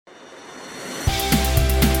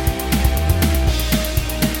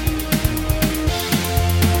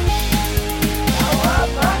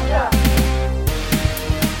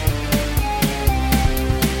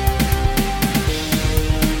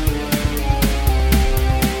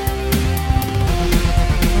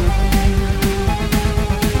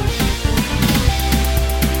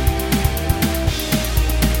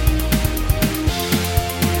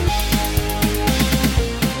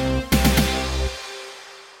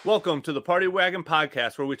Welcome to the Party Wagon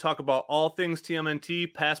podcast, where we talk about all things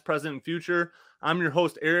TMNT, past, present, and future. I'm your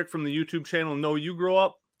host, Eric, from the YouTube channel Know You Grow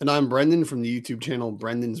Up. And I'm Brendan from the YouTube channel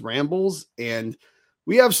Brendan's Rambles. And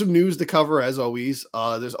we have some news to cover, as always.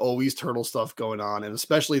 There's always turtle stuff going on, and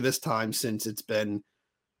especially this time since it's been,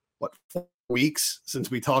 4 weeks since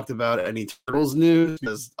we talked about any turtles news,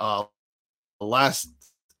 because the last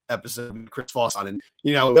episode, Chris Fawcett on, and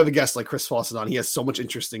we have a guest like Chris Fawcett on. He has so much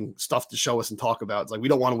interesting stuff to show us and talk about. It's like we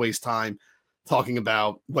don't want to waste time talking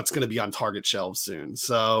about what's going to be on Target shelves soon.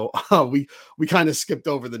 So we kind of skipped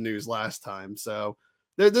over the news last time. So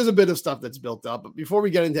there's a bit of stuff that's built up. But before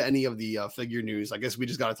we get into any of the figure news, I guess we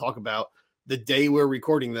just got to talk about the day we're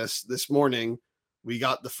recording this morning. We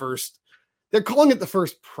got the first. They're calling it the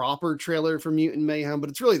first proper trailer for Mutant Mayhem, but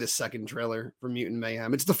it's really the second trailer for Mutant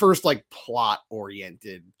Mayhem. It's the first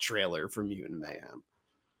plot-oriented trailer for Mutant Mayhem.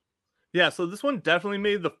 Yeah, so this one definitely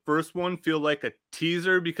made the first one feel like a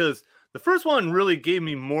teaser, because the first one really gave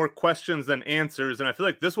me more questions than answers, and I feel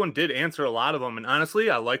like this one did answer a lot of them, and honestly,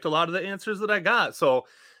 I liked a lot of the answers that I got. So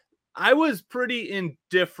I was pretty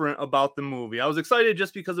indifferent about the movie. I was excited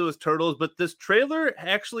just because it was Turtles, but this trailer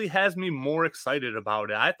actually has me more excited about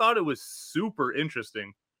it. I thought it was super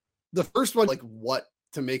interesting. The first one, what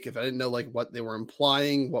to make of it. I didn't know what they were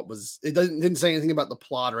implying. It didn't say anything about the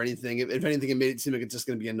plot or anything. If anything, it made it seem like it's just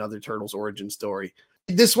going to be another Turtles origin story.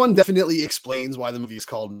 This one definitely explains why the movie is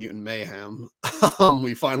called Mutant Mayhem.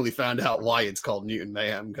 We finally found out why it's called Mutant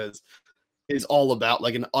Mayhem, because it's all about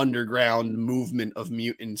an underground movement of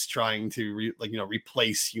mutants trying to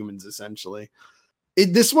replace humans essentially.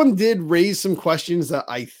 This one did raise some questions that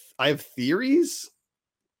I have theories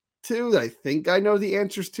to, that I think I know the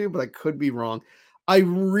answers to, but I could be wrong. I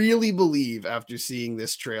really believe after seeing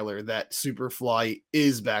this trailer that Superfly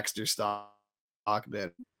is Baxter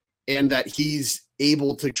Stockman, and that he's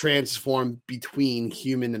able to transform between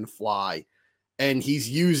human and fly, and he's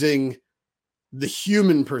using the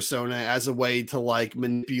human persona as a way to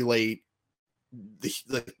manipulate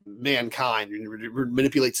the mankind,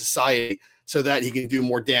 manipulate society, so that he can do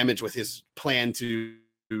more damage with his plan to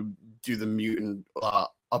do the mutant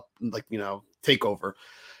takeover.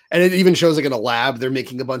 And it even shows in a lab they're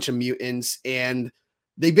making a bunch of mutants, and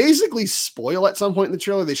they basically spoil at some point in the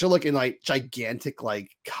trailer. They show gigantic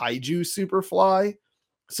kaiju Superfly.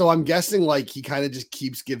 So I'm guessing he kind of just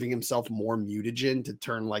keeps giving himself more mutagen to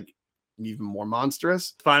turn even more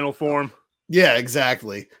monstrous. Final form. Yeah,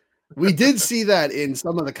 exactly. We did see that in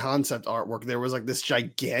some of the concept artwork. There was this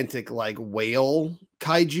gigantic whale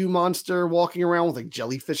kaiju monster walking around with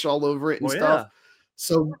jellyfish all over it and stuff. Yeah.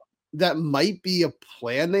 So that might be a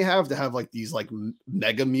plan they have, to have these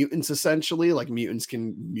mega mutants, essentially. Mutants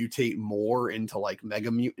can mutate more into mega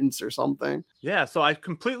mutants or something. Yeah, so I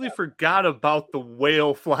completely forgot about the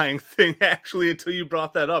whale flying thing, actually, until you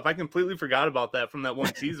brought that up. I completely forgot about that from that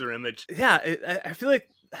one teaser image. Yeah, I feel like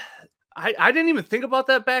I didn't even think about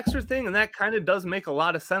that Baxter thing, and that kind of does make a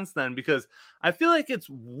lot of sense then, because I feel like it's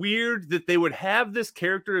weird that they would have this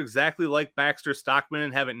character exactly like Baxter Stockman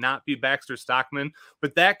and have it not be Baxter Stockman,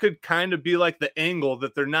 but that could kind of be the angle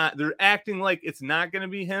that they're acting like it's not going to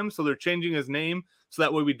be him, so they're changing his name so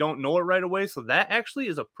that way we don't know it right away. So that actually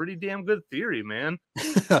is a pretty damn good theory, man.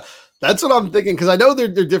 That's what I'm thinking, because I know they're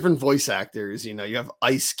different voice actors. You have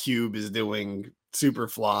Ice Cube is doing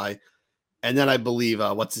Superfly. And then I believe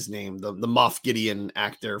what's his name, the Moff Gideon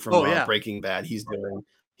actor from Breaking Bad, he's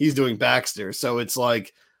doing Baxter. So it's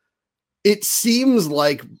it seems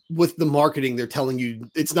like with the marketing they're telling you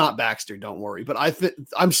it's not Baxter, don't worry. But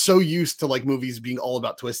I'm so used to movies being all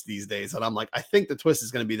about twists these days, and I'm I think the twist is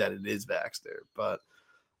going to be that it is Baxter, but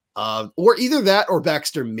or either that or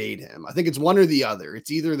Baxter made him. I think it's one or the other. It's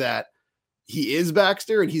either that he is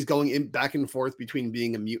Baxter and he's going back and forth between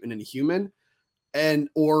being a mutant and a human,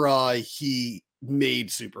 or he made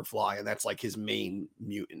Superfly and that's his main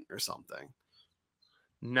mutant or something.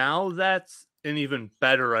 Now that's an even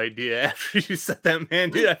better idea after you said that, man.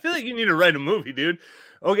 Dude, I feel like you need to write a movie, dude.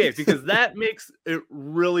 Okay, because that makes it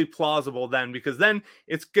really plausible then, because then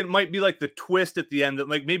might be the twist at the end that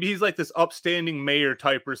maybe he's this upstanding mayor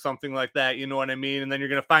type or something like that, you know what I mean? And then you're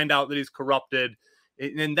going to find out that he's corrupted.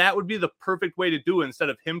 And that would be the perfect way to do it. Instead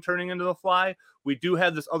of him turning into the Fly, we do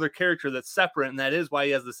have this other character that's separate, and that is why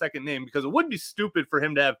he has the second name, because it would be stupid for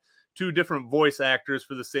him to have two different voice actors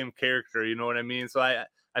for the same character, you know what I mean? So I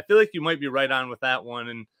feel like you might be right on with that one.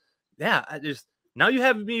 And yeah, now you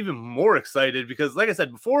have me even more excited, because like I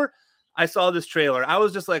said, before I saw this trailer, I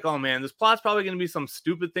was just oh man, this plot's probably going to be some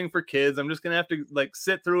stupid thing for kids. I'm just going to have to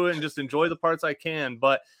sit through it and just enjoy the parts I can.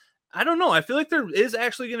 But I don't know. I feel like there is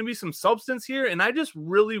actually going to be some substance here, and I just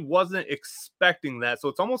really wasn't expecting that. So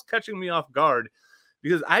it's almost catching me off guard.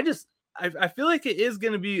 because I feel like it is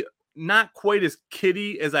going to be not quite as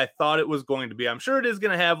kiddie as I thought it was going to be. I'm sure it is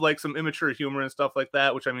going to have like some immature humor and stuff like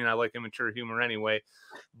that, which I mean, I like immature humor anyway.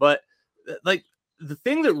 But like the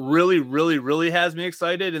thing that really, really, really has me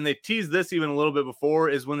excited, and they teased this even a little bit before,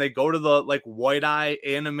 is when they go to the like white eye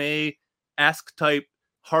anime esque type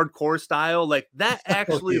hardcore style. Like that Oh,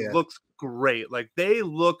 actually yeah. looks great. Like they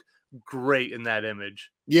look great in that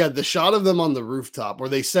image. Yeah, the shot of them on the rooftop where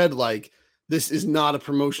they said like this is not a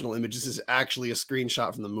promotional image, this is actually a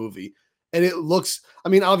screenshot from the movie. And it looks, I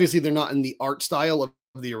mean, obviously they're not in the art style of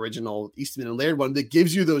the original Eastman and Laird one, that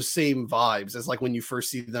gives you those same vibes as like when you first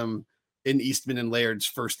see them in Eastman and Laird's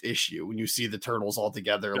first issue, when you see the turtles all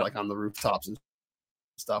together, Yep. like on the rooftops and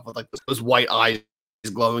stuff with like those white eyes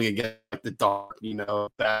glowing against like the dark,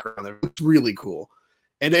 background. It's really cool.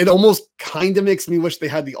 And it almost kind of makes me wish they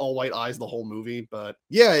had the all white eyes the whole movie. But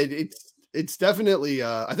yeah, it's definitely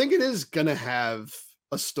I think it is gonna have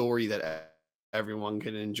a story that everyone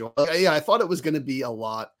can enjoy. Yeah, I thought it was gonna be a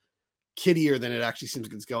lot kiddier than it actually seems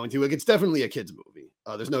it's going to. Like it's definitely a kids movie.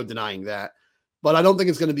 There's no denying that. But I don't think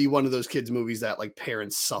it's going to be one of those kids movies that like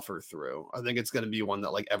parents suffer through. I think it's going to be one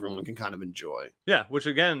that like everyone can kind of enjoy. Yeah, which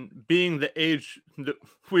again, being the age that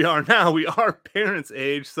we are now, we are parents'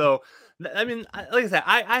 age. So, I mean, like I said,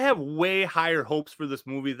 I have way higher hopes for this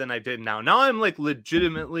movie than I did now. Now I'm like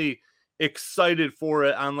legitimately excited for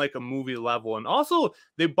it on like a movie level. And also,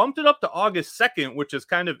 they bumped it up to August 2nd, which is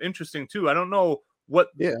kind of interesting too. I don't know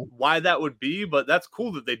Yeah. why that would be, but that's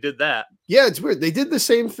cool that they did that. Yeah, it's weird. They did the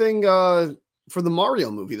same thing for the Mario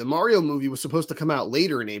movie. The Mario movie was supposed to come out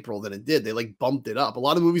later in April than it did. They like bumped it up. A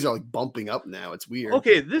lot of movies are like bumping up now. It's weird.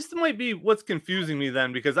 Okay, this might be what's confusing me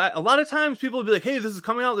then, because a lot of times people will be like, "Hey, this is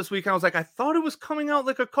coming out this week." And I was like, "I thought it was coming out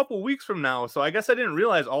like a couple weeks from now." So I guess I didn't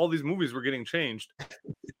realize all these movies were getting changed.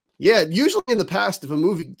 Yeah, usually in the past, if a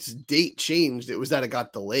movie's date changed, it was that it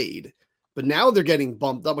got delayed. But now they're getting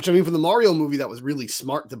bumped up, which I mean, for the Mario movie, that was really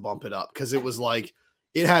smart to bump it up because it was like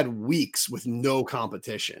it had weeks with no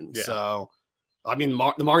competition. Yeah. So, I mean,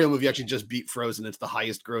 the Mario movie actually just beat Frozen. It's the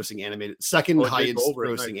highest grossing animated, second Oh, it did go highest over it.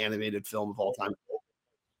 grossing Nice. animated film of all time.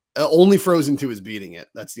 Only Frozen 2 is beating it.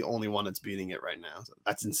 That's the only one that's beating it right now. So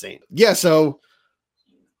that's insane. Yeah. So,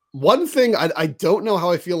 one thing I don't know how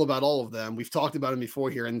I feel about all of them. We've talked about them before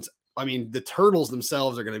here. And I mean, the turtles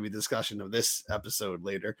themselves are going to be discussion of this episode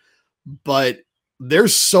later. But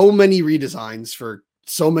there's so many redesigns for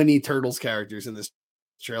so many turtles characters in this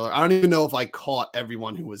trailer. I don't even know if I caught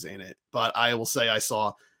everyone who was in it, but I will say I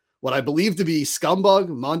saw what I believe to be Scumbug,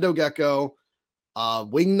 Mondo Gecko,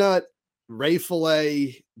 Wingnut, Ray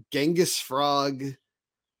Fillet, Genghis Frog,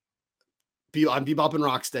 Bebop and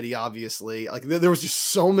Rocksteady, obviously. Like there was just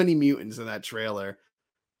so many mutants in that trailer.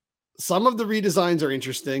 Some of the redesigns are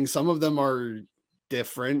interesting. Some of them are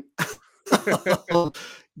different.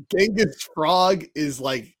 Genghis Frog is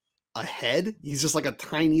like a head. He's just like a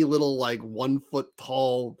tiny little, like 1 foot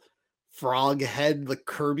tall frog head, like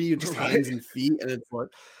Kirby, with just hands and feet. And it's like,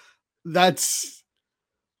 that's,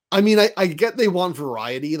 I mean, I get they want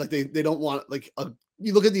variety. Like they don't want like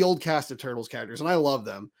you look at the old cast of Turtles characters and I love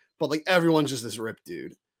them, but like everyone's just this ripped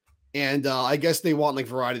dude. And I guess they want like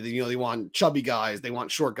variety. They want chubby guys, they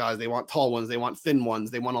want short guys, they want tall ones, they want thin ones,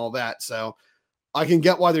 they want all that. So I can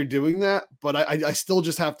get why they're doing that, but I still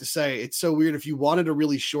just have to say it's so weird. If you wanted a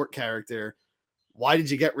really short character, why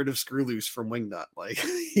did you get rid of Screw Loose from Wingnut? Like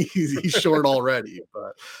he's short already,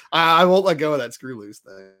 but I won't let go of that Screw Loose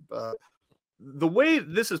thing. But The way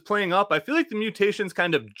this is playing up, I feel like the mutations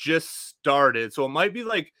kind of just started. So it might be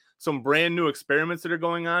like some brand new experiments that are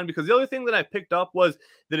going on, because the other thing that I picked up was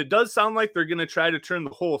that it does sound like they're going to try to turn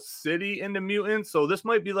the whole city into mutants. So this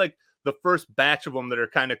might be like the first batch of them that are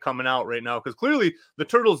kind of coming out right now, because clearly the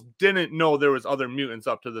turtles didn't know there was other mutants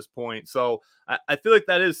up to this point. So I feel like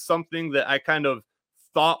that is something that I kind of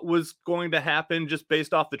thought was going to happen just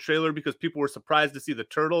based off the trailer, because people were surprised to see the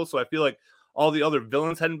turtles. So I feel like all the other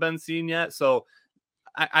villains hadn't been seen yet. So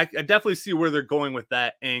I definitely see where they're going with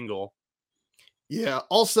that angle. yeah,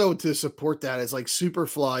 also to support that is like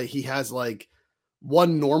Superfly. He has like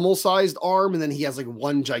one normal sized arm, and then he has like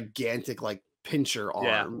one gigantic like pincher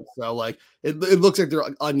Yeah. arm. So like it looks like they're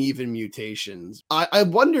uneven mutations. I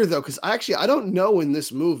wonder though, because actually I don't know in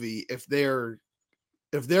this movie if they're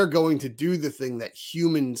going to do the thing that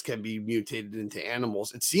humans can be mutated into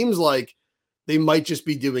animals. It seems like they might just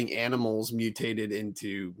be doing animals mutated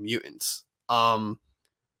into mutants.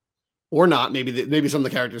 Or not. Maybe some of the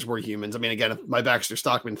characters were humans. I mean, again, if my Baxter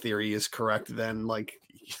Stockman theory is correct, then like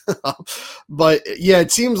But yeah,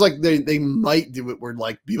 it seems like they might do it where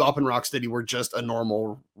like Bebop and Rocksteady were just a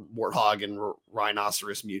normal warthog and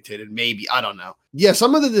rhinoceros mutated. Maybe, I don't know. Yeah,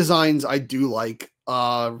 some of the designs I do like.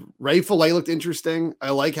 Ray Fillet looked interesting.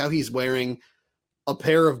 I like how he's wearing a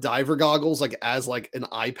pair of diver goggles, like as like an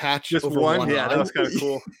eye patch Just over one, one yeah, eye. that was kind of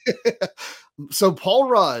cool. So Paul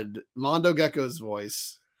Rudd, Mondo Gecko's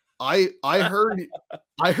voice, I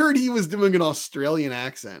heard he was doing an Australian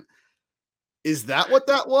accent. Is that what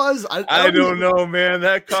that was? I don't know, man.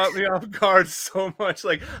 That caught me off guard so much.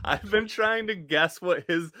 Like, I've been trying to guess what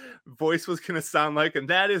his voice was going to sound like, and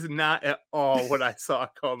that is not at all what I saw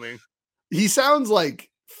coming. He sounds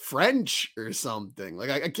like French or something.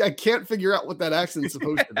 Like I can't figure out what that accent's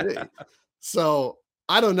supposed to be. So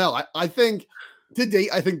I don't know. I think to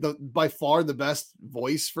date, I think by far the best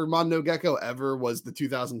voice for Mondo Gecko ever was the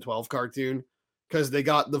 2012 cartoon, because they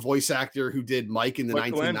got the voice actor who did Mike in the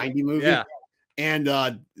 1990 movie. Yeah. And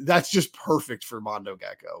that's just perfect for Mondo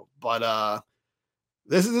Gecko. But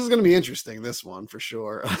this is going to be interesting, this one for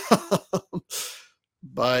sure.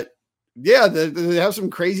 But yeah, they have some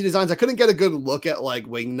crazy designs. I couldn't get a good look at like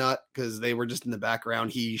Wingnut because they were just in the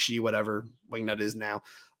background. He, she, whatever Wingnut is now.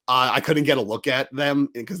 I couldn't get a look at them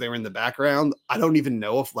because they were in the background. I don't even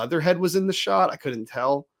know if Leatherhead was in the shot. I couldn't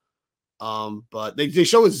tell. But they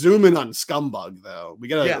show a zoom in on Scumbug though. We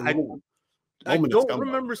got I don't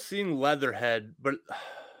remember seeing Leatherhead, but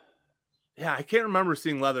yeah, I can't remember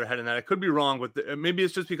seeing Leatherhead in that. I could be wrong, but maybe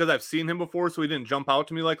it's just because I've seen him before, so he didn't jump out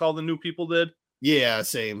to me like all the new people did. Yeah,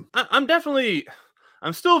 same.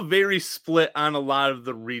 I'm still very split on a lot of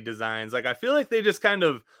the redesigns. Like, I feel like they just kind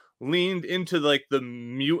of leaned into like the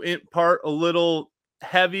mutant part a little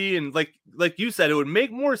heavy, and like you said, it would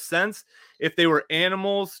make more sense if they were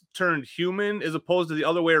animals turned human as opposed to the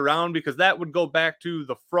other way around, because that would go back to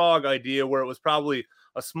the frog idea where it was probably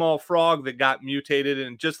a small frog that got mutated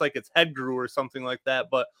and just like its head grew or something like that.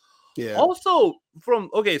 But yeah, also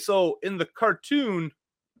so in the cartoon,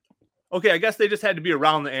 I guess they just had to be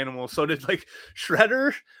around the animals. So did like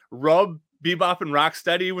Shredder rub Bebop and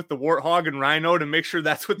Rocksteady with the warthog and rhino to make sure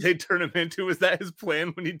that's what they turn him into? Was that his plan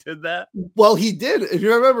when he did that? Well, he did. If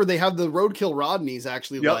you remember, they have the roadkill Rodneys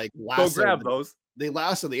actually like go grab those. They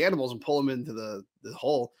lasso the animals and pull them into the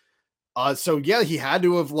hole. So yeah, he had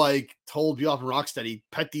to have like told Bebop and Rocksteady,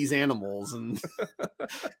 pet these animals, and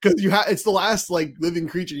because it's the last like living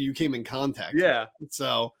creature you came in contact with.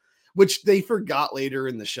 So, which they forgot later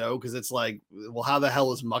in the show, because it's like, well, how the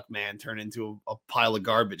hell is Muckman turn into a pile of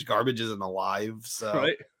garbage? Garbage isn't alive, so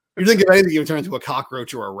you're thinking anything, you would turn into a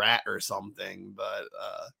cockroach or a rat or something. But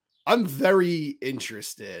I'm very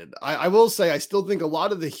interested. I will say I still think a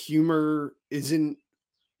lot of the humor isn't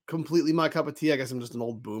completely my cup of tea. I guess I'm just an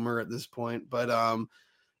old boomer at this point. But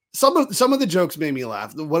some of the jokes made me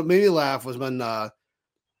laugh. What made me laugh was when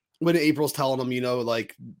April's telling him,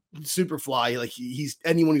 like Superfly, like he's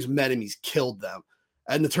anyone who's met him, he's killed them.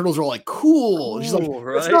 And the turtles are all like, cool. And she's like,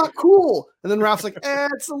 it's not cool. And then Raph's like,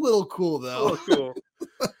 it's a little cool though. Cool.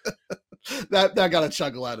 that got a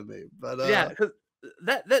chuckle out of me. But yeah, because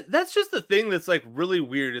that's just the thing that's like really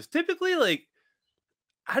weird, is typically like,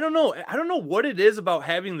 I don't know what it is about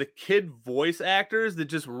having the kid voice actors that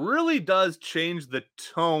just really does change the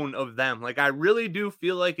tone of them. Like, I really do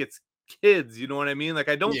feel like it's kids, you know what I mean? Like,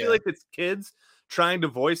 I don't feel like it's kids trying to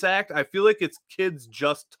voice act. I feel like it's kids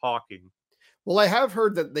just talking. Well, I have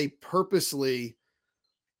heard that they purposely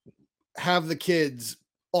have the kids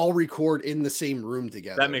all record in the same room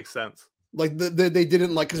together. That makes sense. Like they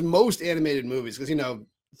didn't, like, because most animated movies, because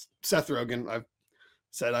Seth Rogen, I've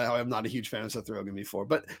said I'm not a huge fan of Seth Rogen before,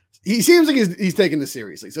 but he seems like he's taking this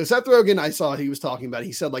seriously. So Seth Rogen, I saw he was talking about it.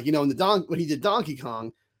 He said, like, in when he did Donkey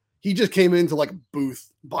Kong, he just came into like a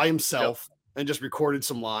booth by himself and just recorded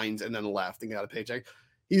some lines and then left and got a paycheck.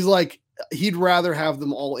 He's like, he'd rather have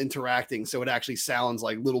them all interacting, so it actually sounds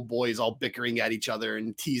like little boys all bickering at each other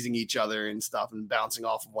and teasing each other and stuff and bouncing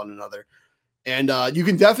off of one another. And you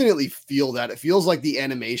can definitely feel that. It feels like the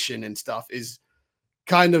animation and stuff is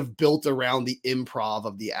kind of built around the improv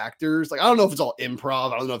of the actors. Like, I don't know if it's all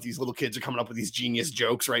improv. I don't know if these little kids are coming up with these genius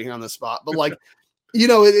jokes right here on the spot, but like,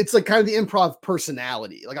 it's like kind of the improv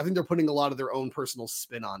personality. Like, I think they're putting a lot of their own personal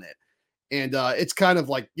spin on it. And it's kind of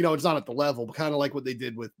like, it's not at the level, but kind of like what they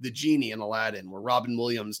did with the genie in Aladdin, where Robin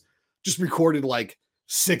Williams just recorded like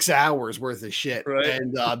 6 hours worth of shit. Right.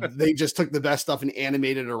 And they just took the best stuff and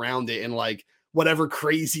animated around it. And like whatever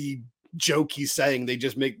crazy joke he's saying, they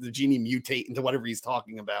just make the genie mutate into whatever he's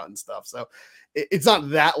talking about and stuff. So it's not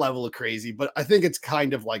that level of crazy, but I think it's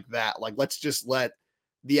kind of like that. Like, let's just let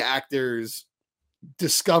the actors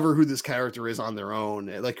discover who this character is on their own,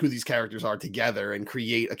 like who these characters are together, and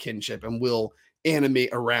create a kinship, and we'll animate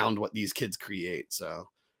around what these kids create. So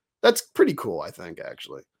that's pretty cool, I think,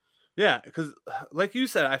 actually. Yeah, because like you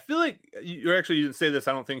said, I feel like you're actually, you didn't say this,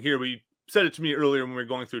 I don't think here, but you said it to me earlier when we were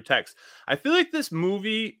going through text. I feel like this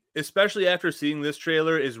movie, especially after seeing this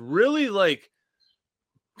trailer, is really like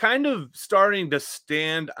kind of starting to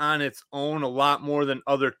stand on its own a lot more than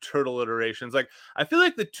other turtle iterations. Like I feel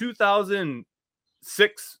like the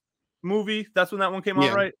 2006 movie, that's when that one came out,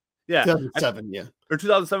 Yeah. right? Yeah. 2007, yeah. Or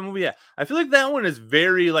 2007 movie, yeah. I feel like that one is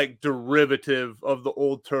very, like, derivative of the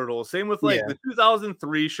old Turtles. Same with, like, Yeah. the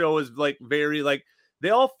 2003 show is, like, very, like,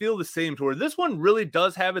 they all feel the same to where this one really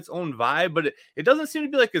does have its own vibe, but it doesn't seem to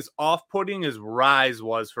be, like, as off-putting as Rise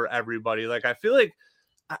was for everybody. Like, I feel like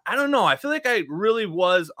I don't know. I feel like I really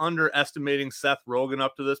was underestimating Seth Rogen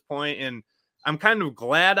up to this point, and I'm kind of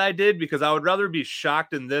glad I did because I would rather be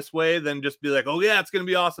shocked in this way than just be like, "Oh yeah, it's gonna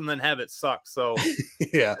be awesome," then have it suck. So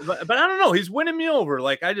Yeah. but I don't know. He's winning me over.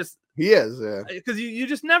 Like I just He is, yeah. because you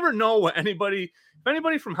just never know what anybody if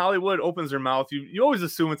anybody from Hollywood opens their mouth, you always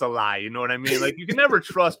assume it's a lie. You know what I mean? Like you can never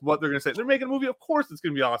trust what they're gonna say. They're making a movie, of course it's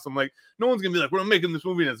gonna be awesome. Like no one's gonna be like, we're making this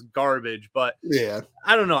movie and it's garbage. But Yeah.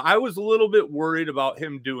 I don't know. I was a little bit worried about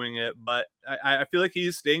him doing it, but I feel like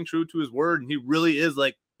he's staying true to his word, and he really is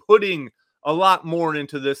like putting a lot more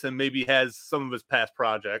into this than maybe has some of his past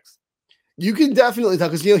projects. You can definitely tell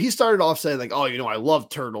because he started off saying like, "Oh, I love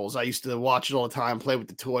turtles. I used to watch it all the time, play with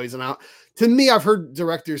the toys." And to me, I've heard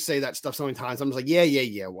directors say that stuff so many times. I'm just like,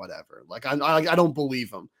 yeah, whatever. Like, I don't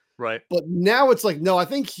believe him. Right. But now it's like, no, I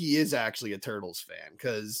think he is actually a Turtles fan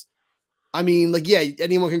because, I mean, like, yeah,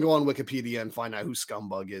 anyone can go on Wikipedia and find out who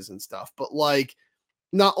Scumbug is and stuff. But like,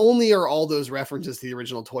 not only are all those references to the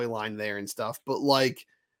original toy line there and stuff, but like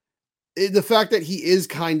the fact that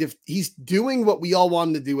he's doing what we all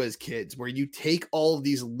wanted to do as kids, where you take all of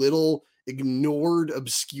these little ignored,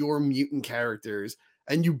 obscure mutant characters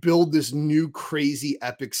and you build this new crazy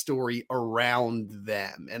epic story around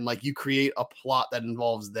them. And like you create a plot that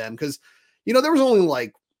involves them. Cause there was only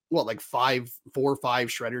like four or five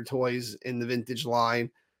Shredder toys in the vintage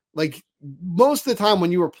line. Like most of the time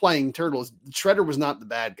when you were playing Turtles, Shredder was not the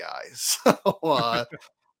bad guy. So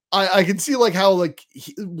I can see like how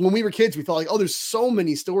when we were kids, we thought like, oh, there's so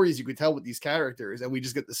many stories you could tell with these characters, and we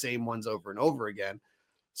just get the same ones over and over again.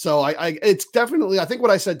 So it's definitely, I think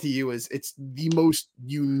what I said to you is it's the most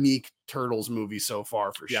unique Turtles movie so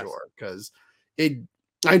far for sure. Because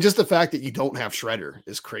just the fact that you don't have Shredder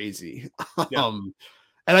is crazy. Yeah.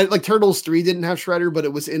 And I like Turtles 3 didn't have Shredder, but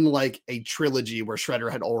it was in like a trilogy where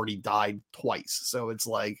Shredder had already died twice. So it's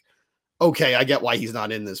like, okay, I get why he's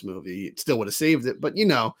not in this movie. It still would have saved it, but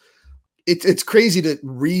it's crazy to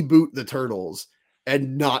reboot the Turtles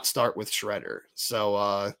and not start with Shredder.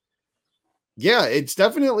 So yeah, it's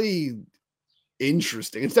definitely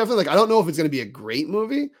interesting. It's definitely like I don't know if it's going to be a great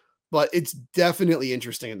movie, but it's definitely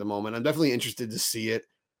interesting at the moment. I'm definitely interested to see it.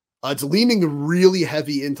 It's leaning really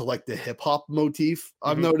heavy into like the hip hop motif.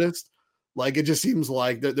 I've noticed. Like it just seems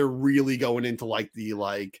like they're really going into like the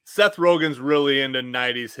Seth Rogen's really into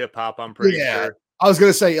 90s hip hop, I'm pretty sure. I was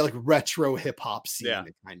gonna say like retro hip hop scene. Yeah.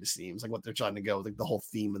 It kind of seems like what they're trying to go with, like the whole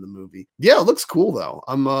theme of the movie. Yeah, it looks cool though.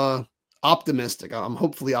 I'm optimistic. I'm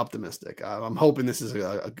hopefully optimistic. I'm hoping this is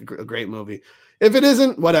a great movie. If it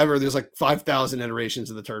isn't, whatever. There's like 5,000 iterations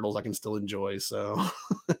of the Turtles I can still enjoy. So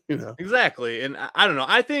Exactly. And I don't know.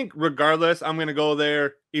 I think regardless, I'm gonna go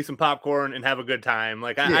there, eat some popcorn, and have a good time.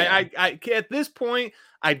 Like I at this point,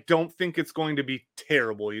 I don't think it's going to be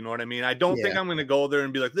terrible. You know what I mean? I don't think I'm gonna go there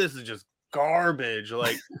and be like, this is just garbage.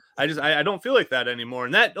 Like I don't feel like that anymore.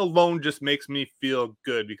 And that alone just makes me feel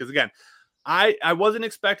good because again, I wasn't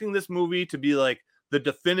expecting this movie to be like the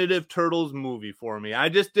definitive Turtles movie for me. I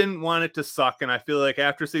just didn't want it to suck. And I feel like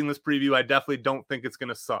after seeing this preview, I definitely don't think it's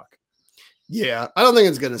gonna suck. Yeah, I don't think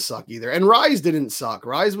it's going to suck either. And Rise didn't suck.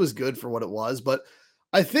 Rise was good for what it was, but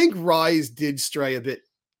I think Rise did stray a bit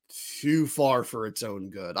too far for its own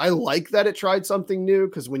good. I like that it tried something new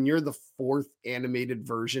because when you're the fourth animated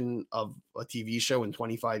version of a TV show in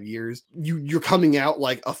 25 years, you're coming out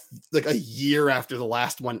like a year after the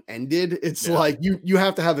last one ended. It's like you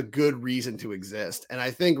have to have a good reason to exist. And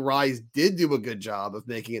I think Rise did do a good job of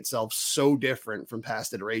making itself so different from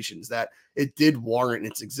past iterations that it did warrant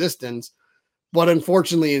its existence. But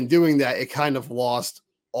unfortunately, in doing that, it kind of lost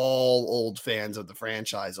all old fans of the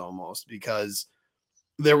franchise almost because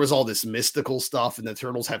there was all this mystical stuff and the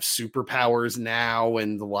Turtles have superpowers now.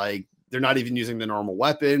 And like, they're not even using the normal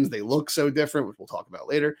weapons. They look so different, which we'll talk about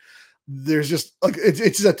later. There's just like,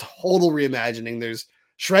 it's a total reimagining. There's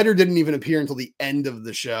Shredder didn't even appear until the end of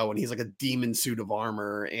the show. And he's like a demon suit of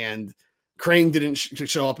armor, and Krang didn't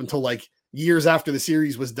show up until like years after the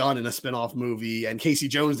series was done in a spinoff movie, and Casey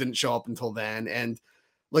Jones didn't show up until then, and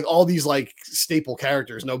like all these like staple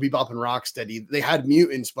characters, no Bebop and Rocksteady, they had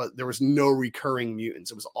mutants, but there was no recurring mutants.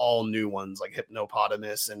 It was all new ones like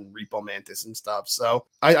Hypnopotamus and Repo Mantis and stuff. So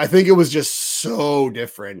I think it was just so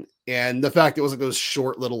different. And the fact it was like those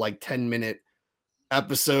short little like 10-minute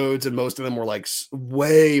episodes, and most of them were like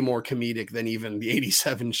way more comedic than even the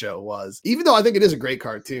 87 show was. Even though I think it is a great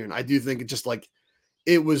cartoon, I do think it just like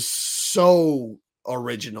it was so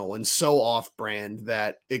original and so off brand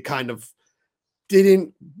that it kind of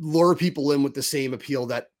didn't lure people in with the same appeal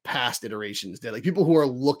that past iterations did. Like people who are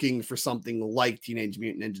looking for something like Teenage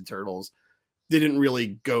Mutant Ninja Turtles didn't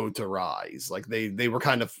really go to Rise. Like they were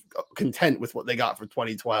kind of content with what they got for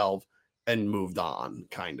 2012 and moved on,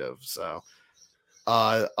 kind of. So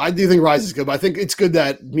I do think Rise is good, but I think it's good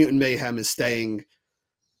that Mutant Mayhem is staying.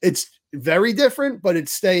 It's very different, but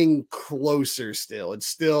it's staying closer still. It's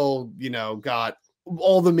still, you know, got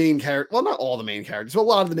all the main characters. Well, not all the main characters, but a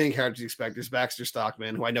lot of the main characters you expect. There's Baxter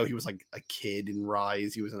Stockman, who I know he was like a kid in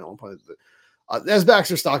Rise. He was in at one point. As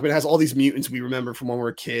Baxter Stockman has all these mutants we remember from when we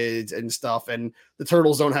were kids and stuff. And the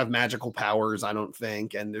Turtles don't have magical powers, I don't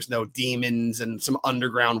think. And there's no demons and some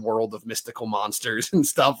underground world of mystical monsters and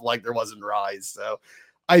stuff like there was in Rise. So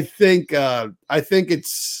I think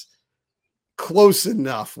it's close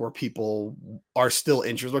enough where people are still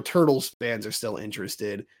interested, or Turtles fans are still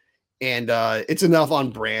interested. And it's enough on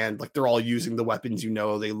brand. Like they're all using the weapons, you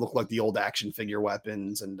know, they look like the old action figure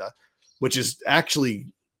weapons, and which is actually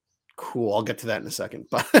cool. I'll get to that in a second.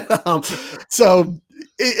 But so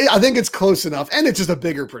I think it's close enough, and it's just a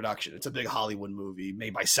bigger production. It's a big Hollywood movie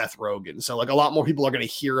made by Seth Rogen, so like a lot more people are going to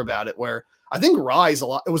hear about it. Where I think Rise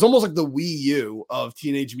it was almost like the Wii U of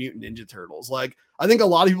Teenage Mutant Ninja Turtles. Like I think a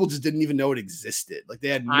lot of people just didn't even know it existed. Like they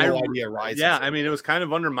had no idea Rise. Yeah, I mean, it was kind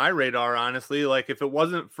of under my radar, honestly. Like if it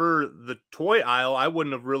wasn't for the toy aisle, I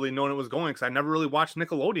wouldn't have really known it was going, because I never really watched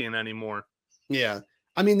Nickelodeon anymore. Yeah,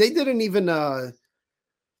 I mean, they didn't even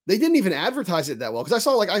advertise it that well, because I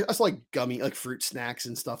saw like gummy, like fruit snacks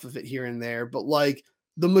and stuff of it here and there, but like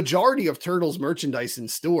the majority of Turtles merchandise in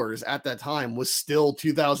stores at that time was still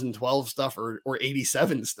 2012 stuff or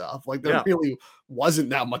 87 stuff. Like there really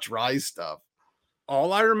wasn't that much Rise stuff.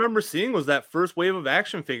 All I remember seeing was that first wave of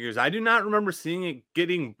action figures. I do not remember seeing it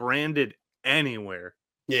getting branded anywhere.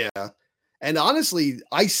 Yeah. And honestly,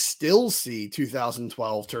 I still see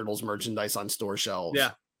 2012 Turtles merchandise on store shelves.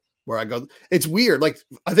 Yeah. Where I go. It's weird. Like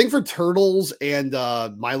I think for Turtles and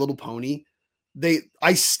My Little Pony,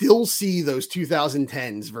 I still see those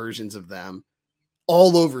 2010s versions of them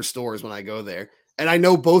all over stores when I go there. And I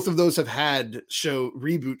know both of those have had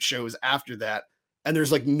reboot shows after that. And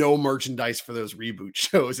there's like no merchandise for those reboot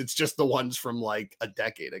shows. It's just the ones from like a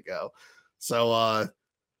decade ago. So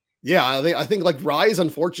yeah, I think like Rise,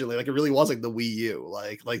 unfortunately, like it really was like the Wii U.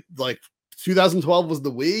 Like 2012 was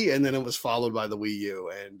the Wii, and then it was followed by the Wii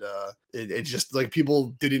U, and it just like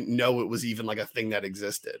people didn't know it was even like a thing that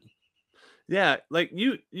existed. Yeah, like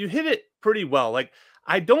you hit it pretty well. Like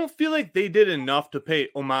I don't feel like they did enough to pay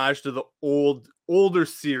homage to the older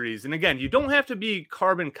series. And again, you don't have to be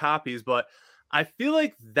carbon copies, but I feel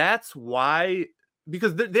like that's why,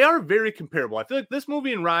 because they are very comparable. I feel like this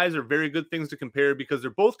movie and Rise are very good things to compare, because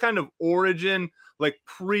they're both kind of origin, like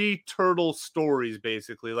pre-Turtle stories,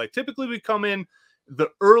 basically. Like typically we come in, the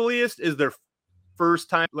earliest is their first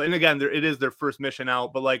time, and again, it is their first mission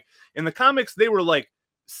out, but like in the comics, they were like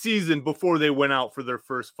seasoned before they went out for their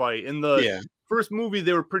first fight. In the first movie,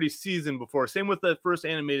 they were pretty seasoned before. Same with the first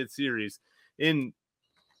animated series.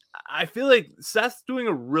 I feel like Seth's doing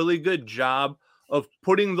a really good job of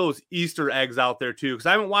putting those Easter eggs out there too, because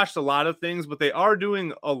I haven't watched a lot of things, but they are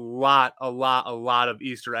doing a lot of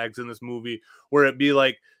Easter eggs in this movie, where it be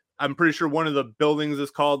like, I'm pretty sure one of the buildings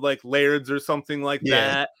is called like Laird's or something like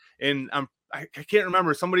that. And I can't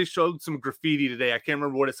remember. Somebody showed some graffiti today. I can't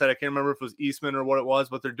remember what it said. I can't remember if it was Eastman or what it was,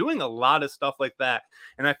 but they're doing a lot of stuff like that.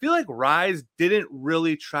 And I feel like Rise didn't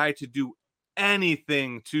really try to do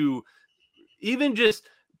anything to even just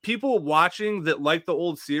people watching that like the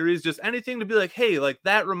old series, just anything to be like, hey, like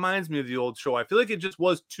that reminds me of the old show. I feel like it just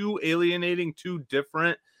was too alienating, too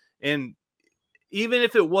different. And even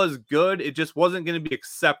if it was good, it just wasn't going to be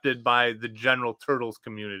accepted by the general Turtles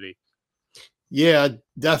community. Yeah,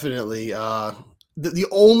 definitely. The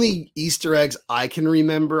only Easter eggs I can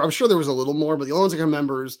remember, I'm sure there was a little more, but the only ones I can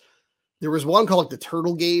remember is there was one called like the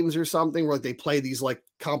Turtle Games or something, where like they play these like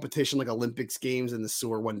competition, like Olympics games in the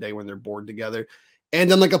sewer one day when they're bored together. And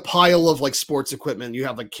then like a pile of like sports equipment. You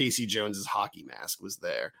have like Casey Jones's hockey mask was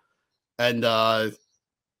there. And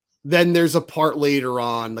then there's a part later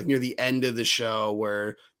on, like near the end of the show,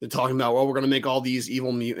 where they're talking about, well, we're going to make all these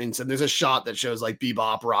evil mutants. And there's a shot that shows like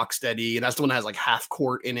Bebop, Rocksteady, and that's the one that has like Half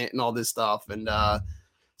Court in it and all this stuff. And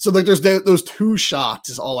so like there's those two shots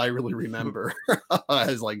is all I really remember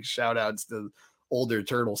as like shout outs to older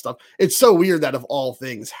Turtle stuff. It's so weird that of all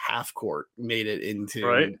things, Half Court made it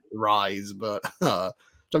into Rise, but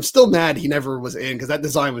I'm still mad he never was in, because that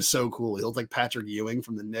design was so cool. He looked like Patrick Ewing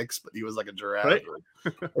from the Knicks, but he was like a giraffe. Right?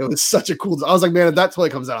 It was such a cool. I was like, man, if that toy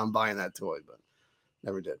comes out, I'm buying that toy, but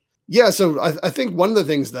never did. Yeah, so I think one of the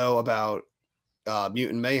things though about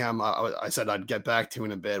Mutant Mayhem, I said I'd get back to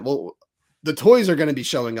in a bit. Well, the toys are going to be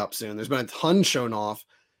showing up soon. There's been a ton shown off.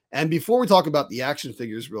 And before we talk about the action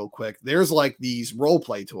figures real quick, there's like these role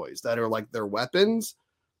play toys that are like their weapons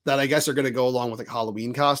that I guess are going to go along with like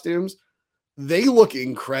Halloween costumes. They look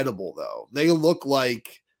incredible though. They look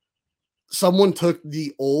like someone took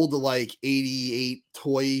the old like 88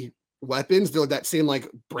 toy weapons. They're like that same like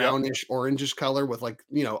brownish orangish color with like,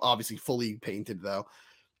 you know, obviously fully painted though.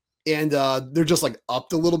 And they're just like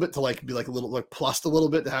upped a little bit to like be like a little like plussed a little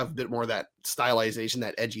bit to have a bit more of that stylization,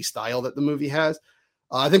 that edgy style that the movie has.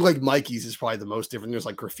 I think like Mikey's is probably the most different. There's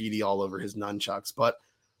like graffiti all over his nunchucks, but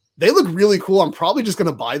they look really cool. I'm probably just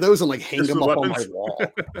gonna buy those and like hang them up on my wall.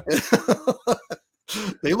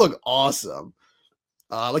 They look awesome.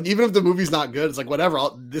 Like even if the movie's not good, it's like whatever.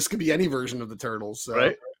 This could be any version of the Turtles. So,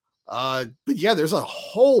 right. But yeah, there's a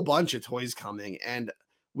whole bunch of toys coming, and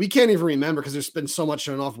we can't even remember because there's been so much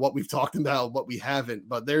shown off what we've talked about, what we haven't.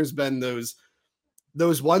 But there's been those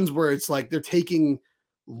ones where it's like they're taking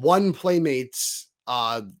one Playmate's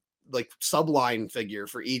like subline figure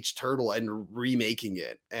for each turtle and remaking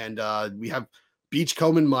it. And we have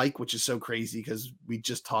Beachcomb and Mike, which is so crazy because we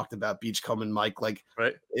just talked about Beachcomb and Mike like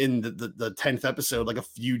in the 10th episode, like a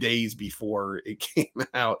few days before it came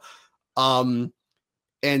out. And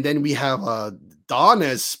then we have Don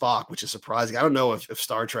as Spock, which is surprising. I don't know if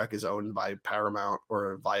Star Trek is owned by Paramount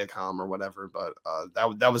or Viacom or whatever, but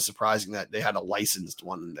that was surprising that they had a licensed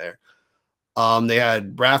one in there. They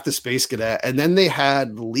had Raph the Space Cadet, and then they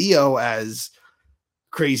had Leo as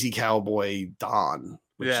Crazy Cowboy Don,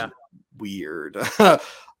 which is weird.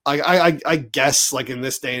 I guess like in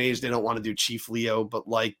this day and age, they don't want to do Chief Leo, but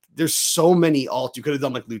like there's so many alt. You could have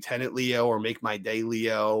done like Lieutenant Leo or Make My Day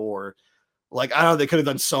Leo, or like, I don't know, they could have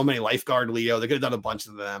done so many Lifeguard Leo. They could have done a bunch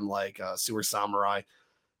of them, like Sewer Samurai.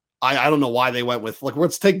 I don't know why they went with, like,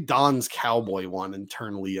 let's take Don's cowboy one and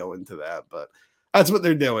turn Leo into that, but that's what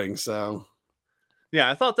they're doing, so. Yeah,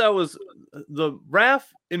 I thought that was the Raph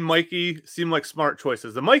and Mikey seemed like smart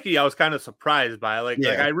choices. The Mikey I was kind of surprised by. Like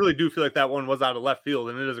I really do feel like that one was out of left field,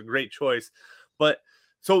 and it is a great choice. But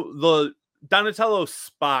so the Donatello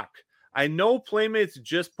Spock, I know Playmates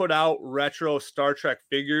just put out retro Star Trek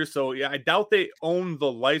figures, so yeah, I doubt they own the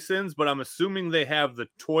license, but I'm assuming they have the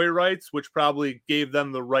toy rights, which probably gave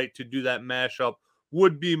them the right to do that mashup,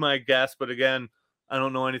 would be my guess. But again, I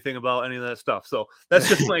don't know anything about any of that stuff, so that's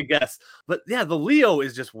just my guess. But yeah, the Leo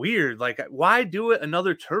is just weird. Like, why do it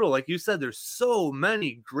another turtle? Like you said, there's so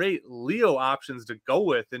many great Leo options to go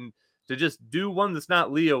with, and to just do one that's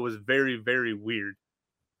not Leo is very, very weird.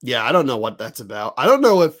 Yeah, I don't know what that's about. I don't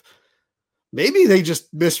know if maybe they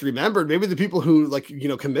just misremembered. Maybe the people who like, you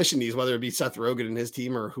know, commission these, whether it be Seth Rogen and his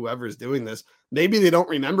team or whoever is doing this, maybe they don't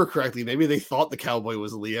remember correctly. Maybe they thought the cowboy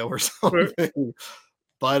was Leo or something. Right.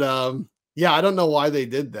 But yeah, I don't know why they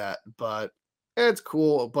did that, but it's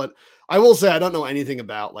cool. But I will say I don't know anything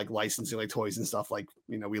about like licensing like toys and stuff, like,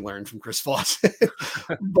 you know, we learned from Chris Fawcett.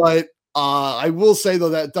 But I will say though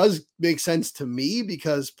that does make sense to me,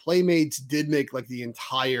 because Playmates did make like the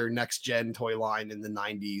entire next gen toy line in the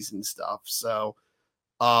 90s and stuff. So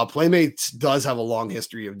Playmates does have a long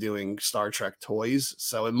history of doing Star Trek toys,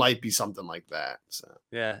 so it might be something like that. So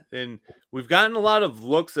yeah, and we've gotten a lot of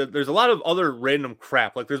looks at, there's a lot of other random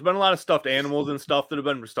crap. Like there's been a lot of stuffed animals and stuff that have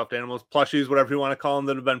been stuffed animals, plushies, whatever you want to call them,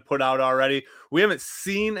 that have been put out already. We haven't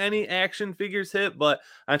seen any action figures hit, but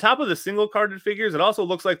on top of the single carded figures, it also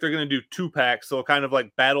looks like they're going to do 2-packs, so kind of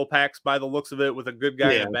like battle packs by the looks of it, with a good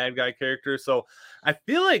guy and a bad guy character. So I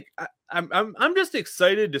feel like I'm just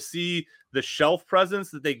excited to see the shelf presence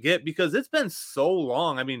that they get, because it's been so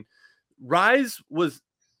long. I mean, Rise was,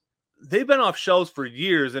 they've been off shelves for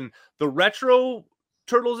years, and the retro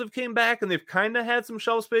turtles have came back and they've kind of had some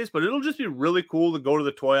shelf space, but it'll just be really cool to go to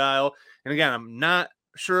the toy aisle. And again, I'm not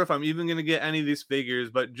sure if I'm even going to get any of these figures,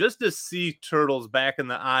 but just to see turtles back in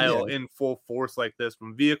the aisle in full force like this,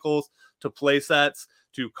 from vehicles to play sets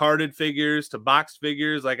to carded figures to boxed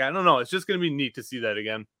figures, like, I don't know, it's just going to be neat to see that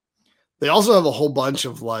again. They also have a whole bunch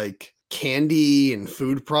of like candy and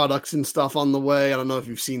food products and stuff on the way. I don't know if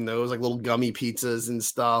you've seen those, like little gummy pizzas and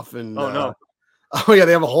stuff. And Oh no. oh yeah,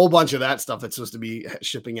 they have a whole bunch of that stuff that's supposed to be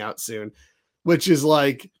shipping out soon, which is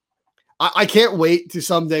like, I can't wait to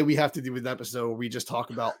someday we have to do an episode where we just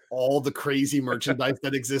talk about all the crazy merchandise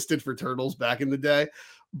that existed for Turtles back in the day.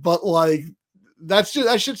 But like, that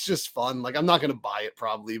shit's just fun. Like, I'm not gonna buy it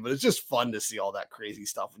probably, but it's just fun to see all that crazy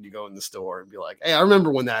stuff when you go in the store and be like, hey, I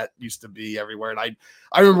remember when that used to be everywhere. And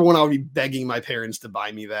I remember when I would be begging my parents to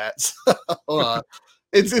buy me that. So,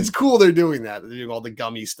 it's cool they're doing that. They're doing all the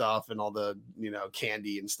gummy stuff and all the,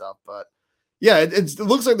 candy and stuff. But yeah, it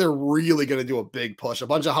looks like they're really gonna do a big push. A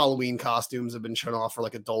bunch of Halloween costumes have been shown off for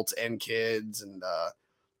like adults and kids, and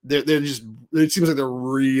they're just, it seems like they're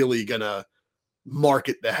really gonna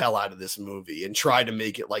market the hell out of this movie and try to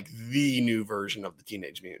make it like the new version of the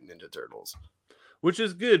Teenage Mutant Ninja Turtles. Which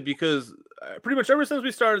is good because pretty much ever since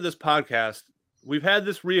we started this podcast, we've had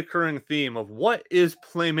this reoccurring theme of what is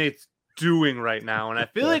Playmates doing right now. And I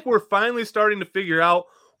feel like we're finally starting to figure out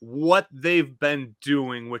what they've been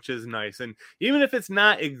doing, which is nice. And even if it's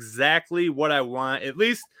not exactly what I want, at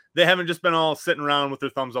least they haven't just been all sitting around with their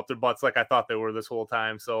thumbs up their butts like I thought they were this whole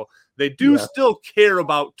time. So they do still care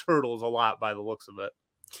about Turtles a lot by the looks of it.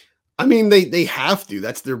 I mean, they have to.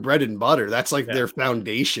 That's their bread and butter. That's like their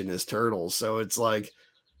foundation is Turtles. So it's like,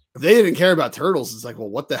 if they didn't care about Turtles, it's like, well,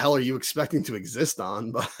 what the hell are you expecting to exist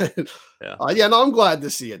on? But no, I'm glad to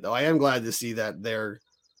see it though. I am glad to see that they're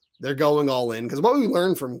going all in, because what we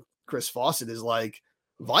learned from Chris Fawcett is like,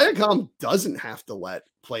 Viacom doesn't have to let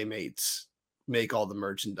Playmates make all the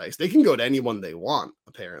merchandise. They can go to anyone they want,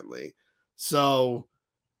 apparently. So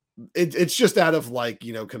it's just out of like,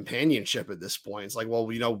 companionship at this point. It's like,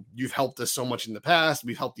 well, you've helped us so much in the past.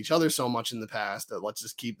 We've helped each other so much in the past that let's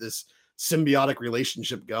just keep this symbiotic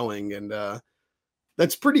relationship going. And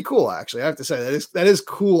that's pretty cool, actually. I have to say that is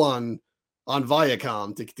cool on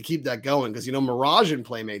Viacom to keep that going, because Mirage and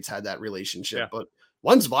Playmates had that relationship, but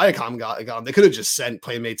once Viacom got gone, they could have just sent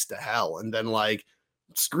Playmates to hell and then like,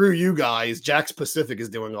 screw you guys, Jack's Pacific is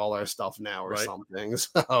doing all our stuff now or something.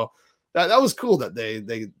 So that was cool that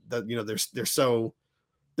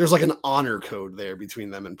there's like an honor code there between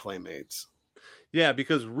them and Playmates. Yeah,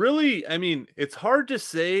 because really, I mean, it's hard to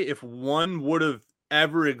say if one would have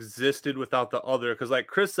ever existed without the other, because like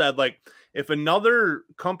Chris said, like if another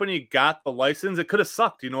company got the license, it could have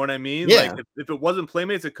sucked, you know what I mean? Like if it wasn't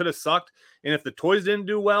Playmates, it could have sucked. And if the toys didn't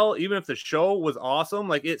do well, even if the show was awesome,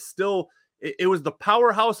 like it still, it was the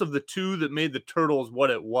powerhouse of the two that made the Turtles what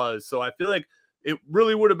it was. So I feel like it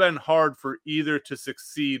really would have been hard for either to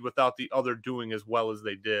succeed without the other doing as well as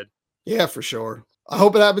they did. Yeah, for sure. I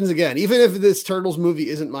hope it happens again. Even if this Turtles movie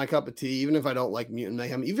isn't my cup of tea, even if I don't like Mutant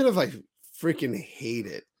Mayhem, even if I freaking hate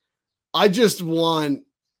it, I just want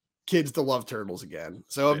kids to love Turtles again.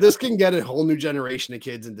 So if this can get a whole new generation of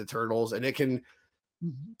kids into Turtles, and it can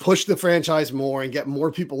push the franchise more and get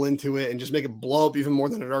more people into it and just make it blow up even more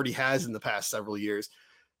than it already has in the past several years,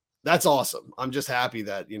 that's awesome. I'm just happy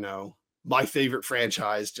that, my favorite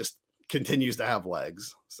franchise just continues to have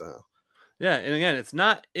legs. So yeah, and again, it's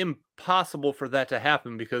not impossible for that to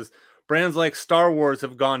happen, because brands like Star Wars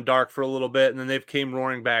have gone dark for a little bit and then they've came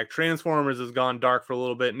roaring back. Transformers has gone dark for a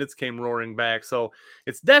little bit and it's came roaring back. So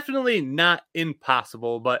it's definitely not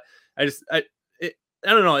impossible, but I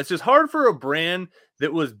don't know. It's just hard for a brand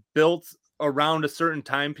that was built around a certain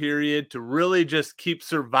time period to really just keep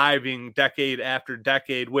surviving decade after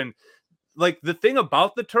decade, when like the thing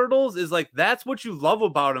about the Turtles is like, that's what you love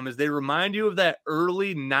about them, is they remind you of that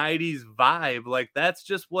early 90s vibe. Like that's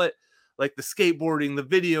just what, like the skateboarding, the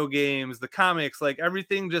video games, the comics, like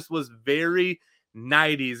everything just was very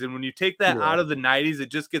 90s. And when you take that out of the 90s, it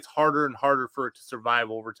just gets harder and harder for it to survive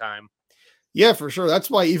over time. Yeah, for sure. That's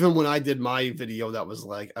why even when I did my video, that was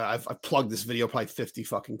like, I've plugged this video probably 50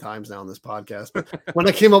 fucking times now on this podcast. But when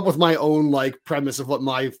I came up with my own like premise of what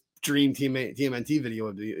my dream TMNT video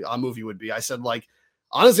would be, a movie would be, I said like,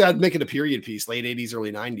 honestly, I'd make it a period piece, late 80s,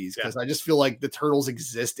 early 90s, because I just feel like the Turtles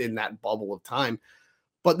exist in that bubble of time.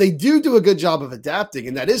 But they do a good job of adapting,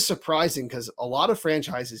 and that is surprising because a lot of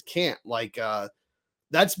franchises can't. Like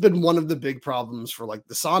that's been one of the big problems for like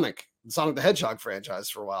the Sonic the Hedgehog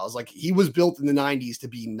franchise for a while. It's like he was built in the 90s to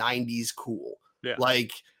be 90s cool. Yeah.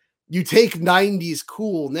 Like you take 90s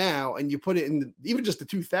cool now and you put it in even just the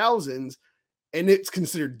 2000s and it's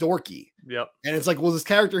considered dorky. Yep. And it's like, well, this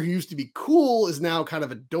character who used to be cool is now kind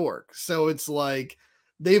of a dork. So it's like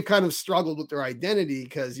they've kind of struggled with their identity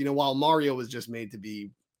because, while Mario was just made to be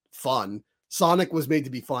fun, Sonic was made to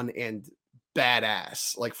be fun and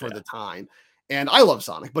badass, like for the time. And I love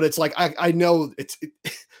Sonic, but it's like, I know it's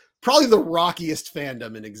probably the rockiest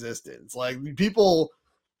fandom in existence. Like people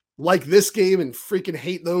like this game and freaking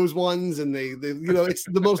hate those ones, and they it's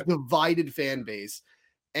the most divided fan base.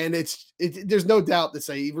 And there's no doubt to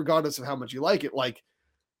say, regardless of how much you like it, like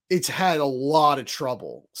it's had a lot of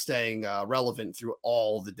trouble staying relevant through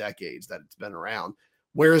all the decades that it's been around.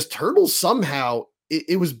 Whereas Turtles, somehow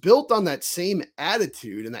it was built on that same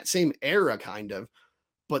attitude and that same era, kind of,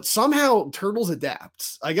 but somehow Turtles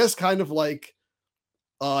adapts. I guess kind of like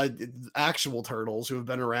actual turtles who have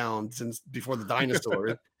been around since before the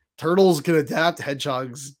dinosaurs. Turtles can adapt.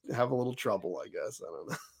 Hedgehogs have a little trouble, I guess. I don't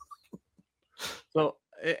know. So,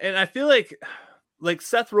 and I feel like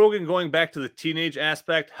Seth Rogen going back to the teenage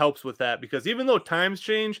aspect helps with that, because even though times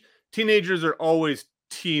change, teenagers are always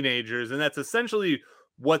teenagers, and that's essentially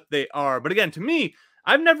what they are. But again, to me,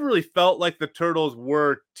 I've never really felt like the Turtles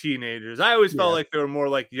were teenagers. I always felt Yeah. like they were more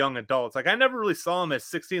like young adults. Like I never really saw them as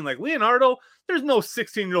 16. Like Leonardo, there's no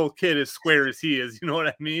 16-year-old kid as square as he is. You know what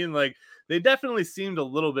I mean? Like they definitely seemed a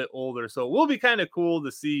little bit older. So it will be kind of cool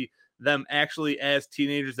to see them actually as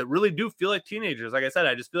teenagers that really do feel like teenagers. Like I said,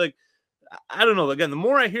 I just feel like, I don't know. Again, the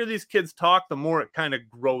more I hear these kids talk, the more it kind of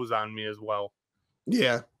grows on me as well.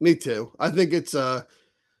 Yeah, me too. I think it's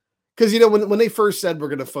because when they first said we're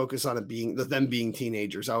going to focus on it being them being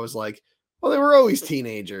teenagers, I was like, well, they were always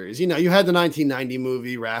teenagers. You had the 1990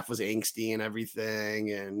 movie. Raph was angsty and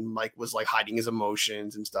everything, and Mike was like hiding his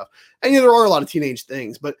emotions and stuff. And there are a lot of teenage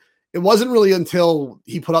things, but it wasn't really until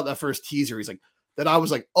he put out that first teaser, he's like, that I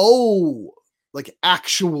was like, oh, like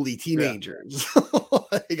actually teenagers. Yeah.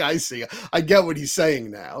 Like I see, I get what he's saying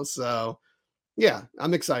now. So yeah,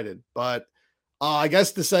 I'm excited. But I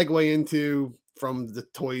guess to segue into from the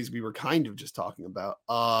toys we were kind of just talking about,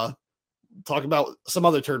 talk about some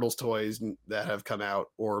other Turtles toys that have come out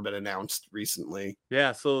or been announced recently.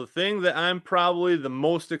 Yeah, so the thing that I'm probably the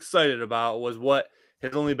most excited about was what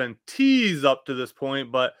has only been teased up to this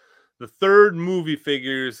point, but the third movie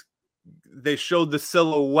figures, they showed the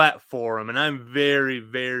silhouette for them, and I'm very,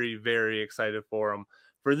 very, very excited for them.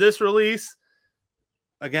 For this release,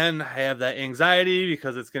 again, I have that anxiety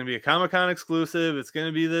because it's going to be a Comic-Con exclusive. It's going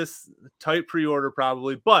to be this tight pre-order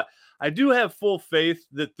probably, but I do have full faith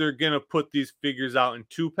that they're going to put these figures out in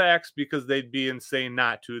 2-packs because they'd be insane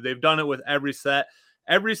not to. They've done it with every set.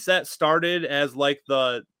 Every set started as like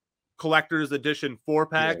the collector's edition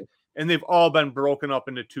 4-pack, Yeah. and they've all been broken up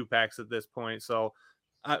into 2-packs at this point. So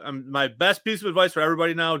my best piece of advice for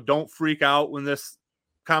everybody now, don't freak out when this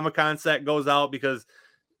Comic-Con set goes out, because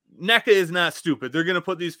NECA is not stupid. They're going to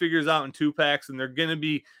put these figures out in 2-packs, and they're going to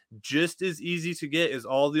be just as easy to get as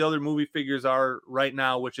all the other movie figures are right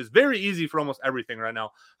now, which is very easy for almost everything right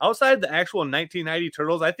now. Outside the actual 1990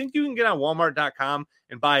 Turtles, I think you can get on Walmart.com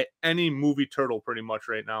and buy any movie turtle pretty much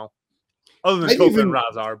right now, other than Toka and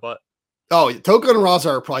Razar. But Toka and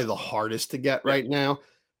Razar are probably the hardest to get right now.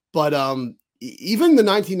 But even the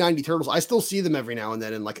 1990 Turtles, I still see them every now and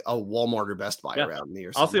then in like a Walmart or Best Buy around me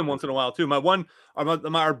or something. I'll see them once in a while too.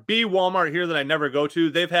 Our B Walmart here that I never go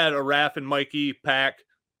to, they've had a Raph and Mikey pack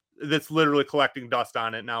that's literally collecting dust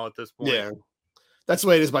on it now at this point. Yeah, that's the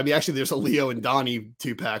way it is by me. Actually, there's a Leo and Donnie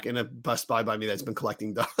 2-pack in a Best Buy by me that's been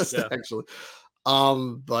collecting dust actually.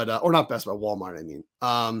 But or not Best Buy, Walmart, I mean.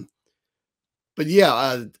 But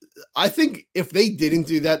yeah, I think if they didn't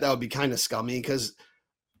do that, that would be kind of scummy, because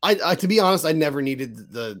I to be honest, I never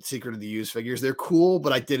needed the Secret of the Used figures. They're cool,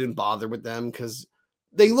 but I didn't bother with them because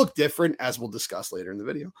they look different, as we'll discuss later in the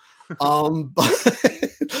video.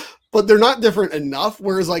 But they're not different enough.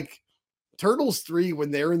 Whereas like Turtles 3, when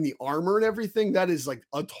they're in the armor and everything, that is like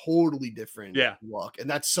a totally different look. And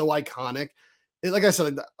that's so iconic. Like I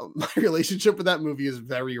said, my relationship with that movie is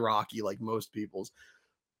very rocky, like most people's.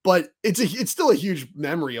 But it's still a huge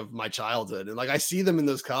memory of my childhood. And like I see them in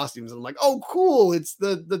those costumes and I'm like, oh, cool. It's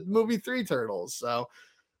the movie 3 Turtles. So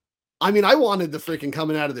I mean, I wanted the freaking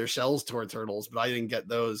coming out of their shells tour Turtles, but I didn't get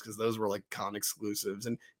those because those were like con exclusives.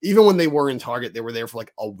 And even when they were in Target, they were there for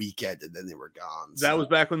like a weekend and then they were gone. That was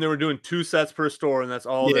back when they were doing 2 sets per store, and that's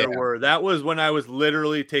all there were. That was when I was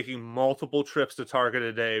literally taking multiple trips to Target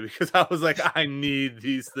a day because I was like, I need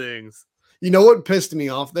these things. You know what pissed me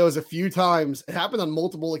off? There was a few times, it happened on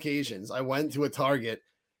multiple occasions. I went to a Target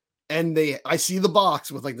and I see the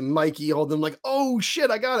box with like the Mikey holding them, like, oh shit,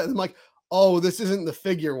 I got it. And I'm like, oh, this isn't the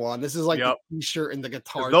figure one. This is like the t-shirt and the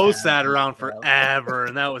guitar. Those sat around forever,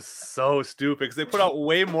 and that was so stupid because they put out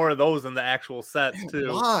way more of those than the actual sets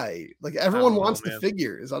too. Why? Like everyone wants the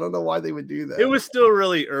figures. I don't know why they would do that. It was still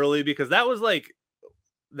really early because that was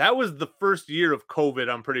the first year of COVID,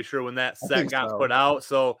 I'm pretty sure, when that set got put out.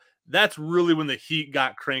 So that's really when the heat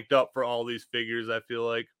got cranked up for all these figures, I feel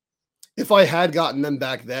like. If I had gotten them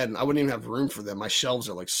back then, I wouldn't even have room for them. My shelves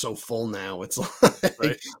are like so full now. It's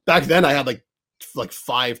like back then I had like like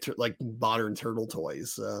 5 like modern turtle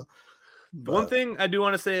toys. So, The one thing I do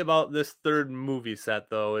want to say about this third movie set,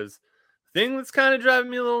 though, is the thing that's kind of driving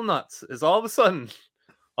me a little nuts is all of a sudden,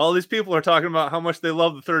 all these people are talking about how much they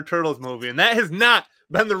love the third Turtles movie, and that has not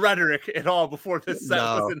been the rhetoric at all before this set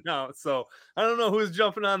was announced. So I don't know who's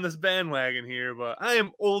jumping on this bandwagon here, but I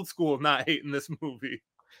am old school not hating this movie.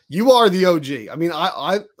 You are the OG. I mean,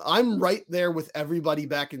 I'm right there with everybody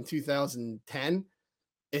back in 2010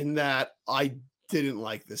 in that I didn't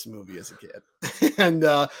like this movie as a kid. And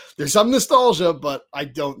there's some nostalgia, but I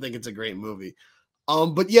don't think it's a great movie.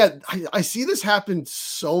 But yeah, I see this happen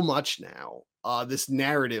so much now. This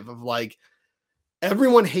narrative of like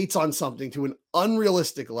everyone hates on something to an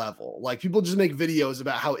unrealistic level. Like people just make videos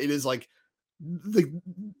about how it is like the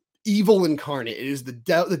evil incarnate. It is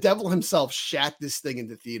the devil himself shat this thing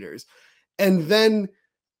into theaters. And then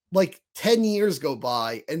like 10 years go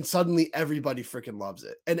by and suddenly everybody freaking loves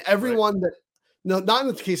it. And everyone that, no, not in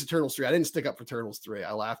the case of Turtles 3. I didn't stick up for Turtles 3.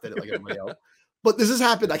 I laughed at it like everybody else. But this has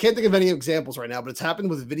happened. I can't think of any examples right now, but it's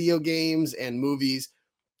happened with video games and movies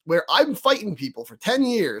where I'm fighting people for 10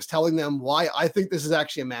 years, telling them why I think this is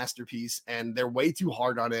actually a masterpiece and they're way too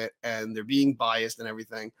hard on it and they're being biased and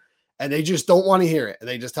everything. And they just don't want to hear it. And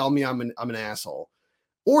they just tell me I'm an asshole.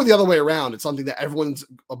 Or the other way around. It's something that everyone's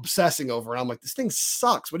obsessing over. And I'm like, this thing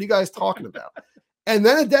sucks. What are you guys talking about? And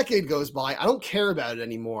then a decade goes by. I don't care about it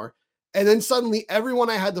anymore. And then suddenly everyone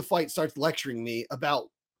I had to fight starts lecturing me about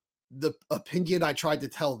the opinion I tried to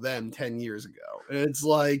tell them 10 years ago. And it's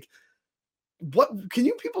like, what can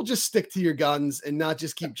you people just stick to your guns and not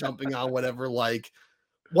just keep jumping on whatever, like,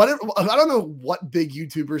 whatever. I don't know what big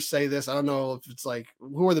YouTubers say this. I don't know if it's like,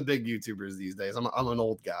 who are the big YouTubers these days? I'm an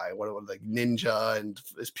old guy. What like Ninja, and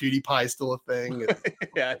is PewDiePie still a thing?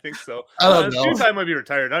 Yeah, I think so. I don't know. PewDiePie might be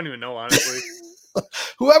retired. I don't even know, honestly.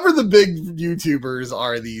 Whoever the big YouTubers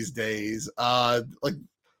are these days, like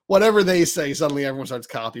whatever they say, suddenly everyone starts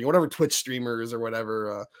copying. Whatever Twitch streamers or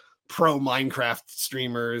whatever pro Minecraft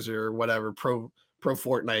streamers or whatever pro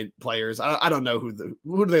Fortnite players. I don't know who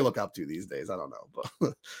do they look up to these days. I don't know,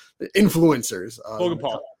 but influencers. Logan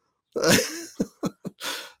Paul.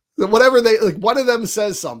 Whatever they like, one of them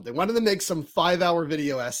says something. One of them makes some 5-hour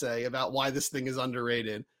video essay about why this thing is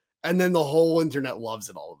underrated, and then the whole internet loves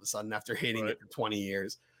it all of a sudden after hating it for 20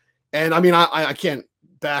 years. And I mean, I can't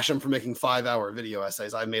bash them for making 5-hour video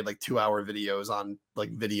essays. I've made like 2-hour videos on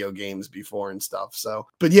like video games before and stuff. So,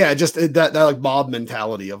 but yeah, just that like mob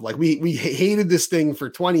mentality of like, we hated this thing for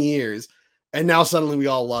 20 years and now suddenly we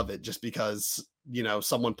all love it just because, you know,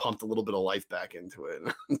 someone pumped a little bit of life back into it.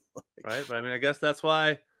 Right. But I mean, I guess that's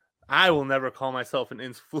why I will never call myself an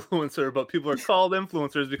influencer, but people are called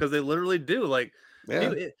influencers because they literally do. Like,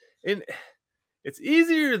 yeah. It's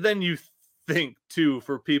easier than you think too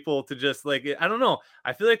for people to just like, I don't know.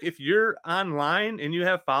 I feel like if you're online and you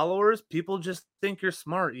have followers, people just think you're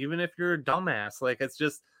smart, even if you're a dumbass. Like, it's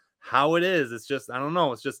just how it is. It's just, I don't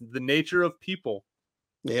know. It's just the nature of people.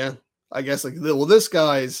 Yeah. I guess like, well, this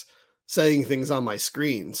guy's saying things on my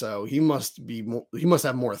screen, so he must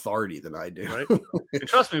have more authority than I do. Right. And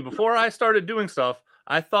trust me, before I started doing stuff,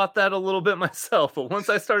 I thought that a little bit myself, but once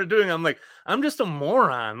I started doing it, I'm like, I'm just a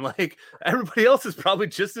moron. Like, everybody else is probably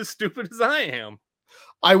just as stupid as I am.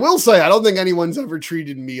 I will say, I don't think anyone's ever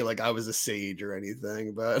treated me like I was a sage or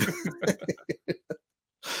anything, but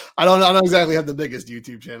I don't exactly have the biggest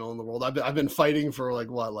YouTube channel in the world. I've been fighting for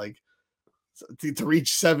to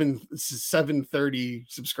reach 730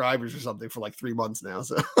 subscribers or something for like 3 months now.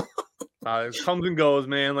 So it comes and goes,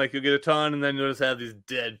 man. Like, you'll get a ton and then you'll just have these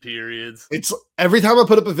dead periods. It's every time I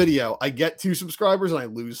put up a video, I get 2 subscribers and I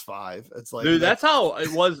lose 5. It's like, dude, that's how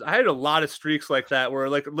it was. I had a lot of streaks like that where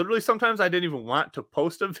like literally sometimes I didn't even want to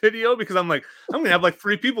post a video because I'm like, I'm gonna have like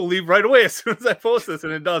 3 people leave right away as soon as I post this,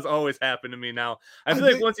 and it does always happen to me now. I feel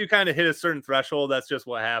like once you kind of hit a certain threshold, that's just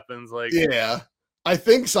what happens. Like, yeah. I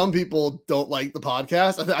think some people don't like the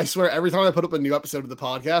podcast. I swear, every time I put up a new episode of the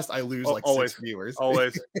podcast, I lose like always, 6 viewers.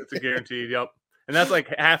 Always, it's a guaranteed. Yep, and that's like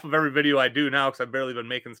half of every video I do now because I've barely been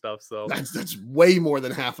making stuff. So that's way more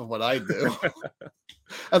than half of what I do.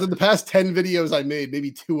 After the past 10 videos I made,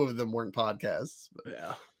 maybe 2 of them weren't podcasts. But.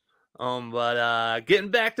 Yeah. But getting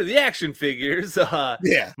back to the action figures,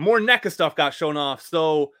 yeah, more NECA stuff got shown off.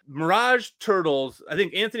 So Mirage Turtles, I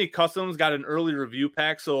think Anthony Customs got an early review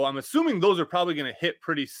pack, so I'm assuming those are probably going to hit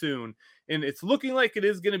pretty soon. And it's looking like it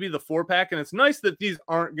is going to be the 4-pack, and it's nice that these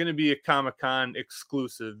aren't going to be a Comic-Con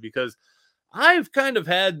exclusive because I've kind of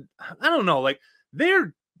had, I don't know, like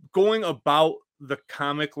they're going about the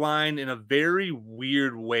comic line in a very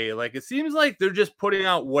weird way. Like, it seems like they're just putting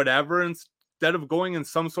out whatever instead of going in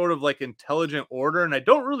some sort of like intelligent order. And I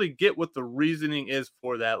don't really get what the reasoning is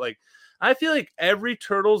for that. Like, I feel like every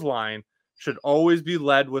Turtles line should always be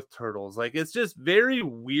led with turtles. Like it's just very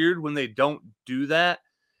weird when they don't do that.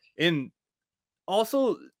 And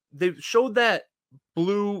also, they showed that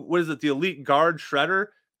blue, what is it, the elite guard Shredder,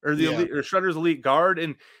 or the Yeah. elite, or Shredder's elite guard,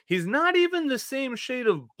 and he's not even the same shade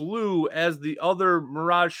of blue as the other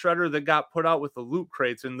Mirage Shredder that got put out with the loot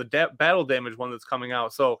crates and the battle damage one that's coming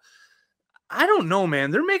out. So I don't know, man.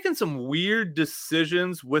 They're making some weird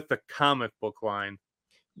decisions with the comic book line.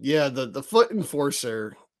 Yeah, the foot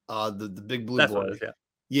enforcer, the big blue That's what it boy. is. Yeah.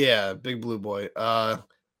 Yeah, big blue boy. I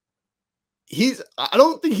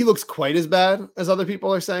don't think he looks quite as bad as other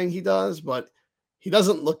people are saying he does, but he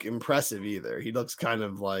doesn't look impressive either. He looks kind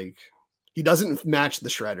of like he doesn't match the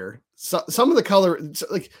Shredder. So, some of the color,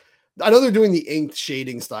 like I know they're doing the inked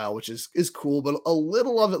shading style, which is cool, but a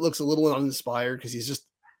little of it looks a little uninspired because he's just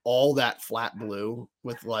all that flat blue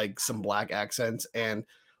with like some black accents. And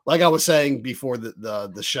like I was saying before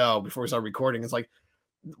the show, before we started recording, it's like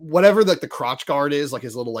whatever like the crotch guard is, like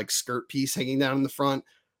his little like skirt piece hanging down in the front,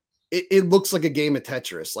 it looks like a game of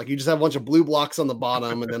Tetris. Like you just have a bunch of blue blocks on the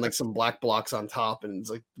bottom and then like some black blocks on top. And it's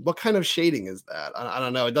like, what kind of shading is that? I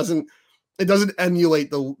don't know. It doesn't emulate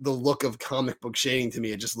the look of comic book shading to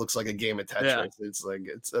me. It just looks like a game of Tetris. Yeah. It's like,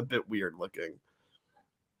 it's a bit weird looking.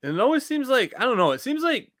 And it always seems like, I don't know, it seems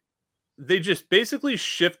like they just basically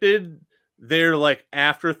shifted their like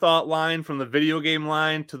afterthought line from the video game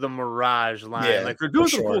line to the Mirage line. Yeah, Like they're for doing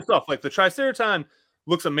some cool sure. stuff. Like the Triceraton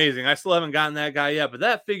looks amazing. I still haven't gotten that guy yet, but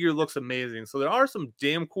that figure looks amazing. So there are some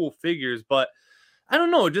damn cool figures, but I don't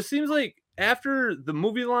know. It just seems like after the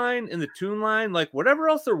movie line and the tune line, like whatever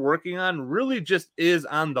else they're working on really just is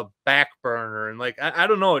on the back burner. And like, I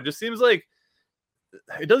don't know. It just seems like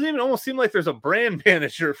it doesn't even almost seem like there's a brand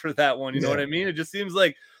manager for that one. You know Yeah. what I mean? It just seems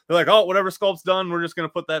like they're like, oh, whatever sculpt's done, we're just gonna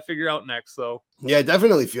put that figure out next. So Yeah, it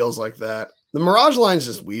definitely feels like that. The Mirage line is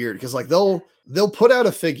just weird because like they'll put out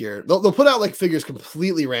a figure, they'll put out like figures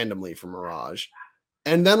completely randomly for Mirage.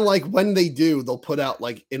 And then like when they do, they'll put out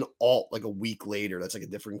like an alt like a week later that's like a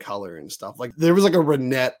different color and stuff. Like there was like a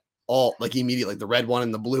Renette alt like immediately, like the red one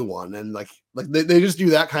and the blue one. And like they just do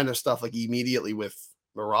that kind of stuff like immediately with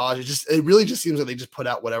Mirage. It really just seems like they just put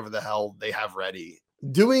out whatever the hell they have ready.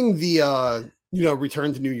 Doing the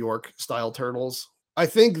Return to New York style turtles. I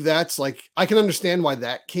think that's like I can understand why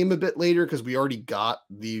that came a bit later because we already got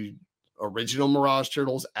the original Mirage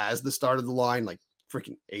turtles as the start of the line, like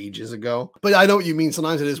freaking ages ago. But I know what you mean.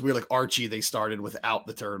 Sometimes it is weird. Like Archie, they started without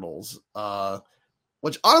the turtles,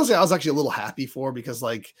 which honestly I was actually a little happy for because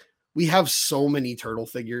like we have so many turtle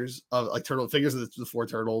figures of like turtle figures of the four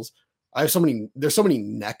turtles. There's so many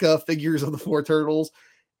NECA figures of the four turtles,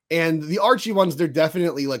 and the Archie ones they're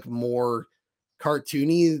definitely like more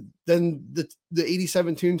cartoony than the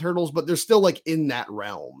 87 Toon Turtles, but they're still like in that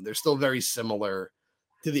realm. They're still very similar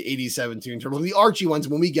to the 87 Toon Turtles. The Archie ones,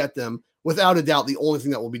 when we get them, without a doubt, the only thing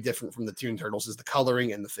that will be different from the Toon Turtles is the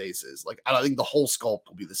coloring and the faces. Like I don't think the whole sculpt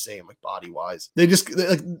will be the same, like body wise. They just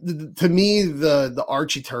like to me the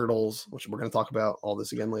Archie Turtles, which we're going to talk about all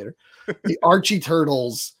this again later. The Archie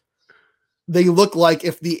Turtles, they look like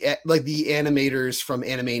if the animators from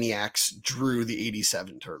Animaniacs drew the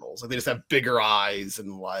 87 turtles. Like they just have bigger eyes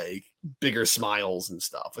and like bigger smiles and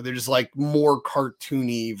stuff. Like they're just like more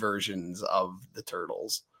cartoony versions of the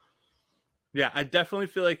turtles. yeah, I definitely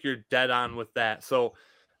feel like you're dead on with that. So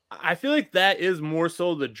I feel like that is more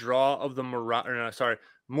so the draw of the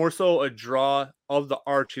more so a draw of the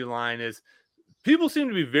Archie line is people seem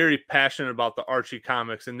to be very passionate about the Archie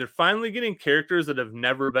comics, and they're finally getting characters that have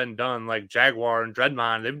never been done, like Jaguar and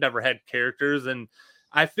Dreadmon. They've never had characters, and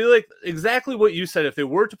I feel like exactly what you said. If they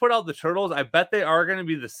were to put out the Turtles, I bet they are going to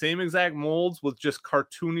be the same exact molds with just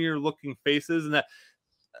cartoonier looking faces. And that,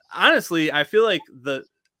 honestly, I feel like the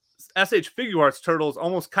SH Figure Arts Turtles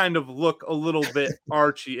almost kind of look a little bit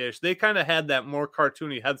Archie-ish. They kind of had that more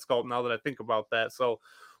cartoony head sculpt now that I think about that. So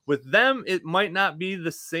with them, it might not be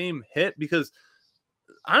the same hit because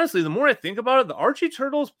honestly, the more I think about it, the Archie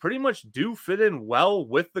turtles pretty much do fit in well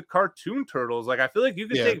with the cartoon turtles. Like I feel like you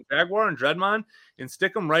could Yeah. take Jaguar and Dreadmon and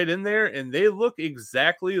stick them right in there, and they look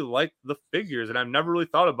exactly like the figures. And I've never really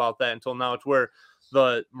thought about that until now. It's where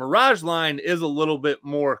the Mirage line is a little bit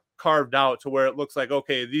more carved out to where it looks like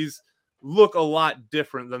okay, these look a lot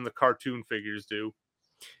different than the cartoon figures do.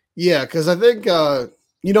 Yeah, because I think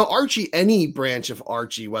Archie, any branch of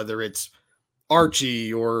Archie, whether it's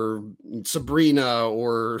Archie or Sabrina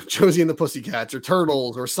or Josie and the Pussycats or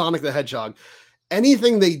Turtles or Sonic the Hedgehog,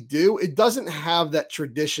 anything they do, it doesn't have that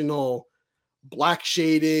traditional black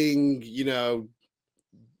shading,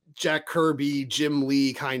 Jack Kirby, Jim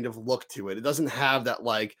Lee kind of look to it. It doesn't have that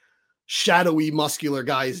like shadowy, muscular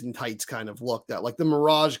guys in tights kind of look that like the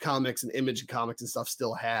Mirage comics and Image comics and stuff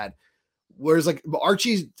still had. Whereas like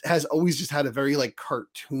Archie has always just had a very like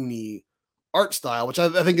cartoony art style, which I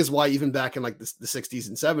think is why even back in like the 60s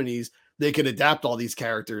and 70s, they could adapt all these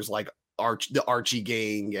characters like the Archie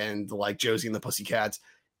gang and like Josie and the Pussycats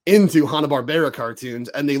into Hanna-Barbera cartoons,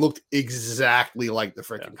 and they looked exactly like the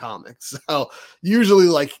freaking comics. So usually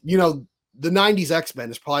like, you know, the 90s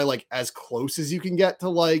X-Men is probably like as close as you can get to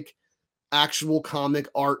like actual comic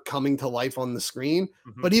art coming to life on the screen.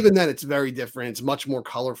 But even then it's very different. It's much more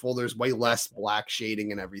colorful. There's way less black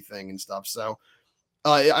shading and everything and stuff. So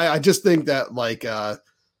I just think that like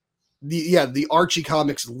the Archie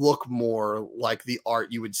comics look more like the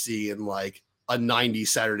art you would see in like a 90s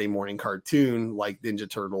Saturday morning cartoon like Ninja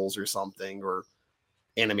Turtles or something, or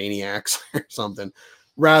Animaniacs or something,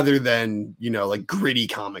 rather than, you know, like gritty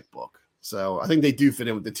comic book. So I think they do fit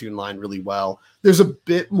in with the Toon line really well. There's a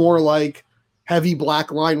bit more like heavy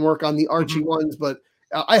black line work on the Archie ones, but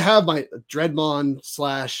I have my Dreadmon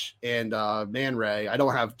Slash and Man Ray. I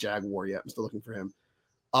don't have Jaguar yet. I'm still looking for him.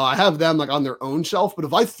 I have them like on their own shelf, but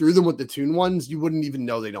if I threw them with the Toon ones, you wouldn't even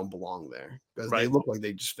know they don't belong there because they look like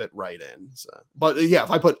they just fit right in. So, but yeah,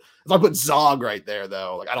 if I put Zog right there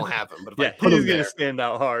though, like I don't have him, but if I put he's him gonna there, stand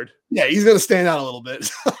out hard. Yeah, he's gonna stand out a little bit.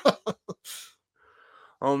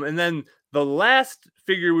 And then the last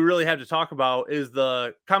figure we really have to talk about is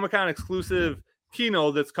the Comic-Con exclusive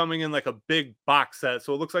Kino that's coming in like a big box set.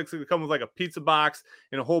 So it looks like it's gonna come with like a pizza box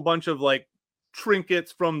and a whole bunch of like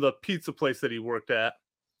trinkets from the pizza place that he worked at.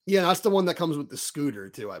 Yeah, that's the one that comes with the scooter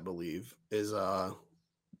too, I believe, is the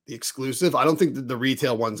exclusive. I don't think that the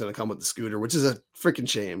retail one's going to come with the scooter, which is a freaking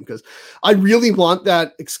shame because I really want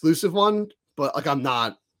that exclusive one, but like I'm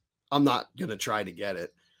not going to try to get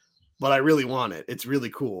it, but I really want it. It's really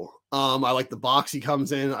cool. I like the box he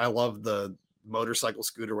comes in. I love the motorcycle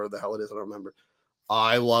scooter, whatever the hell it is. I don't remember.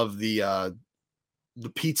 I love the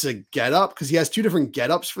pizza get up because he has two different get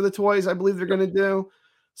ups for the toys. I believe they're going to do.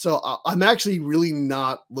 So I'm actually really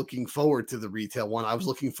not looking forward to the retail one. I was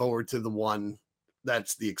looking forward to the one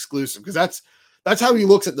that's the exclusive because that's how he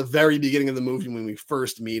looks at the very beginning of the movie when we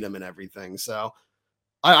first meet him and everything. So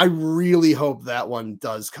I really hope that one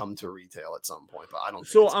does come to retail at some point, but I don't.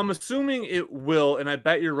 So I'm assuming it will, and I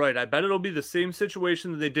bet you're right. I bet it'll be the same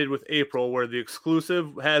situation that they did with April, where the exclusive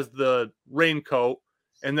has the raincoat,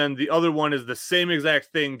 and then the other one is the same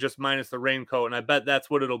exact thing, just minus the raincoat. And I bet that's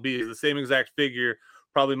what it'll be, is the same exact figure,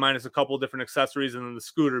 probably minus a couple of different accessories and then the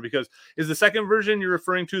scooter, because is the second version you're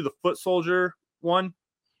referring to the foot soldier one?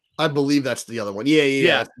 I believe that's the other one.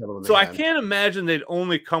 Yeah. So I can't imagine they'd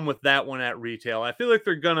only come with that one at retail. I feel like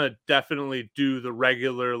they're going to definitely do the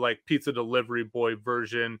regular like pizza delivery boy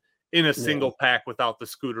version in a single pack without the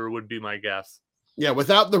scooter would be my guess. Yeah,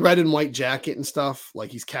 without the red and white jacket and stuff,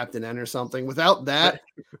 like he's Captain N or something. Without that,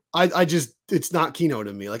 I just, it's not Kino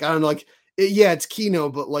to me. Like, I don't know, like, it's Kino,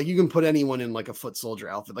 but like you can put anyone in like a foot soldier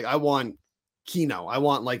outfit. Like I want Kino. I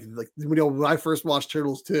want like you know, when I first watched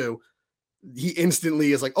Turtles 2, he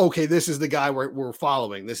instantly is like, okay, this is the guy we're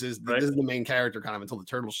following. This is the main character kind of until the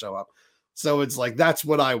turtles show up. So it's like that's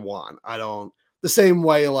what I want. I don't the same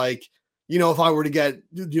way like, you know, if I were to get,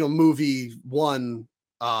 you know, movie 1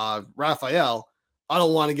 Raphael, I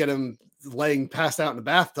don't want to get him laying passed out in the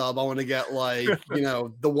bathtub. I want to get like, you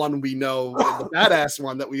know, the one we know, the badass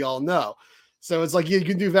one that we all know. So it's like you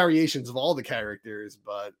can do variations of all the characters,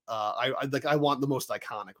 but I want the most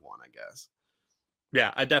iconic one, I guess.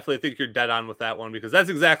 Yeah, I definitely think you're dead on with that one because that's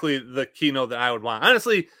exactly the keynote that I would want.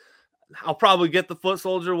 Honestly, I'll probably get the foot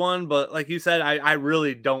soldier one, but like you said, I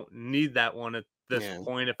really don't need that one at this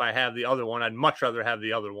point. If I have the other one, I'd much rather have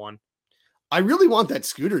the other one. I really want that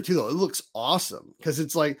scooter too, though. It looks awesome because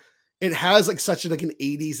it's like it has like such like an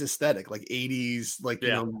 80s aesthetic, like 80s, like, you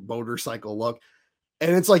know, motorcycle look.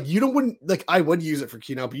 And it's like, wouldn't like, I would use it for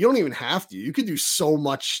Kino, but you don't even have to. You could do so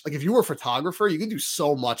much. Like if you were a photographer, you could do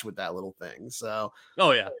so much with that little thing. So,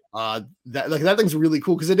 that thing's really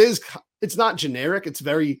cool because it's not generic. It's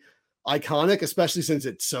very iconic, especially since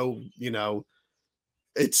it's so, you know,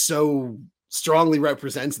 it so strongly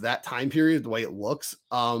represents that time period, the way it looks.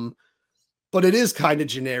 But it is kind of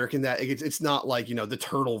generic in that it's not like, you know, the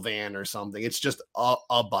turtle van or something. It's just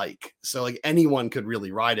a bike. So like anyone could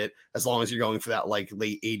really ride it as long as you're going for that like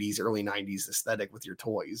late 80s, early 90s aesthetic with your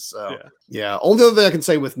toys. So yeah. Only other thing I can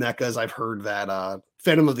say with NECA is I've heard that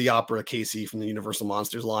Phantom of the Opera Casey from the Universal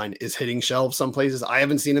Monsters line is hitting shelves some places. I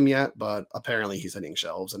haven't seen him yet, but apparently he's hitting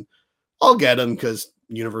shelves and I'll get him because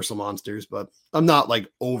Universal Monsters, but I'm not like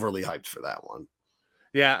overly hyped for that one.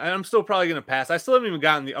 Yeah, and I'm still probably gonna pass. I still haven't even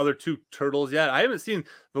gotten the other two turtles yet. I haven't seen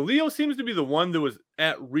the Leo seems to be the one that was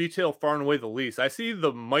at retail far and away the least. I see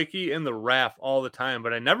the Mikey and the Raph all the time,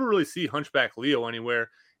 but I never really see Hunchback Leo anywhere.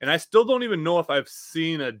 And I still don't even know if I've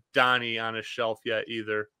seen a Donnie on a shelf yet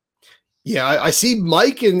either. Yeah, I see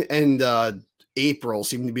Mike and April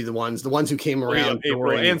seem to be the ones who came Oh yeah, around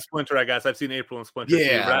April during. and Splinter. I guess I've seen April and Splinter too, but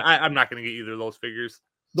Yeah, I'm not gonna get either of those figures.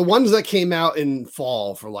 the ones that came out in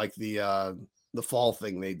fall for like the fall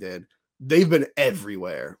thing they did. They've been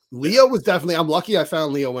everywhere. Yeah. Leo was definitely. I'm lucky I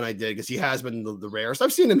found Leo when I did because he has been the rarest.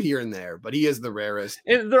 I've seen him here and there, but he is the rarest.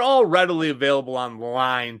 And they're all readily available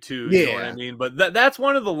online too, you know what I Yeah, mean? But that's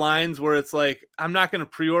one of the lines where it's like, I'm not gonna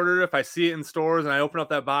pre-order it if I see it in stores and I open up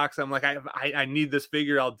that box, I'm like, I need this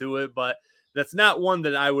figure, I'll do it. But that's not one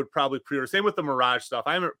that I would probably pre-order. Same with the Mirage stuff.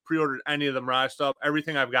 I haven't pre-ordered any of the Mirage stuff.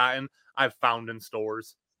 Everything I've gotten, I've found in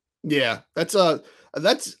stores. yeah. That's I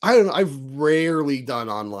don't know. I've rarely done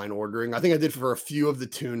online ordering. I think I did for a few of the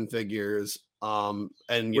Toon figures. And With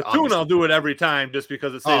Tune, obviously, I'll do it every time just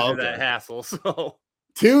because it saves oh, me okay. that hassle. So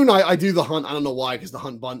Toon, I do the hunt. I don't know why, because the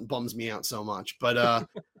hunt bums me out so much. But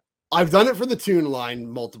I've done it for the Toon line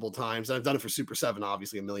multiple times. And I've done it for Super 7,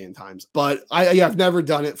 obviously, a million times. But I've never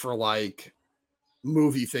done it for like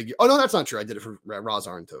movie figure. Oh no, that's not true. I did it for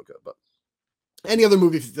Razar and Toka, but any other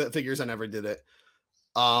movie figures, I never did it.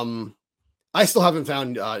 I still haven't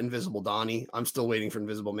found Invisible Donnie. I'm still waiting for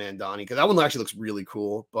Invisible Man Donnie because that one actually looks really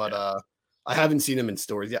cool, but I haven't seen him in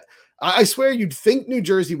stores yet. I swear you'd think New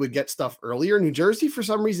Jersey would get stuff earlier. New Jersey, for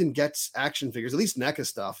some reason, gets action figures, at least NECA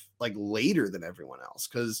stuff, like later than everyone else.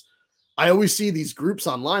 Because I always see these groups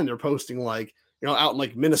online, they're posting like, out in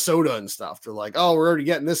like Minnesota and stuff. They're like, oh, we're already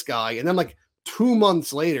getting this guy. And then like 2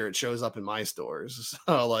 months later, it shows up in my stores.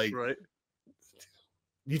 So like, right.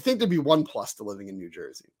 you'd think there'd be one plus to living in New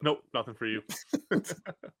Jersey. Nope, nothing for you.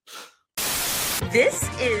 This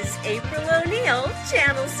is April O'Neil,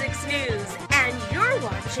 Channel 6 News, and you're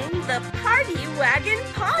watching the Party Wagon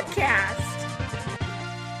Podcast.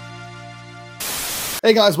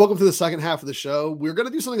 Hey guys, welcome to the second half of the show. We're going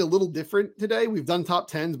to do something a little different today. We've done top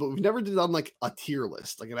 10s, but we've never done like a tier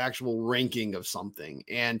list, like an actual ranking of something.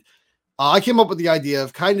 And I came up with the idea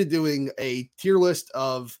of kind of doing a tier list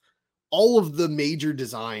of all of the major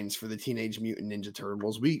designs for the Teenage Mutant Ninja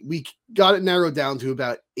Turtles. We got it narrowed down to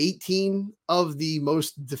about 18 of the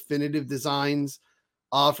most definitive designs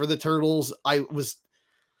for the Turtles.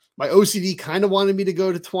 My OCD kind of wanted me to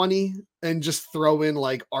go to 20 and just throw in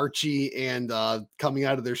like Archie and coming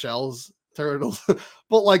out of their shells turtles.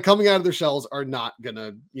 But like coming out of their shells are not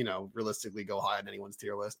gonna, realistically go high on anyone's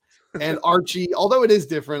tier list. And Archie, although it is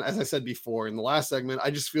different, as I said before in the last segment,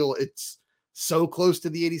 I just feel it's so close to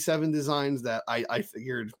the 87 designs that I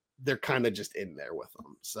figured they're kind of just in there with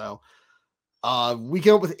them. So we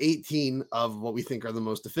came up with 18 of what we think are the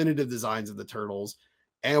most definitive designs of the Turtles.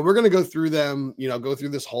 And we're going to go through them, go through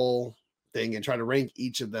this whole thing and try to rank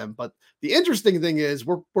each of them. But the interesting thing is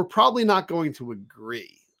we're probably not going to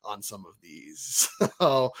agree on some of these.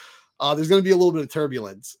 So there's going to be a little bit of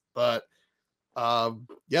turbulence, but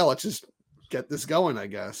yeah, let's just get this going, I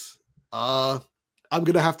guess. I'm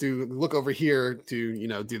going to have to look over here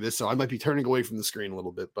to, do this. So I might be turning away from the screen a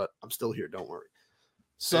little bit, but I'm still here. Don't worry.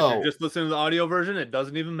 So if you're just listening to the audio version, it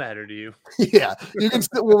doesn't even matter to you. Yeah, you can.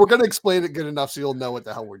 Well, we're going to explain it good enough so you'll know what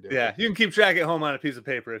the hell we're doing. Yeah, you can keep track at home on a piece of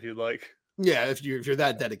paper if you'd like. Yeah, if you're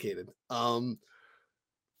that dedicated.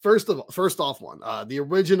 First off, the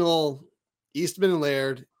original Eastman and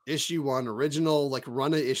Laird issue 1, original like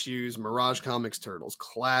run of issues, Mirage Comics Turtles,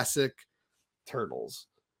 classic Turtles.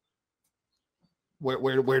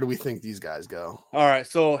 Where do we think these guys go? All right,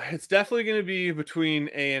 so it's definitely going to be between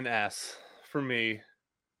A and S for me.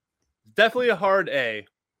 Definitely a hard A.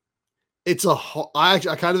 I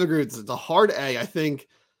kind of agree with this. It's a hard A. I think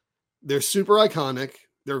they're super iconic.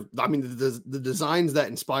 The designs that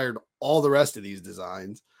inspired all the rest of these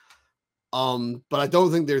designs. But I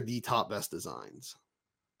don't think they're the top best designs.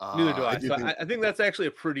 Neither do I. I think that's actually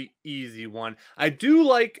a pretty easy one. I do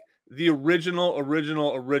like the original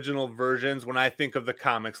versions when I think of the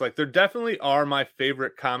comics. Like, there definitely are my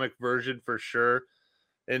favorite comic version for sure.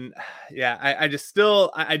 And yeah, I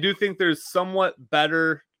do think there's somewhat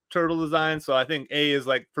better turtle design. So I think A is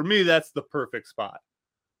like, for me, that's the perfect spot.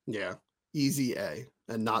 Yeah, easy A,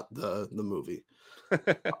 and not the movie.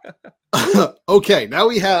 Okay, now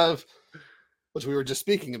we have, which we were just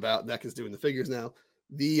speaking about, Neck is doing the figures now.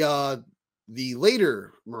 The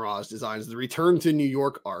later Mirage designs, the Return to New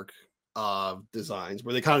York arc designs,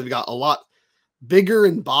 where they kind of got a lot bigger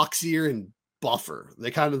and boxier and buffer.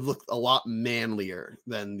 They kind of look a lot manlier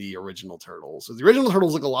than the original Turtles. So the original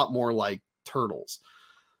Turtles look a lot more like turtles.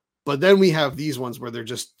 But then we have these ones where they're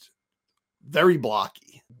just very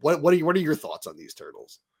blocky. What are your thoughts on these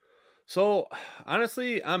turtles? So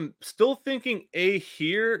honestly, I'm still thinking A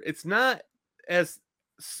here. It's not as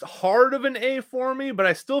hard of an A for me, but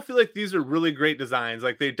I still feel like these are really great designs.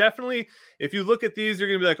 Like they definitely, if you look at these, you're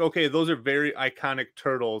gonna be like, okay, those are very iconic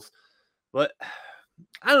turtles. But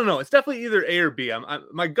I don't know. It's definitely either A or B.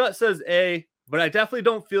 My gut says A, but I definitely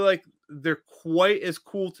don't feel like they're quite as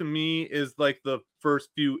cool to me as like the first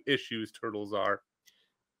few issues turtles are.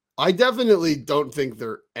 I definitely don't think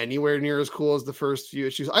they're anywhere near as cool as the first few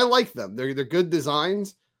issues. I like them. They're good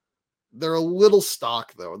designs. They're a little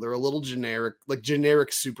stock though. They're a little generic, like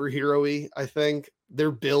generic superhero-y, I think.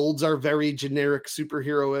 Their builds are very generic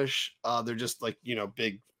superhero-ish. They're just like,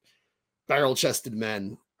 big barrel-chested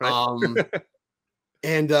men. Right.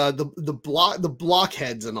 And the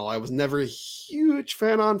blockheads and all, I was never a huge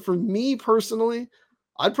fan on. For me personally,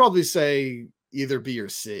 I'd probably say either B or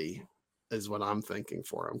C is what I'm thinking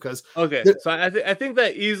for them. Because Okay, so I think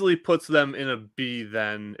that easily puts them in a B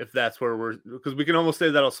then, if that's where we're, because we can almost say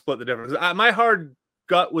that'll split the difference. My hard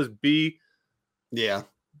gut was B, yeah,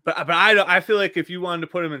 but I feel like if you wanted to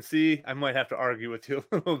put them in C, I might have to argue with you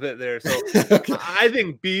a little bit there. So okay. I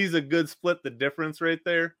think B is a good split the difference right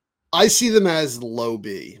there. I see them as low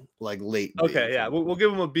B, like late B. Okay, yeah, we'll give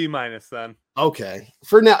them a B minus then. Okay,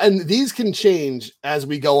 for now, and these can change as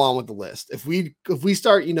we go on with the list. If we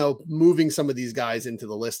start, moving some of these guys into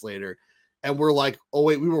the list later, and we're like, oh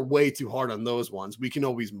wait, we were way too hard on those ones, we can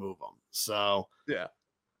always move them. So yeah,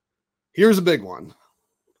 here's a big one: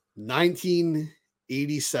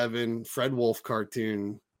 1987 Fred Wolf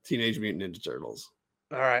cartoon, Teenage Mutant Ninja Turtles.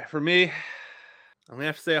 all right, for me, I'm gonna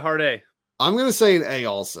have to say a hard A. I'm gonna say an A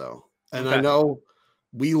also, and Okay. I know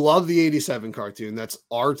we love the 87 cartoon. That's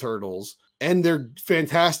our turtles. And they're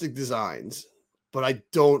fantastic designs, but I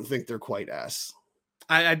don't think they're quite S.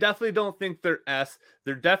 I definitely don't think they're S.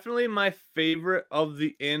 They're definitely my favorite of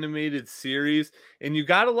the animated series. And you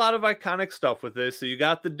got a lot of iconic stuff with this. So you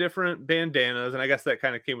got the different bandanas, and I guess that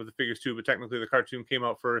kind of came with the figures too, but technically the cartoon came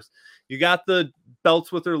out first. You got the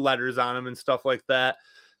belts with their letters on them and stuff like that.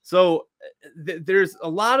 So there's a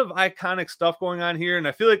lot of iconic stuff going on here, and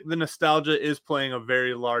I feel like the nostalgia is playing a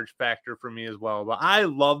very large factor for me as well. But I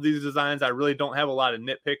love these designs. I really don't have a lot of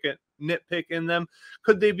nitpick in them.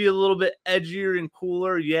 Could they be a little bit edgier and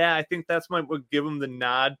cooler? Yeah, I think that's what would give them the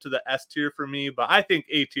nod to the S tier for me. But I think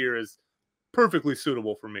A tier is perfectly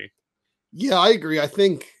suitable for me. Yeah, I agree. I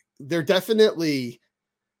think they're definitely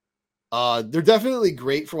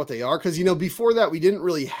great for what they are. Because before that, we didn't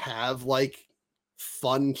really have like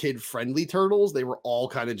fun kid friendly turtles. They were all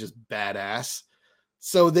kind of just badass,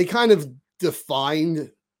 so they kind of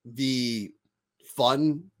defined the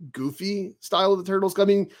fun goofy style of the turtles. I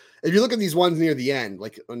mean, if you look at these ones near the end,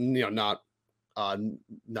 like not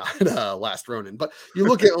Last Ronin, but you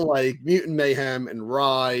look at like Mutant Mayhem and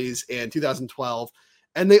Rise and 2012,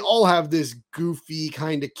 and they all have this goofy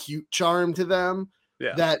kind of cute charm to them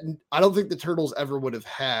that I don't think the turtles ever would have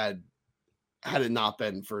had it not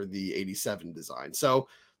been for the 87 design. So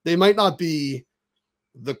they might not be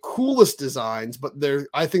the coolest designs, but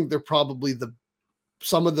I think they're probably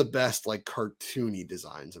some of the best like cartoony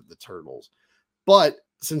designs of the turtles. But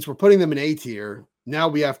since we're putting them in A tier, now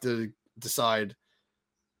we have to decide,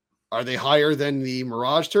 are they higher than the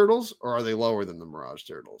Mirage Turtles or are they lower than the Mirage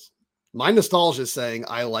Turtles? My nostalgia is saying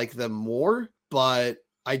I like them more, but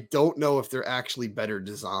I don't know if they're actually better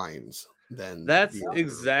designs than That's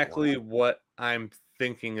exactly what I'm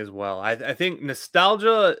thinking as well. I think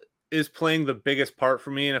nostalgia is playing the biggest part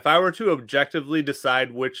for me. And if I were to objectively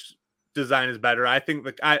decide which design is better, I think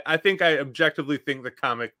I objectively think the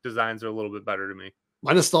comic designs are a little bit better to me.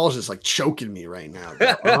 My nostalgia is like choking me right now.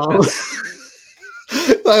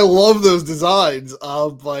 I love those designs,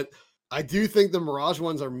 but I do think the Mirage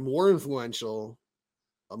ones are more influential,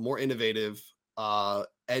 more innovative,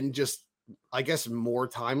 and just, I guess, more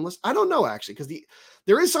timeless. I don't know, actually, because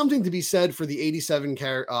there is something to be said for the 87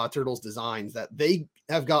 Turtles designs, that they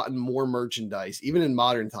have gotten more merchandise, even in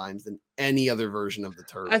modern times, than any other version of the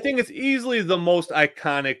Turtles. I think it's easily the most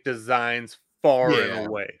iconic designs, far and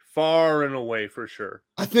away for sure.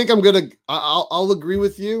 I think I'll agree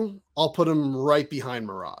with you. I'll put them right behind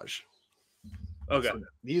Mirage. Okay. So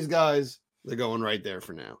these guys, they're going right there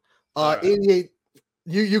for now. Right. 88.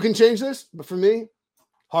 You can change this, but for me,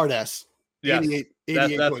 hard S. Yeah, 88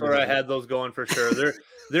 that's where I had those going for sure.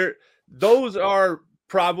 Those are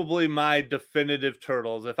probably my definitive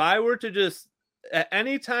turtles. If I were to just, at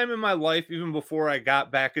any time in my life, even before I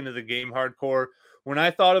got back into the game hardcore, when I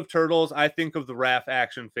thought of turtles, I think of the Raph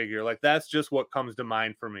action figure. Like, that's just what comes to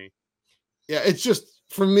mind for me. Yeah, it's just,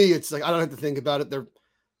 for me, it's like I don't have to think about it.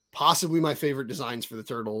 possibly my favorite designs for the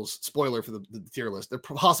turtles. Spoiler for the tier list. They're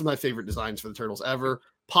possibly my favorite designs for the turtles ever.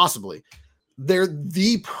 Possibly. They're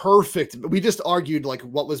the perfect. We just argued like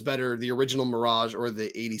what was better, the original Mirage or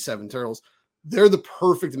the 87 turtles. They're the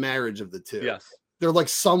perfect marriage of the two. Yes. They're like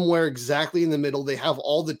somewhere exactly in the middle. They have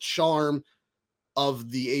all the charm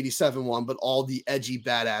of the 87 one, but all the edgy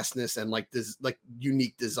badassness and like this like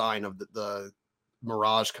unique design of the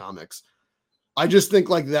Mirage comics. I just think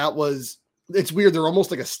like that was, it's weird. They're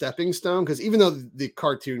almost like a stepping stone because even though the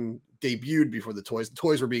cartoon debuted before the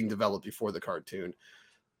toys were being developed before the cartoon.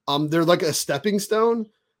 They're like a stepping stone,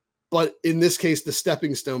 but in this case, the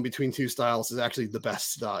stepping stone between two styles is actually the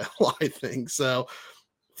best style, I think. So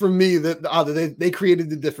for me, that they created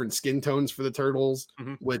the different skin tones for the turtles,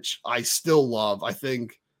 which I still love. I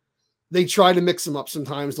think they try to mix them up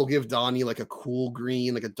sometimes. They'll give Donnie like a cool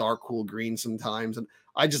green, like a dark cool green sometimes. And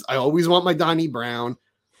I always want my Donnie brown.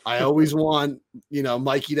 I always want,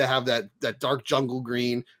 Mikey to have that dark jungle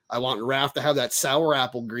green. I want Raph to have that sour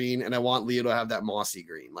apple green, and I want Leo to have that mossy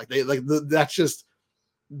green. That's just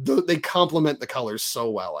they complement the colors so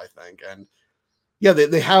well, I think. And yeah,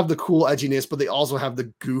 they have the cool edginess, but they also have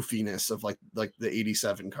the goofiness of like the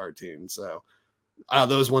 87 cartoon. So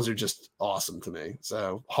those ones are just awesome to me.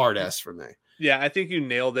 So hard S for me. Yeah, I think you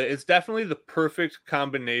nailed it. It's definitely the perfect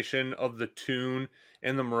combination of the Toon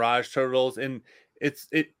and the Mirage Turtles, and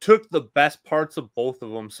it took the best parts of both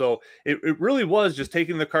of them. So it really was just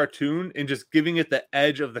taking the cartoon and just giving it the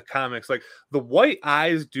edge of the comics. Like the white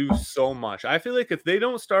eyes do so much. I feel like if they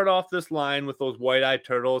don't start off this line with those white-eyed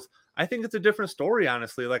turtles, I think it's a different story,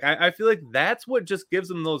 honestly. Like I feel like that's what just gives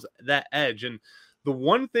them that edge. And the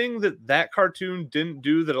one thing that cartoon didn't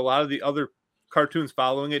do that a lot of the other cartoons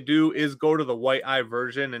following it do is go to the white eye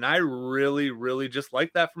version, and I really, really just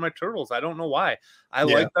like that for my turtles. I don't know why. I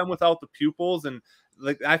like them without the pupils, and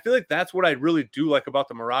like I feel like that's what I really do like about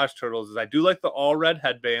the Mirage Turtles is I do like the all red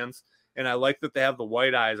headbands, and I like that they have the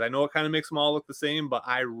white eyes. I know it kind of makes them all look the same, but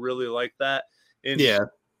I really like that. And yeah,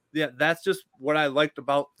 that's just what I liked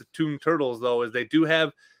about the Toon Turtles, though, is they do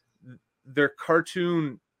have their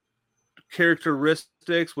cartoon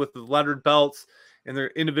characteristics with the lettered belts and their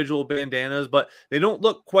individual bandanas, but they don't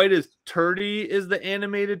look quite as turdy as the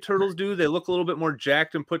animated turtles do. They look a little bit more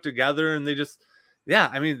jacked and put together, and they just,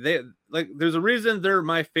 I mean, they like, there's a reason they're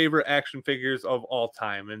my favorite action figures of all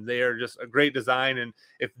time, and they are just a great design. And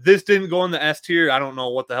if this didn't go in the S tier, I don't know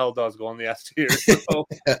what the hell does go in the S tier. So.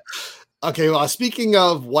 Okay, well, speaking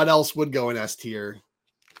of what else would go in S tier,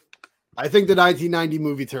 I think the 1990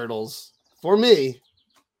 movie Turtles, for me,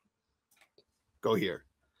 go here.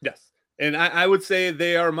 Yes. And I would say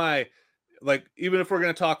they are my, like, even if we're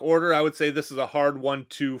going to talk order, I would say this is a hard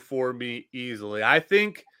 1-2 for me easily. I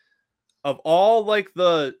think of all like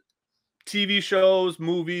the TV shows,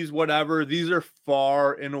 movies, whatever, these are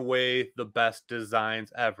far and away the best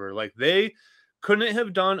designs ever. Like they couldn't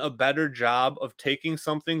have done a better job of taking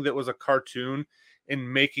something that was a cartoon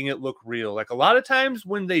and making it look real. Like a lot of times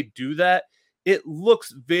when they do that, it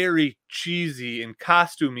looks very cheesy and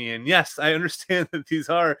costumey. And yes, I understand that these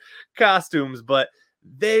are costumes, but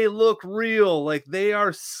they look real. Like they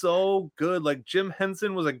are so good. Like Jim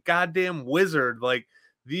Henson was a goddamn wizard. Like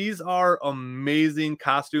these are amazing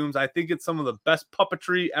costumes. I think it's some of the best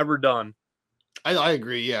puppetry ever done. I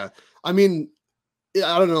agree. Yeah. I mean,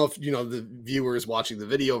 I don't know if, the viewers watching the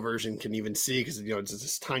video version can even see, because, it's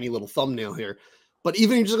this tiny little thumbnail here. But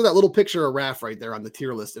even you just look at that little picture of Raph right there on the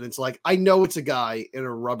tier list, and it's like, I know it's a guy in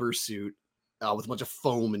a rubber suit with a bunch of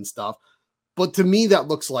foam and stuff. But to me, that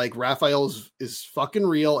looks like Raphael is fucking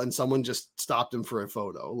real, and someone just stopped him for a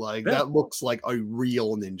photo. Like, that looks like a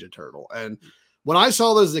real Ninja Turtle. And when I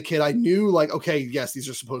saw those as a kid, I knew, like, okay, yes, these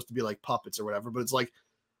are supposed to be like puppets or whatever. But it's like,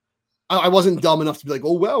 I wasn't dumb enough to be like,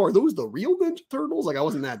 oh, wow, are those the real Ninja Turtles? Like, I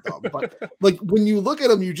wasn't that dumb. But, like, when you look at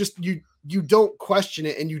them, you don't question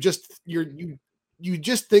it, and you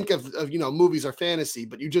just think of movies are fantasy,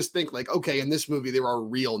 but you just think like, okay, in this movie there are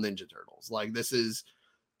real Ninja Turtles. Like this is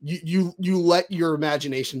you let your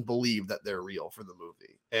imagination believe that they're real for the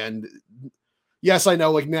movie. And yes, I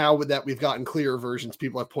know, like now with that we've gotten clearer versions,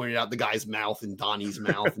 people have pointed out the guy's mouth and Donnie's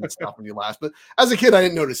mouth and stuff when you laugh. But as a kid, I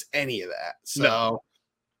didn't notice any of that. So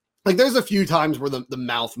like there's a few times where the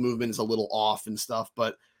mouth movement is a little off and stuff,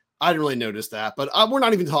 but I didn't really notice that. But we're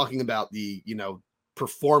not even talking about the,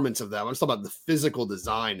 performance of them. I'm just talking about the physical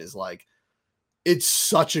design is like, it's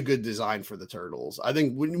such a good design for the turtles. I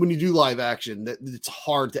think when you do live action, that it's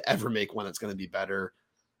hard to ever make one that's going to be better.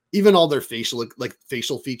 Even all their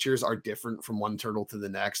facial features are different from one turtle to the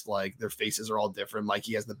next. Like their faces are all different.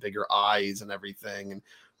 Mikey has the bigger eyes and everything. And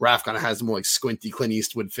Raph kind of has more like squinty Clint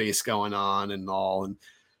Eastwood face going on and all. And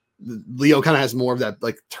Leo kind of has more of that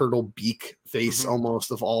like turtle beak face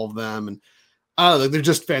almost of all of them. And I don't know, they're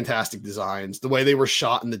just fantastic designs. The way they were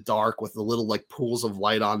shot in the dark with the little like pools of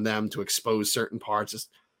light on them to expose certain parts.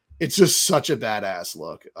 It's just such a badass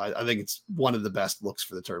look. I think it's one of the best looks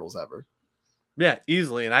for the turtles ever. Yeah,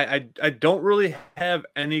 easily. And I don't really have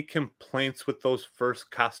any complaints with those first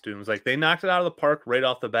costumes. Like they knocked it out of the park right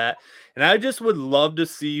off the bat. And I just would love to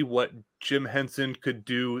see what Jim Henson could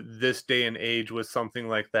do this day and age with something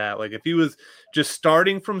like that. Like if he was just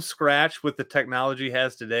starting from scratch with the technology he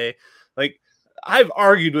has today, like I've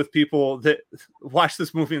argued with people that watch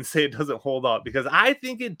this movie and say it doesn't hold up because I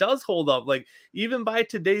think it does hold up. Like even by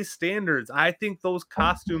today's standards, I think those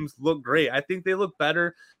costumes look great. I think they look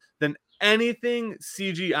better than anything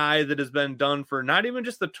CGI that has been done for not even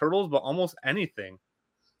just the turtles, but almost anything.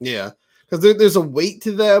 Yeah, because there's a weight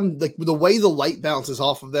to them. Like the way the light bounces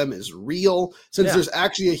off of them is real. Since there's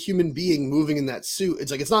actually a human being moving in that suit,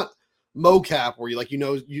 it's like it's not mocap where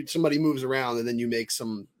somebody moves around and then you make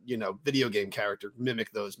some video game character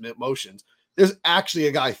mimic those motions. There's actually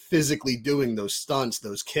a guy physically doing those stunts,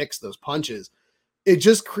 those kicks, those punches. It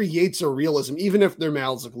just creates a realism, even if their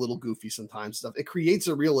mouths look a little goofy sometimes. Stuff it creates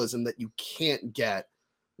a realism that you can't get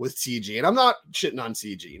with CG. And I'm not shitting on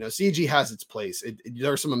CG. CG has its place.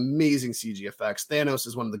 There are some amazing CG effects. Thanos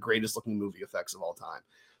is one of the greatest looking movie effects of all time.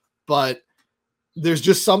 But there's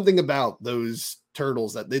just something about those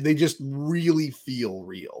turtles that they just really feel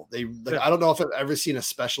real. I don't know if I've ever seen a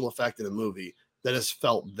special effect in a movie that has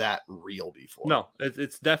felt that real before. No,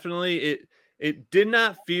 it's definitely it did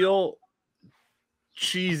not feel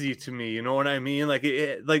cheesy to me, you know what I mean? Like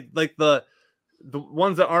like the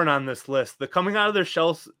ones that aren't on this list, the coming out of their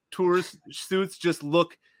shell tours suits just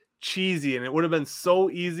look cheesy, and it would have been so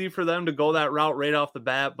easy for them to go that route right off the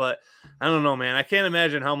bat. But I don't know, man. I can't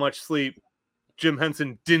imagine how much sleep Jim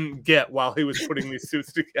Henson didn't get while he was putting these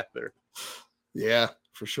suits together. Yeah,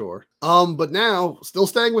 for sure. But now still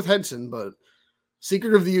staying with Henson, but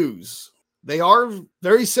Secret of the Ooze. They are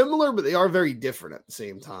very similar, but they are very different at the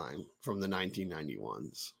same time from the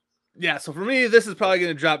 1991s. Yeah, so for me, this is probably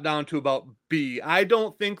going to drop down to about B. I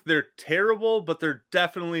don't think they're terrible, but they're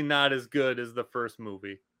definitely not as good as the first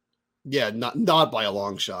movie. Yeah, not by a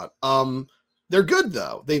long shot. They're good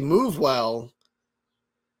though. They move well.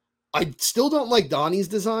 I still don't like Donnie's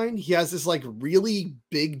design. He has this like really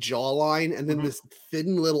big jawline and then this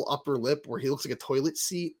thin little upper lip where he looks like a toilet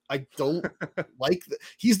seat. I don't like that.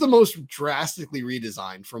 He's the most drastically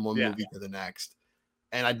redesigned from one movie to the next.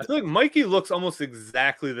 And I feel like Mikey looks almost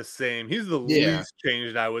exactly the same. He's the least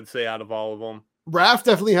changed, I would say, out of all of them. Raph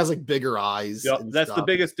definitely has like bigger eyes. Yep, that's the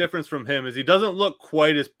biggest difference from him is he doesn't look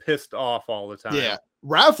quite as pissed off all the time. Yeah.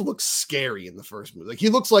 Raph looks scary in the first movie. Like he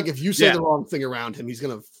looks like if you say the wrong thing around him, he's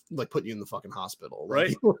gonna like put you in the fucking hospital.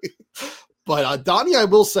 Right. But Donnie, I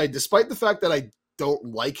will say, despite the fact that I don't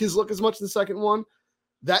like his look as much in the second one,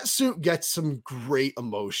 that suit gets some great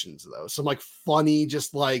emotions though. Some like funny,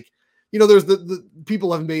 just like there's the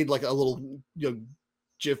people have made like a little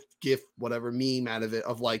GIF, whatever meme out of it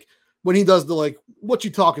of like when he does the like what you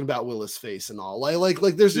talking about Willis face and all like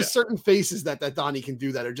there's just certain faces that Donnie can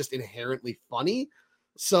do that are just inherently funny.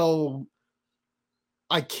 So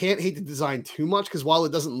I can't hate the design too much because while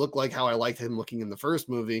it doesn't look like how I liked him looking in the first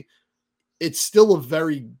movie, it's still a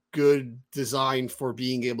very good design for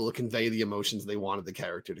being able to convey the emotions they wanted the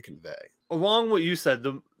character to convey. Along what you said,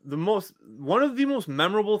 one of the most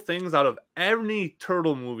memorable things out of any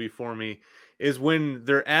turtle movie for me is when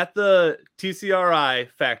they're at the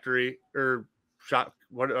TCRI factory or shop.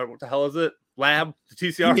 What the hell is it? Lab? The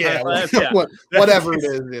TCRI lab? Yeah. Whatever it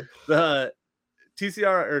is. The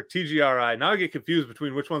TCR or TGRI. Now I get confused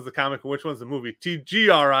between which one's the comic and which one's the movie.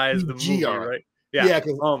 TGRI is the movie, right? Yeah.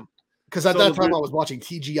 Because at that time I was watching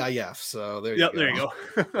TGIF. So there you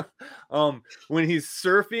go. When he's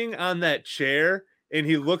surfing on that chair and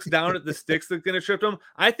he looks down at the sticks that's going to trip him,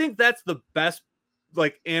 I think that's the best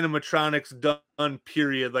like animatronics done,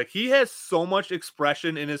 period. Like he has so much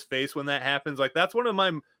expression in his face when that happens. Like that's one of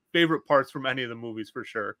my favorite parts from any of the movies for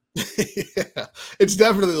sure. Yeah, it's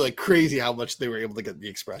definitely like crazy how much they were able to get the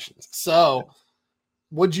expressions. So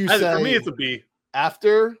would you say for me it's a B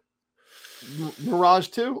after Mirage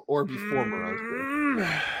 2 or before Mirage 2?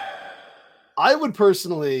 I would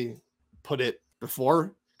personally put it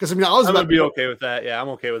before because I mean I'm gonna be okay with that. Yeah, I'm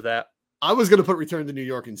okay with that. I was gonna put Return to New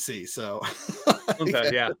York and C. So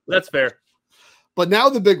okay, yeah, that's fair. But now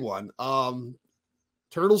the big one,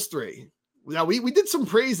 Turtles 3. Now we did some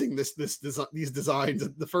praising these designs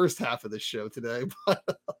in the first half of this show today, but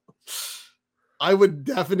I would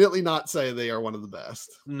definitely not say they are one of the best.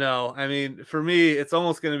 No, I mean for me, it's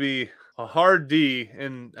almost going to be a hard D,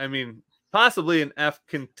 and I mean possibly an F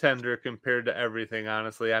contender compared to everything,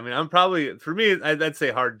 honestly. I mean, I'm probably, for me, I'd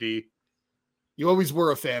say hard D. You always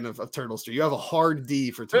were a fan of Turtles 3. You have a hard D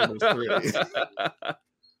for Turtles 3.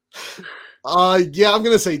 Yeah, I'm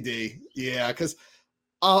gonna say D. Yeah, because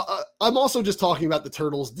I'm also just talking about the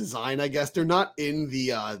Turtles design, I guess. They're not in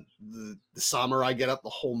the samurai get up the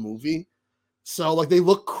whole movie. So like they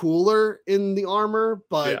look cooler in the armor,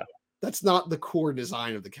 but that's not the core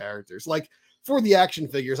design of the characters. Like for the action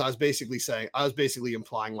figures, I was basically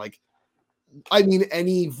implying like, I mean,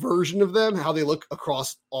 any version of them, how they look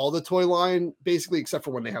across all the toy line, basically, except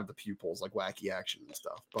for when they have the pupils, like wacky action and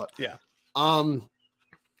stuff. But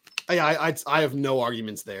I have no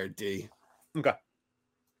arguments there. D. Okay.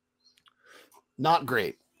 Not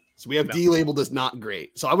great. So we have D labeled as not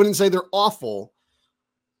great. So I wouldn't say they're awful,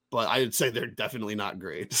 but I would say they're definitely not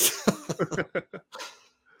great.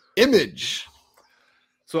 Image.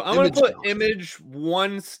 So I'm going to put Image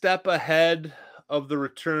one step ahead of the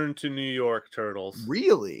Return to New York Turtles.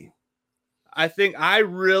 Really? I think I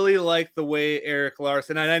really like the way Eric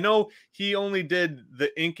Larson, and I know he only did the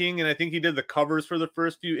inking, and I think he did the covers for the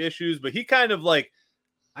first few issues, but he kind of like,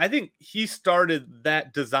 I think he started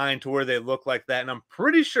that design to where they look like that. And I'm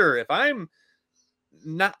pretty sure, if I'm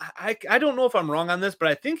not, I don't know if I'm wrong on this, but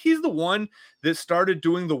I think he's the one that started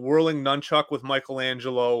doing the whirling nunchuck with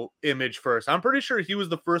Michelangelo Image first. I'm pretty sure he was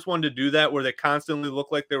the first one to do that, where they constantly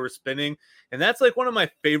look like they were spinning. And that's like one of my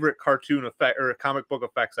favorite cartoon effect or comic book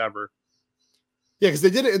effects ever. Yeah, because they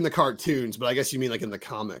did it in the cartoons, but I guess you mean like in the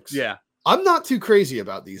comics. Yeah. I'm not too crazy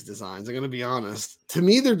about these designs. I'm going to be honest. To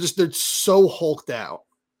me, they're so hulked out.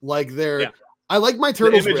 Like I like my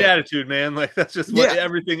Turtles. The Image attitude, man. Like that's just what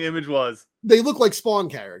everything Image was. They look like Spawn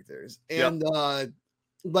characters. And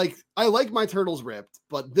like I like my Turtles ripped,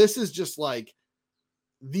 but this is just like,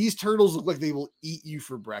 these turtles look like they will eat you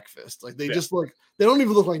for breakfast. Like they just look, they don't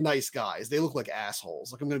even look like nice guys. They look like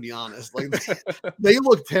assholes. Like I'm going to be honest. Like they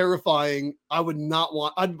look terrifying. I would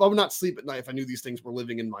not sleep at night if I knew these things were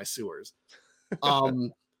living in my sewers.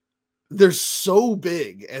 They're so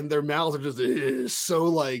big and their mouths are just so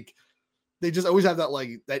like, they just always have that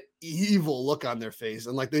like that evil look on their face.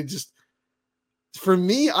 And like, they just, for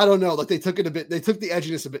me, I don't know. Like they took the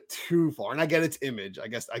edginess a bit too far, and I get it's Image. I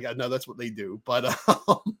guess I know that's what they do, but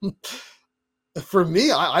for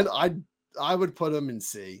me, I would put them in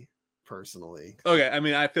C personally. Okay, I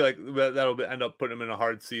mean, I feel like that'll end up putting them in a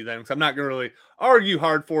hard C then, because I'm not gonna really argue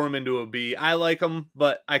hard for them into a B. I like them,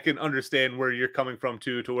 but I can understand where you're coming from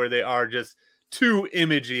too, to where they are just too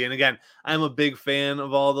imagey. And again, I'm a big fan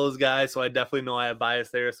of all those guys, so I definitely know I have bias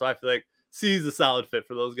there. So I feel like C is a solid fit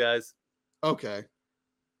for those guys. Okay.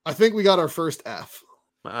 I think we got our first F.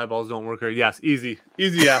 My eyeballs don't work here. Yes, easy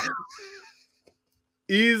F.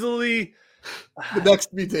 Easily. The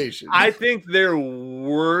next mutation. I think they're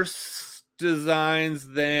worse designs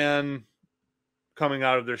than coming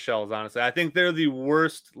out of their shells, honestly. I think they're the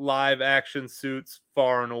worst live action suits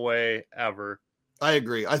far and away ever. I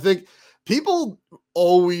agree. I think people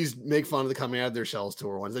always make fun of the coming out of their shells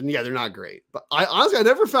tour ones, and yeah, they're not great. But I honestly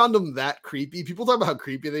never found them that creepy. People talk about how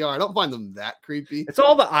creepy they are. I don't find them that creepy. It's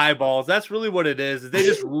all the eyeballs. That's really what it is. They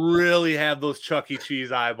just really have those Chuck E.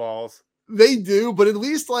 Cheese eyeballs. They do, but at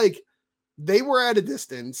least like they were at a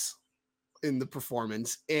distance in the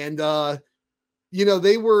performance, and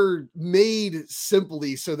they were made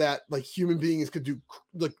simply so that like human beings could do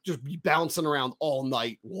like just be bouncing around all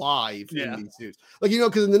night live in these suits. Like,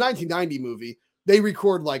 because in the 1990 movie, they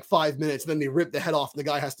record like 5 minutes, then they rip the head off, and the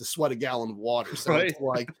guy has to sweat a gallon of water. So it's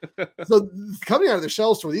like, so coming out of the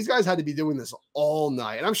shell store, these guys had to be doing this all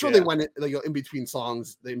night. And I'm sure they went in between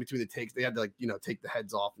songs, in between the takes, they had to take the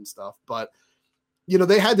heads off and stuff. But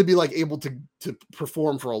they had to be like able to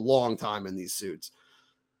perform for a long time in these suits.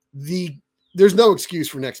 There's no excuse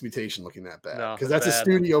for Next Mutation looking that bad, because that's a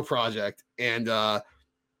studio project, and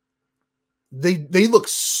they look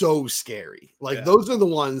so scary. Like those are the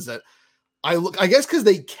ones that I guess because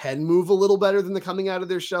they can move a little better than the coming out of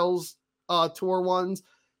their shells tour ones,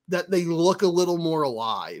 that they look a little more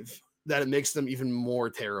alive, that it makes them even more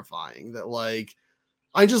terrifying. That like,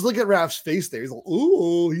 I just look at Raph's face there. He's like,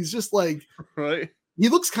 ooh, he's just like, right. He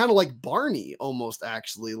looks kind of like Barney almost,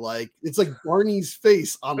 actually. Like it's like Barney's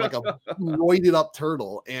face on like a roided up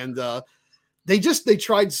turtle. And they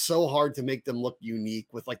tried so hard to make them look unique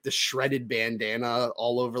with like the shredded bandana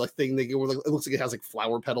all over, like thing. It looks like it has like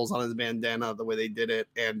flower petals on his bandana, the way they did it.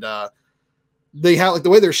 And they have like the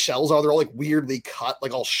way their shells are, they're all like weirdly cut,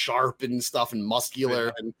 like all sharp and stuff and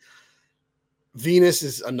muscular. And Venus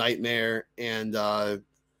is a nightmare. And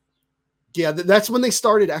Yeah, that's when they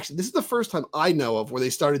started. Actually, this is the first time I know of where they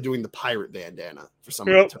started doing the pirate bandana for some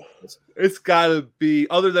of the turtles. It's got to be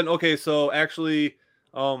other than okay. So actually,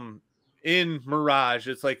 in Mirage,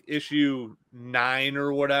 it's like issue 9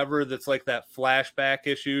 or whatever. That's like that flashback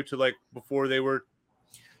issue to like before they were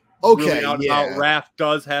really out and about. Raph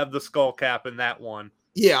does have the skull cap in that one.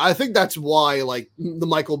 Yeah, I think that's why like the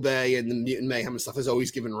Michael Bay and the Mutant Mayhem and stuff has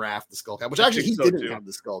always given Raph the skull cap, which actually he didn't have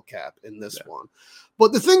the skull cap in this one.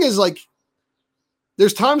 But the thing is, like,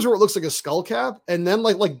 there's times where it looks like a skull cap, and then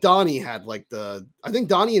like Donnie had like I think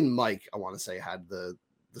Donnie and Mike, I want to say, had the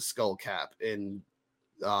skull cap in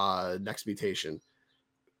Next Mutation,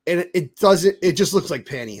 and it doesn't. It just looks like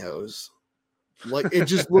pantyhose. Like it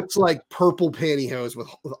just looks like purple pantyhose with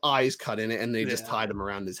eyes cut in it, and they just tied them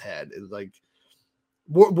around his head. It's like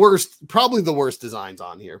worst, probably the worst designs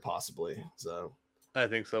on here, possibly. So I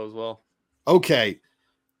think so as well. Okay,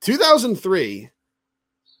 2003.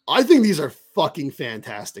 I think these are fucking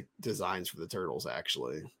fantastic designs for the Turtles,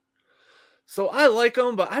 actually. So I like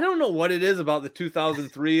them, but I don't know what it is about the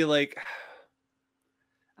 2003. Like,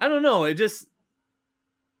 I don't know. It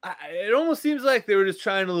almost seems like they were just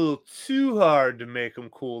trying a little too hard to make them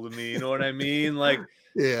cool to me. You know what I mean? Like,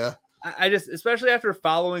 yeah. I just, especially after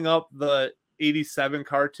following up the 87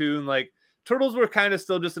 cartoon, like Turtles were kind of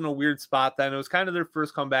still just in a weird spot then. It was kind of their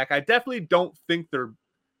first comeback. I definitely don't think they're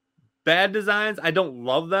bad designs. I don't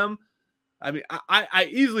love them. I mean, I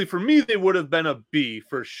easily, for me, they would have been a B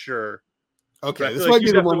for sure. Okay, this might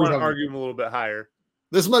be the one we have to argue them a little bit higher.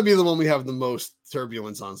 This might be the one we have the most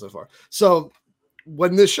turbulence on so far. So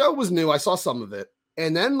when the show was new, I saw some of it,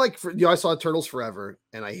 and then like I saw Turtles Forever,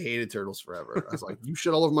 and I hated Turtles Forever. I was like, you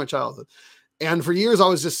shit all over my childhood. And for years, I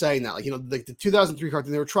was just saying that, like, you know, like the 2003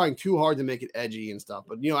 cartoon, they were trying too hard to make it edgy and stuff.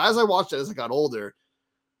 But you know, as I watched it as I got older,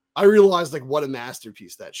 I realized like what a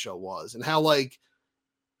masterpiece that show was, and how like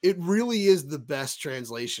it really is the best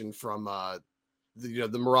translation from the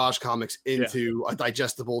Mirage comics into a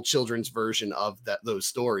digestible children's version of those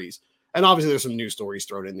stories. And obviously there's some new stories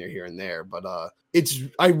thrown in there here and there, but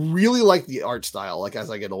I really like the art style. Like as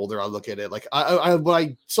I get older, I look at it like I when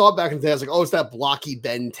I saw it back in the day, I was like, oh, it's that blocky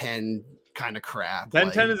Ben 10 kind of crap.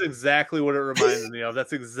 Ben 10 is exactly what it reminds me of.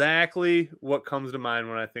 That's exactly what comes to mind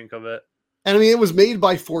when I think of it. And I mean, it was made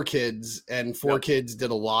by 4Kids, and 4Kids did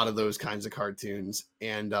a lot of those kinds of cartoons.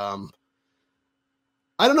 And I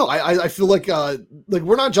don't know. I feel like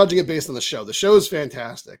we're not judging it based on the show. The show is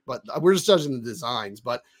fantastic, but we're just judging the designs.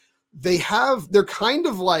 But they're kind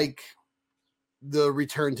of like the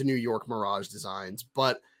Return to New York Mirage designs.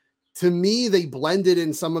 But to me, they blended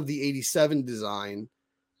in some of the 87 design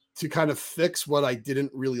to kind of fix what I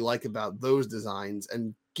didn't really like about those designs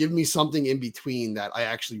and give me something in between that I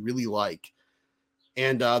actually really like.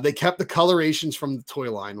 And they kept the colorations from the toy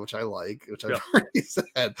line, which I like, which I've already said.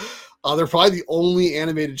 They're probably the only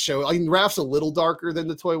animated show. I mean, Raph's a little darker than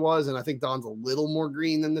the toy was, and I think Don's a little more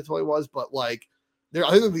green than the toy was, but like I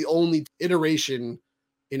think they're the only iteration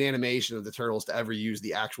in animation of the Turtles to ever use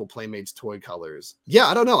the actual Playmates toy colors. Yeah,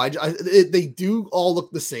 I don't know. They do all look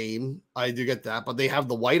the same. I do get that, but they have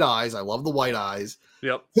the white eyes. I love the white eyes.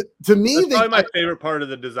 Yep. To me, that's probably my favorite part of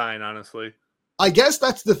the design, honestly. I guess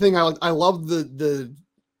that's the thing I like. I love the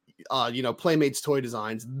Playmates toy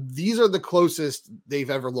designs. These are the closest they've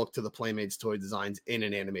ever looked to the Playmates toy designs in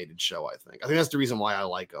an animated show. I think that's the reason why I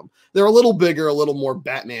like them. They're a little bigger, a little more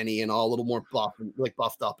Batman-y, and all a little more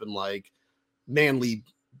buffed up and like manly,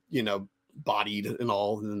 bodied and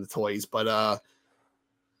all in the toys. But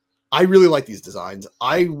I really like these designs.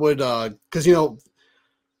 I would because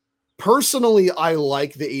personally, I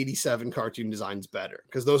like the 87 cartoon designs better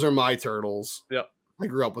because those are my Turtles. Yep. I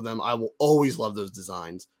grew up with them. I will always love those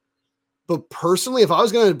designs. But personally, if I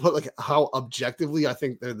was going to put like how objectively I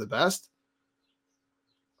think they're the best,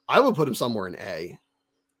 I would put them somewhere in A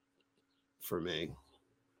for me.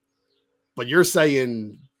 But you're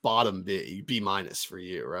saying bottom B minus for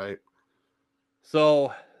you, right?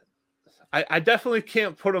 So I definitely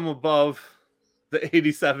can't put them above the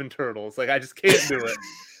 87 Turtles. Like I just can't do it.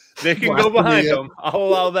 They can go behind them. I'll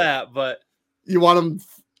allow that, but you want them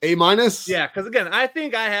A minus? Yeah, because again, I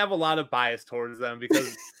think I have a lot of bias towards them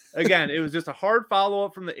because again, it was just a hard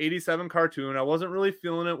follow-up from the 87 cartoon. I wasn't really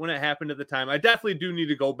feeling it when it happened at the time. I definitely do need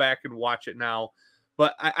to go back and watch it now.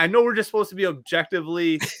 But I know we're just supposed to be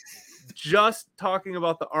objectively just talking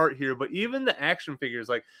about the art here, but even the action figures,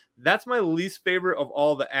 like that's my least favorite of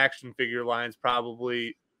all the action figure lines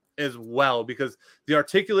probably as well, because the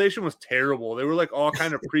articulation was terrible. They were like all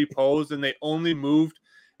kind of pre-posed and they only moved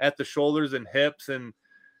at the shoulders and hips. And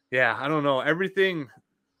yeah, I don't know. Everything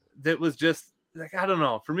that was just like, I don't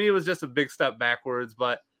know. For me, it was just a big step backwards,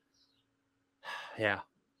 but yeah,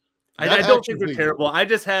 I don't think they're terrible. I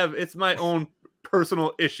just have it's my own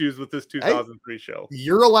personal issues with this 2003 show.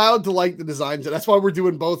 You're allowed to like the designs. That's why we're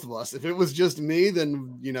doing both of us. If it was just me,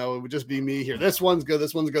 then it would just be me here. This one's good.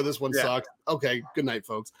 This one's good. This one sucks. Okay, good night,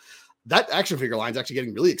 folks. That action figure line is actually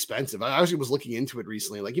getting really expensive. I actually was looking into it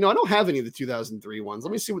recently. Like, I don't have any of the 2003 ones.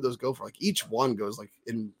 Let me see what those go for. Like, each one goes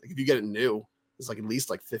if you get it new, it's like at least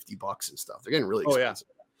like $50 and stuff. They're getting really expensive.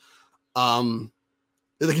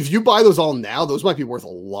 Like if you buy those all now, those might be worth a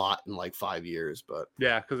lot in like 5 years. But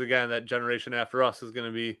yeah, because again, that generation after us is going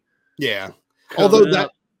to be Although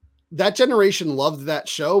that generation loved that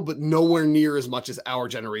show, but nowhere near as much as our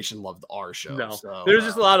generation loved our show. No, so, there's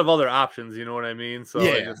just a lot of other options. You know what I mean? So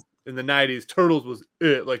in the 90s, Turtles was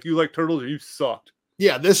it. Like you like Turtles or you sucked.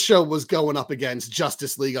 Yeah, this show was going up against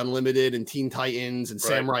Justice League Unlimited and Teen Titans and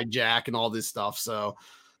Samurai Jack and all this stuff. So.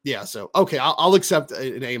 Yeah, so okay, I'll accept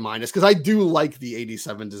an A- because I do like the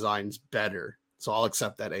 87 designs better. So I'll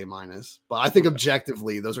accept that A-. But I think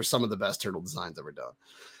objectively, those are some of the best turtle designs ever done.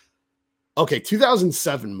 Okay,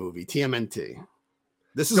 2007 movie, TMNT.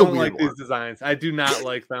 This is a weird one. These designs. I do not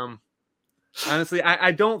like them. Honestly,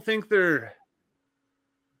 I don't think they're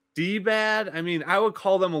D bad. I mean, I would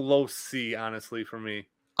call them a low C, honestly, for me.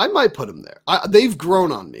 I might put them there. They've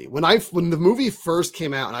grown on me. When the movie first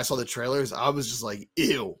came out and I saw the trailers, I was just like,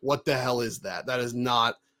 ew, what the hell is that? That is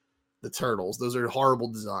not the Turtles. Those are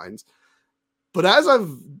horrible designs. But as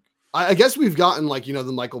I guess we've gotten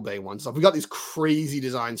the Michael Bay one stuff. We got these crazy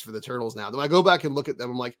designs for the Turtles now. Then I go back and look at them.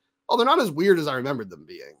 I'm like, oh, they're not as weird as I remembered them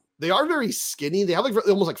being. They are very skinny. They have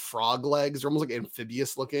almost like frog legs. They're almost like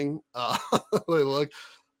amphibious looking. They look.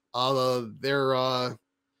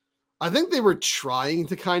 I think they were trying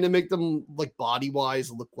to kind of make them like body wise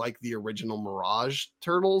look like the original Mirage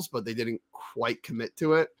Turtles, but they didn't quite commit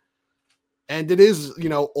to it. And it is,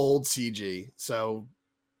 old CG. So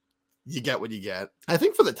you get what you get. I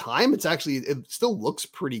think for the time, it still looks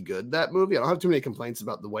pretty good, that movie. I don't have too many complaints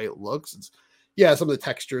about the way it looks. Some of the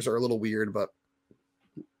textures are a little weird, but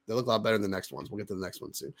they look a lot better than the next ones. We'll get to the next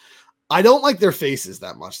one soon. I don't like their faces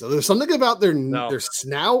that much, though. There's something about their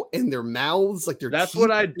snout and their mouths, like their. That's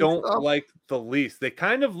what I don't like the least. They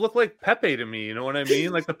kind of look like Pepe to me. You know what I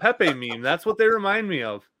mean? Like the Pepe meme. That's what they remind me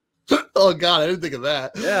of. Oh God, I didn't think of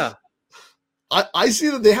that. Yeah, I see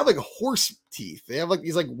that they have like horse teeth. They have like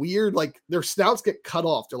these like weird, like their snouts get cut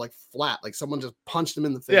off. They're like flat, like someone just punched them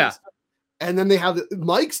in the face. Yeah. And then they have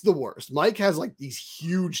Mike's the worst. Mike has like these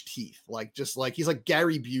huge teeth, like just like he's like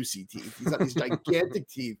Gary Busey teeth. He's got these gigantic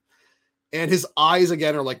teeth. And his eyes,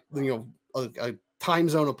 again, are like, a time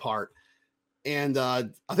zone apart. And I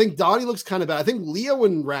think Donnie looks kind of bad. I think Leo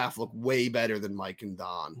and Raph look way better than Mike and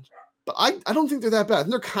Don. But I don't think they're that bad.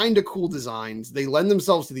 And they're kind of cool designs. They lend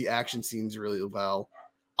themselves to the action scenes really well.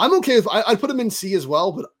 I'm okay if I'd put them in C as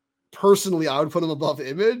well, but personally, I would put them above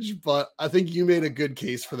Image. But I think you made a good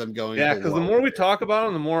case for them going. Yeah, because the more we talk about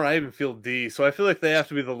them, the more I even feel D. So I feel like they have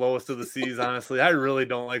to be the lowest of the C's, honestly. I really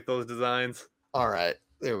don't like those designs. All right.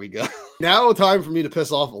 There we go. Now time for me to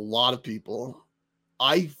piss off a lot of people.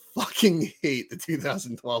 I fucking hate the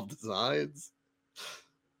 2012 designs.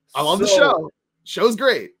 I love the show. Show's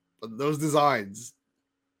great, but those designs,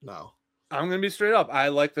 no. I'm going to be straight up. I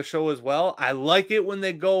like the show as well. I like it when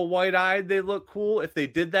they go wide-eyed. They look cool. If they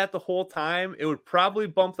did that the whole time, it would probably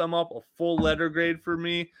bump them up a full letter grade for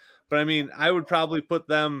me. But I mean, I would definitely put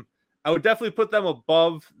them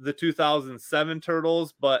above the 2007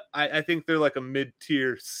 Turtles, but I think they're like a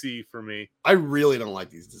mid-tier C for me. I really don't like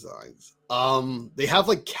these designs. They have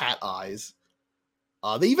like cat eyes.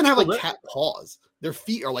 They even have like cat paws. Their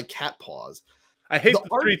feet are like cat paws. I hate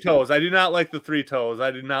the 3 toes. I do not like the 3 toes. I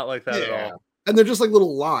do not like that at all. And they're just like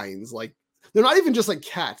little lines. Like they're not even just like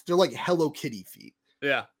cats. They're like Hello Kitty feet.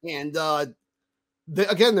 Yeah. And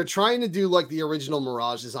they're trying to do like the original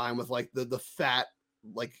Mirage design with like the fat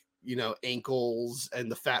like ankles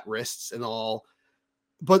and the fat wrists and all,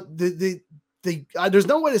 but they there's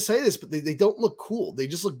no way to say this, but they don't look cool. They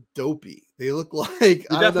just look dopey. They look like they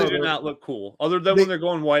definitely do not look cool. Other than when they're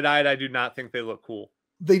going wide-eyed, I do not think they look cool.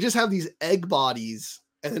 They just have these egg bodies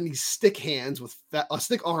and then these stick hands with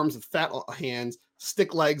stick arms with fat hands,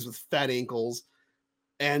 stick legs with fat ankles,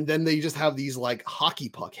 and then they just have these like hockey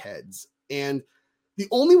puck heads. And the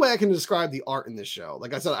only way I can describe the art in this show,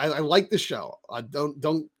 like I said, I like the show.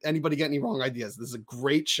 Don't anybody get any wrong ideas. This is a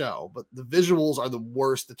great show, but the visuals are the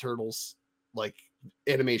worst the Turtles, like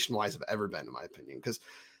animation wise, have ever been, in my opinion. Because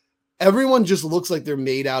everyone just looks like they're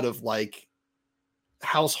made out of like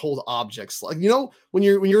household objects. Like when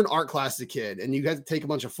you're in art class as a kid and you got to take a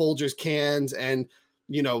bunch of Folgers cans and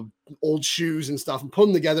old shoes and stuff and put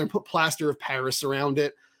them together and put plaster of Paris around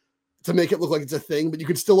it. to make it look like it's a thing, but you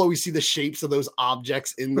can still always see the shapes of those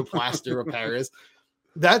objects in the plaster of Paris.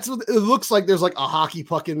 That's what it looks like. There's like a hockey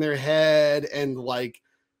puck in their head, and like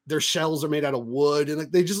their shells are made out of wood, and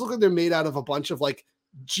like they just look like they're made out of a bunch of like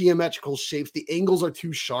geometrical shapes. The angles are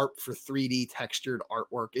too sharp for 3D textured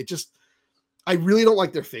artwork. I really don't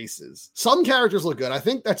like their faces. Some characters look good. I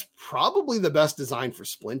think that's probably the best design for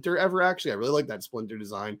Splinter ever, actually. I really like that Splinter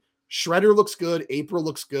design. Shredder looks good. April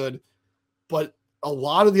looks good. But a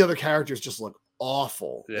lot of the other characters just look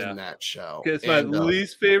awful in that show. It's my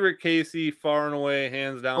least favorite Casey, far and away,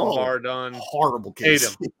 hands down, bar done. Horrible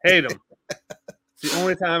Casey. Hate him. It's the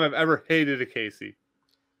only time I've ever hated a Casey.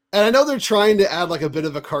 And I know they're trying to add like a bit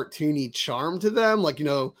of a cartoony charm to them. Like,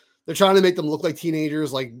 they're trying to make them look like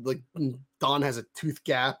teenagers. Like Don has a tooth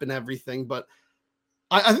gap and everything. But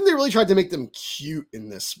I think they really tried to make them cute in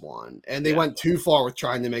this one. And they went too far with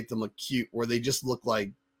trying to make them look cute, where they just look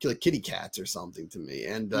like kitty cats or something to me.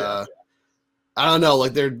 And I don't know,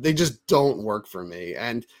 like they just don't work for me.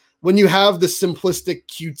 And when you have the simplistic,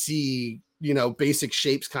 cutesy, basic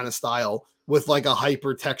shapes kind of style with like a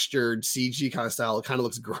hyper textured CG kind of style, it kind of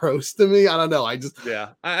looks gross to me. I don't know.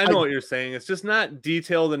 I know what you're saying. It's just not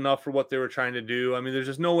detailed enough for what they were trying to do. I mean, there's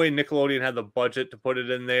just no way Nickelodeon had the budget to put it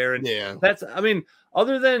in there. And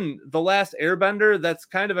other than The Last Airbender, that's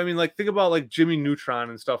kind of, like think about like Jimmy Neutron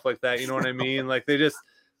and stuff like that. You know what I mean? Like they just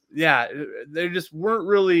weren't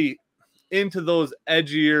really into those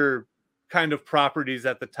edgier kind of properties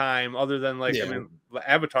at the time, other than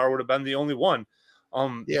Avatar would have been the only one.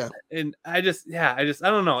 And I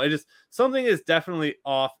don't know. Something is definitely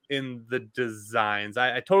off in the designs.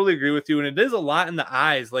 I totally agree with you. And it is a lot in the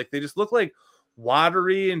eyes. Like they just look like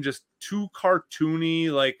watery and just too cartoony.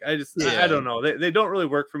 Like I don't know. They don't really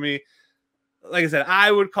work for me. Like I said,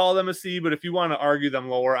 I would call them a C, but if you want to argue them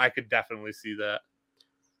lower, I could definitely see that.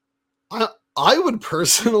 I would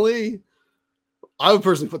personally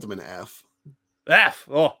put them in F. F.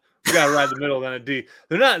 Oh, we gotta ride the middle than a D.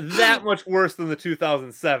 They're not that much worse than the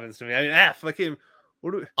 2007s to me. I mean, F. Like,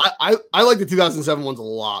 I like the 2007 ones a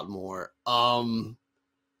lot more.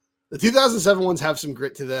 The 2007 ones have some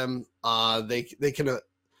grit to them. They can,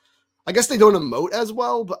 I guess they don't emote as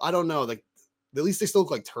well, but I don't know. Like, at least they still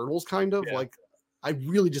look like turtles, kind of. Like, I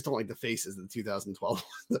really just don't like the faces of the 2012.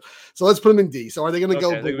 So let's put them in D. So are they going to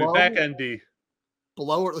go below? Back end D.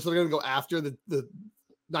 Below, or so they're going to go after the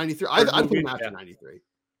 93. I'd put them after 93.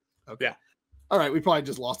 Okay. Yeah. All right. We probably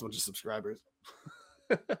just lost a bunch of subscribers.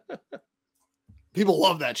 People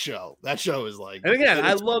love that show. That show is like. And again,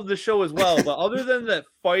 I love the show as well. But other than that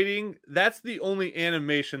fighting, that's the only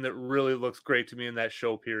animation that really looks great to me in that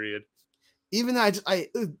show period. Even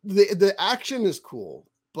the action is cool,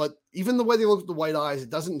 but even the way they look at the white eyes, it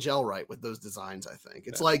doesn't gel right with those designs. I think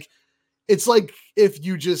it's like if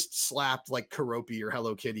you just slapped like Karopi or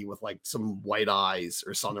Hello Kitty with like some white eyes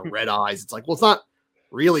or some red eyes. It's like, well, it's not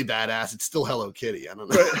really badass. It's still Hello Kitty. I don't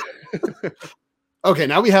know. Okay,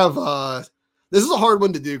 now we have this is a hard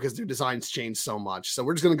one to do because their designs change so much. So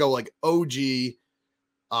we're just gonna go like OG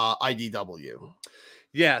IDW.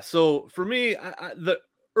 Yeah. So for me, the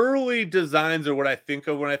early designs are what I think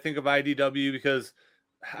of when I think of IDW, because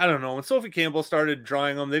I don't know, when Sophie Campbell started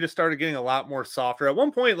drawing them, they just started getting a lot more softer. At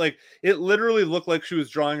one point, like it literally looked like she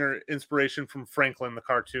was drawing her inspiration from Franklin the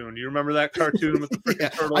cartoon. Do you remember that cartoon with the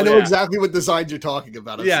freaking turtle? I know exactly what designs you're talking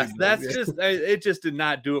about. It just did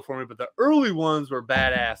not do it for me. But the early ones were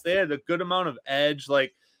badass. They had a good amount of edge.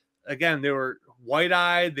 Like again, they were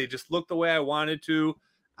white-eyed. They just looked the way I wanted to.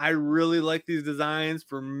 I really like these designs.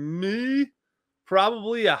 For me,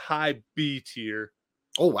 probably a high B tier.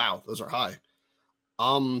 Oh wow, those are high.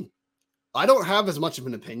 I don't have as much of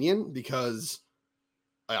an opinion because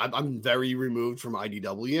I'm very removed from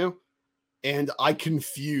IDW, and I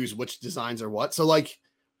confuse which designs are what. So like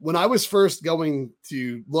when I was first going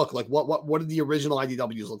to look like what did the original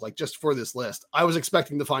IDWs look like just for this list, I was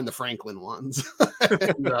expecting to find the Franklin ones.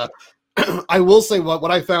 And, I will say what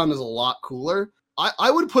I found is a lot cooler. I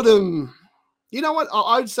would put him, you know what?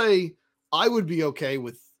 I'd say I would be okay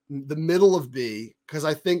with the middle of B, because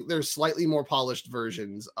I think there's slightly more polished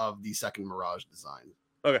versions of the second Mirage design.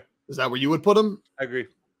 Okay. Is that where you would put them? I agree.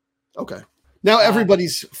 Okay. Now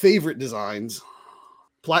everybody's favorite designs.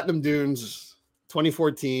 Platinum Dunes,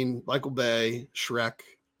 2014, Michael Bay, Shrek,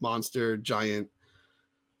 Monster, Giant,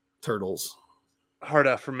 Turtles. Hard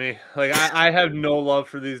F for me. Like I have no love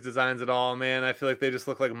for these designs at all, man. I feel like they just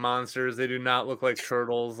look like monsters. They do not look like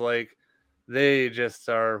turtles. Like they just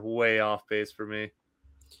are way off base for me.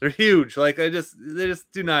 They're huge. Like they just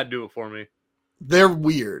do not do it for me. They're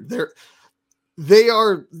weird. They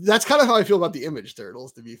are. That's kind of how I feel about the Image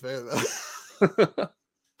Turtles, to be fair, though.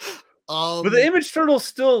 But the Image Turtles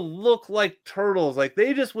still look like turtles. Like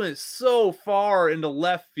they just went so far into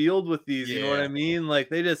left field with these. You know what I mean? Like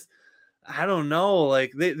they just, I don't know.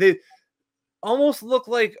 Like they almost look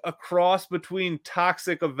like a cross between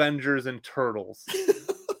Toxic Avengers and Turtles.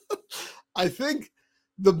 I think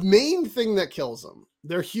the main thing that kills them,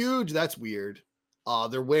 they're huge. That's weird.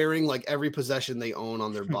 They're wearing like every possession they own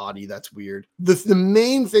on their body. That's weird. The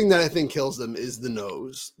main thing that I think kills them is the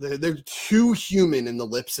nose. They're too human in the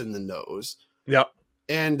lips and the nose. Yep.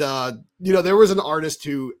 And, there was an artist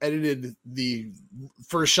who edited the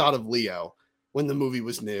first shot of Leo when the movie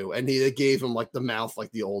was new. And they gave him like the mouth,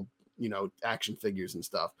 like the old, action figures and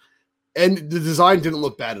stuff. And the design didn't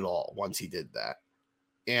look bad at all once he did that.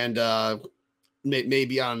 And,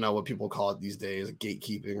 maybe I don't know what people call it these days,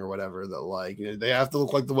 gatekeeping or whatever. That like they have to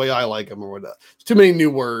look like the way I like them or whatever. There's too many new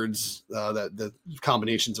words, that the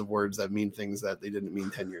combinations of words that mean things that they didn't mean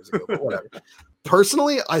 10 years ago. But whatever.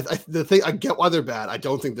 Personally, I get why they're bad. I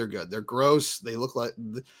don't think they're good. They're gross. They look like,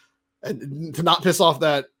 and to not piss off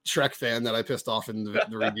that Shrek fan that I pissed off in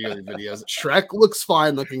the regular videos. Shrek looks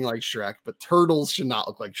fine looking like Shrek, but turtles should not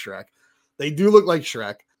look like Shrek. They do look like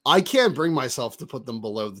Shrek. I can't bring myself to put them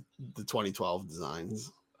below the 2012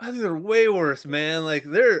 designs. I think they're way worse, man. Like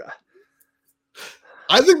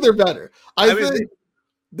I think they're better. I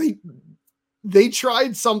think they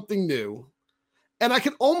tried something new, and I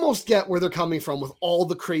can almost get where they're coming from with all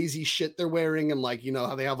the crazy shit they're wearing and like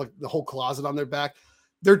how they have like the whole closet on their back.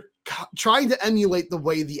 They're trying to emulate the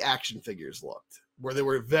way the action figures looked, where they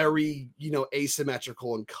were very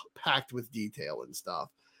asymmetrical and packed with detail and stuff.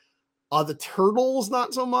 The turtles,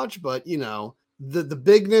 not so much, but the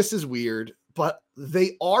bigness is weird, but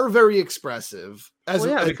they are very expressive.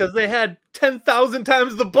 Because they had 10,000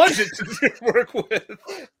 times the budget to work with.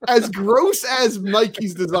 As gross as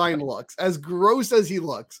Mikey's design looks, as gross as he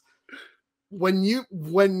looks, when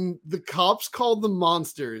the cops called them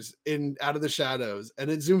monsters in Out of the Shadows,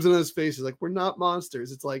 and it zooms in on his face, he's like, "We're not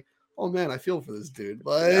monsters." It's like, oh man, I feel for this dude.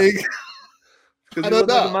 Like, I don't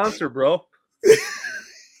know, like a monster, bro.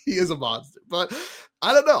 He is a monster, but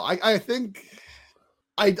I don't know. I think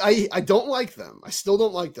I don't like them. I still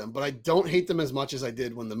don't like them, but I don't hate them as much as I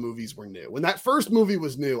did when the movies were new. When that first movie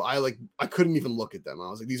was new, I couldn't even look at them. I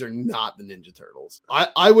was like, these are not the Ninja Turtles.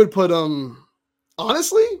 I would put them,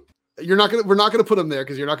 honestly, we're not gonna put them there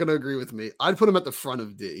because you're not gonna agree with me. I'd put them at the front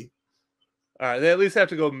of D. All right, they at least have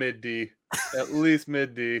to go mid D. At least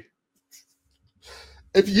mid D.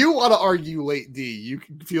 If you want to argue late D, you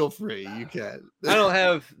can feel free. You can. I don't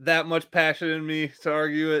have that much passion in me to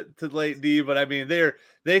argue it to late D, but I mean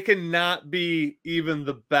they cannot be even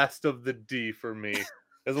the best of the D for me.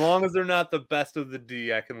 As long as they're not the best of the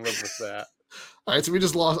D, I can live with that. All right, so we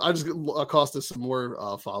just lost. I just cost us some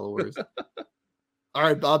more followers. All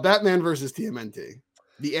right, Batman versus TMNT,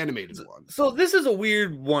 the animated one. So this is a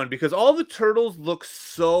weird one because all the turtles look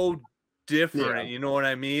so different. You know what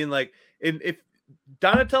I mean? Like if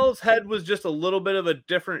Donatello's head was just a little bit of a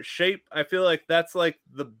different shape, I feel like that's like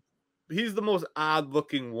he's the most odd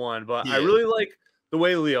looking one, but I really like the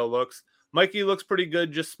way Leo looks. Mikey looks pretty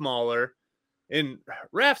good, just smaller. And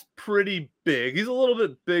Raph's pretty big. He's a little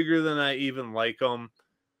bit bigger than I even like him.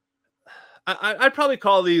 I'd probably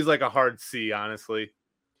call these like a hard C, honestly.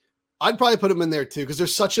 I'd probably put him in there too because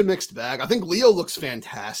there's such a mixed bag. I think Leo looks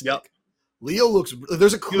fantastic. Yep. Leo looks.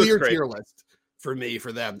 There's a clear tier list for me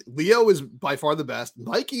for them. Leo is by far the best.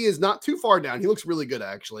 Mikey is not too far down. He looks really good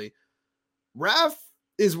actually. Raph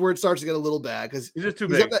is where it starts to get a little bad because he's just too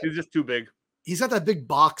big. He's just too big. He's got that big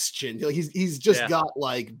box chin. He's just got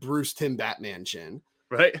like Bruce Tim Batman chin,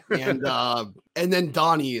 right? And then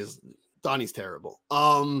Donnie's terrible.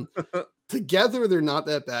 Together they're not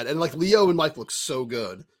that bad, and like Leo and Mike look so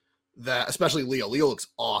good that especially Leo looks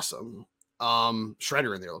awesome.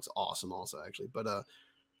 Shredder in there looks awesome also actually, but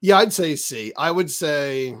yeah, I'd say C. I would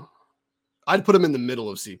say I'd put them in the middle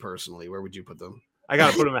of C personally. Where would you put them? I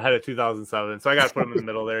gotta put them ahead of 2007, so I gotta put them in the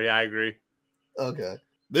middle there. Yeah, I agree. Okay.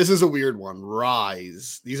 This is a weird one.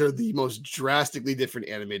 Rise. These are the most drastically different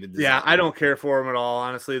animated designs. Yeah, I don't care for them at all,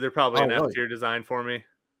 honestly. They're probably an F tier design for me.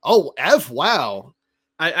 Oh, F? Wow.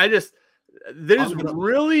 There's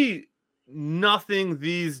really nothing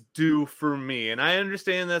these do for me. And I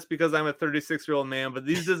understand that's because I'm a 36-year-old man, but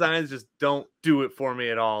these designs just don't do it for me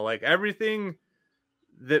at all. Like everything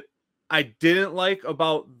that I didn't like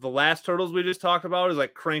about the last Turtles we just talked about is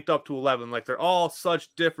like cranked up to 11. Like they're all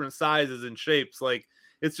such different sizes and shapes. Like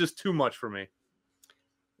it's just too much for me.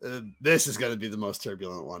 This is going to be the most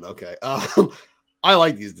turbulent one. Okay. I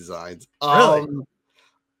like these designs. Really?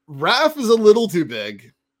 Raph is a little too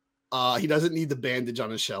big. He doesn't need the bandage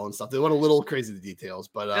on his shell and stuff. They went a little crazy the details,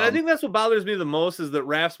 but And I think that's what bothers me the most is that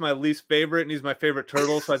Raph's my least favorite and he's my favorite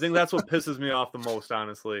turtle. So I think that's what pisses me off the most,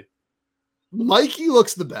 honestly. Mikey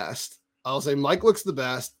looks the best. I'll say Mike looks the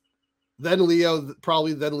best. Then Leo,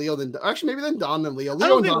 probably then Leo, then actually maybe then Don, then Leo. I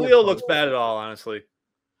don't think Leo looks bad at all, honestly.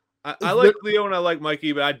 I like Leo and I like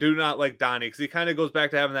Mikey, but I do not like Donnie because he kind of goes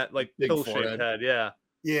back to having that like pill-shaped head. Yeah.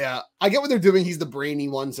 Yeah. I get what they're doing. He's the brainy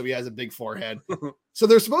one, so he has a big forehead. So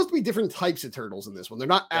there's supposed to be different types of turtles in this one. They're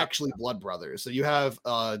not actually blood brothers. So you have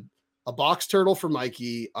a box turtle for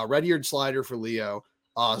Mikey, a red-eared slider for Leo,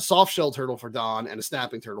 a soft shell turtle for Don, and a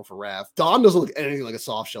snapping turtle for Raph. Don doesn't look anything like a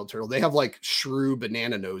soft shell turtle. They have like shrew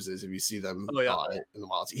banana noses if you see them in the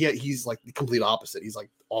wild. He's like the complete opposite. He's like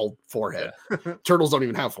all forehead. Yeah. Turtles don't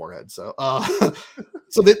even have forehead. So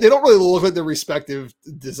so they don't really look like their respective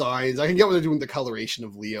designs. I can get what they're doing the coloration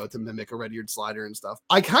of Leo to mimic a red-eared slider and stuff.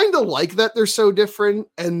 I kind of like that they're so different,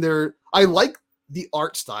 and I like the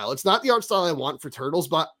art style. It's not the art style I want for turtles,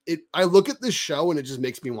 but I look at this show and it just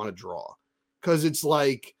makes me want to draw. Because it's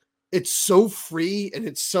like, it's so free and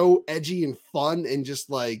it's so edgy and fun and just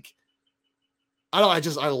like, I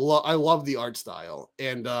love the art style.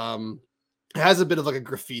 And it has a bit of like a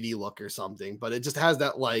graffiti look or something, but it just has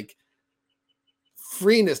that like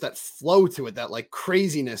freeness, that flow to it, that like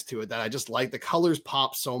craziness to it that I just like. The colors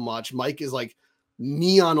pop so much. Mike is like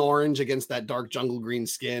neon orange against that dark jungle green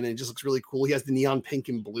skin. And it just looks really cool. He has the neon pink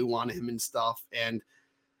and blue on him and stuff. And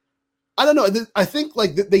I don't know. I think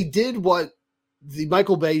like they did what the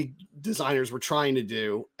Michael Bay designers were trying to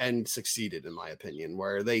do and succeeded, in my opinion,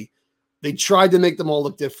 where they tried to make them all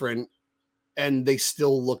look different and they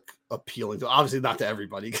still look appealing to, obviously not to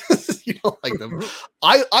everybody because you don't like them.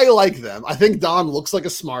 I like them. I think Don looks like a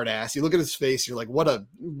smart ass. You look at his face, you're like, what a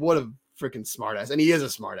freaking smart ass. And he is a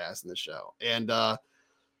smart ass in the show. And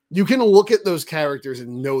you can look at those characters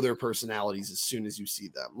and know their personalities as soon as you see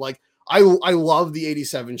them. Like I love the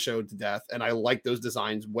 87 show to death. And I like those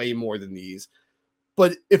designs way more than these.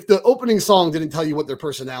 But if the opening song didn't tell you what their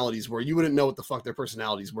personalities were, you wouldn't know what the fuck their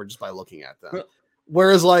personalities were just by looking at them.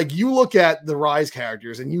 Whereas like you look at the Rise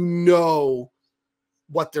characters and you know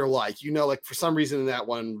what they're like. You know, like for some reason in that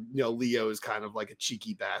one, you know, Leo is kind of like a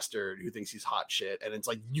cheeky bastard who thinks he's hot shit. And it's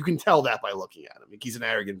like, you can tell that by looking at him. Like, he's an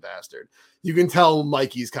arrogant bastard. You can tell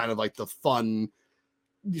Mikey's kind of like the fun-loving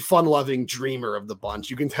dreamer of the bunch.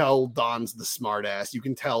 You can tell Don's the smart ass. You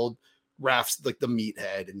can tell Raph's like the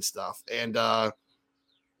meathead and stuff. And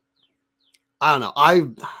I don't know.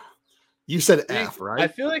 You said F, right? I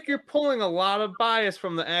feel like you're pulling a lot of bias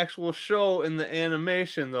from the actual show and the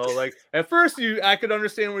animation, though. Like at first, I could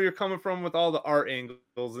understand where you're coming from with all the art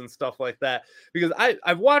angles and stuff like that, because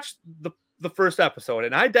I've watched the first episode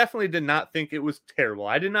and I definitely did not think it was terrible.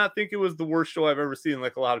 I did not think it was the worst show I've ever seen,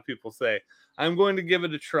 like a lot of people say. I'm going to give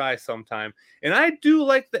it a try sometime, and I do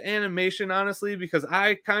like the animation, honestly, because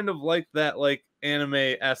I kind of like that like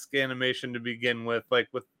anime-esque animation to begin with. Like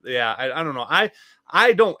with I don't know.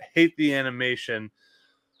 I don't hate the animation,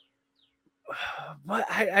 but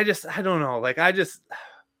I don't know. Like I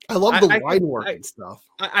love the line work and stuff.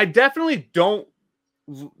 I definitely don't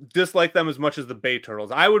dislike them as much as the Bay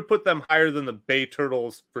Turtles. I would put them higher than the Bay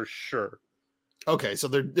Turtles for sure. Okay, so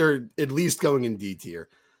they're at least going in D tier.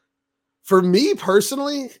 For me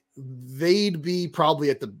personally, they'd be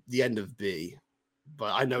probably at the end of B,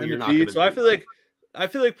 but I know you're not. So I feel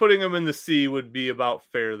like putting them in the C would be about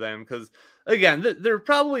fair then, because again, they're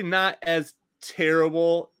probably not as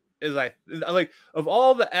terrible as I like of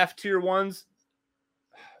all the F tier ones.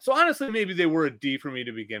 So honestly, maybe they were a D for me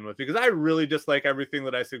to begin with, because I really dislike everything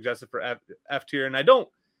that I suggested for F tier, and I don't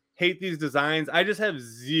hate these designs. I just have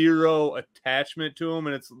zero attachment to them,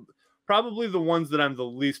 and it's probably the ones that I'm the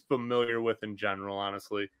least familiar with in general,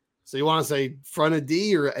 honestly. So you want to say front of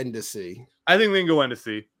D or end of C? I think they can go end of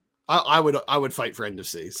C. I would fight for end of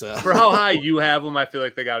C. So for how high you have them, I feel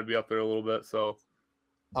like they got to be up there a little bit. So,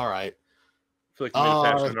 all right. I feel like you made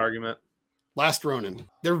attach an argument. Last Ronin.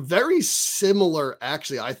 They're very similar,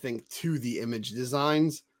 actually, I think, to the image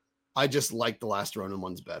designs. I just like the Last Ronin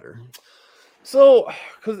ones better. So,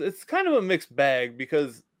 because it's kind of a mixed bag,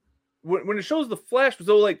 because when it shows the Flash,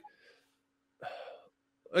 so like,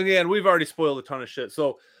 again, we've already spoiled a ton of shit.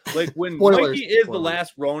 So, like, when Mikey is the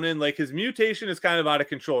last Ronin, like, his mutation is kind of out of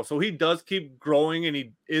control. So, he does keep growing and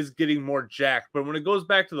he is getting more jacked. But when it goes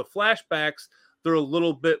back to the flashbacks, they're a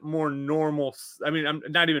little bit more normal. I mean, I'm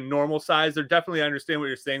not even normal size. They're definitely, I understand what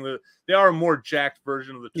you're saying. They are a more jacked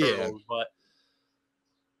version of the turtles. But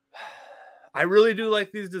I really do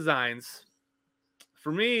like these designs.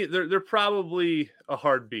 For me, they're probably a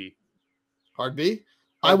hard B. Hard B?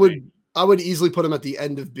 I would I would easily put them at the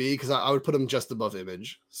end of B because I would put them just above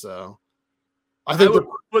Image. So I I think would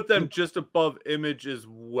put them just above Image as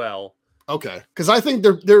well. okay, because I think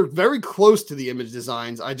they're very close to the Image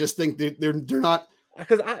designs. I just think they're not.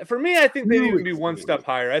 Because for me, I think they'd even be one step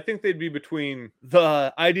higher. I think they'd be between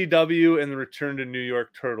the IDW and the Return to New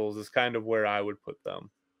York Turtles is kind of where I would put them.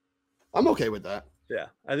 I'm okay with that. Yeah,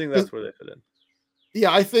 I think that's where they fit in.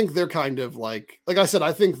 Yeah, I think they're kind of like I said,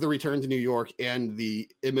 I think the Return to New York and the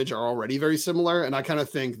Image are already very similar, and I kind of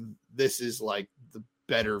think this is like the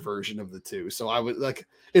better version of the two. So I would like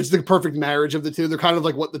it's the perfect marriage of the two. They're kind of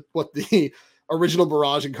like what the original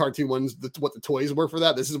Barrage and cartoon ones, what the toys were for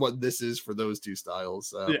that. This is what this is for those two styles.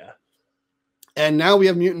 So. Yeah. And now we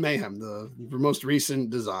have Mutant Mayhem, the most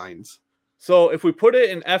recent designs. So if we put it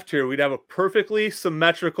in F tier, we'd have a perfectly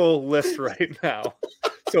symmetrical list right now.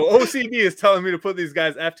 So OCD is telling me to put these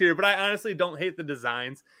guys F tier, but I honestly don't hate the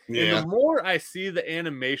designs. Yeah. And the more I see the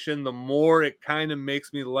animation, the more it kind of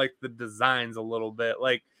makes me like the designs a little bit.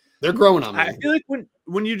 Like they're growing on me. I feel like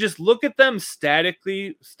when you just look at them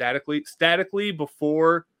statically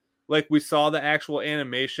before like we saw the actual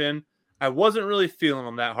animation, I wasn't really feeling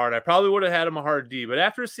them that hard. I probably would have had them a hard D, but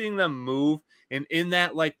after seeing them move and in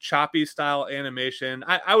that like choppy style animation,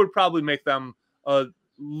 I would probably make them a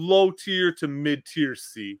low tier to mid tier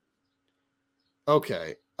C.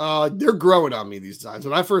 Okay. They're growing on me these times.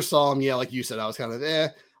 When I first saw them, yeah, like you said, I was kind of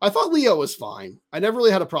I thought Leo was fine. I never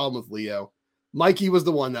really had a problem with Leo. Mikey was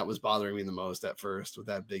the one that was bothering me the most at first with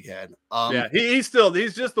that big head. Yeah, he's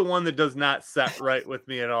just the one that does not set right with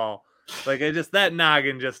me at all. Like that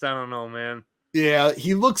noggin, I don't know, man. Yeah,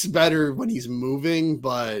 he looks better when he's moving,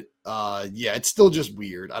 but yeah, it's still just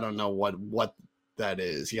weird. I don't know what that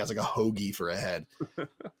is. He has like a hoagie for a head.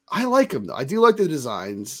 I like him though. I do like the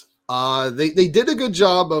designs. They did a good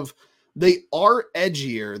job of. They are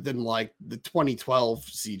edgier than like the 2012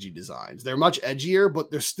 CG designs. They're much edgier, but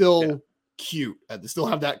they're still cute. They still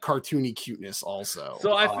have that cartoony cuteness also.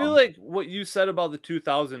 So I feel like what you said about the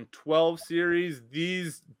 2012 series,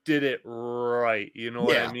 these did it right. You know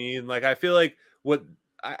what I mean? Like I feel like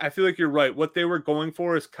you're right. What they were going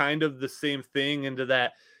for is kind of the same thing into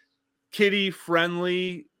that kiddie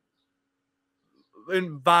friendly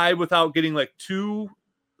and vibe without getting like too.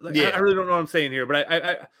 Like, I really don't know what I'm saying here,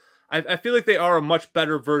 but I feel like they are a much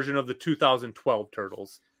better version of the 2012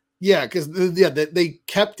 Turtles. Yeah, because they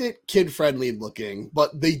kept it kid friendly looking,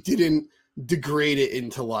 but they didn't degrade it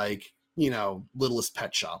into like Littlest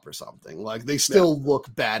Pet Shop or something. Like they still look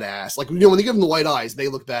badass. Like when they give them the white eyes, they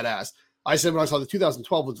look badass. I said when I saw the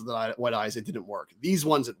 2012 ones with the white eyes, it didn't work. These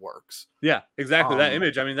ones, it works. Yeah, exactly. That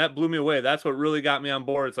image, I mean, that blew me away. That's what really got me on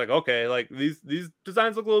board. It's like, okay, like these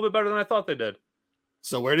designs look a little bit better than I thought they did.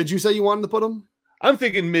 So where did you say you wanted to put them? I'm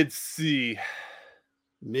thinking mid C.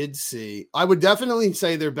 Mid C. I would definitely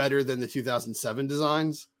say they're better than the 2007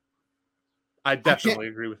 designs. I definitely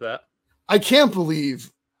agree with that. I can't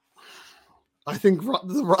believe. I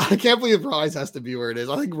can't believe Rise has to be where it is.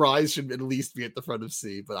 I think Rise should at least be at the front of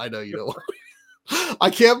C, but I know you don't want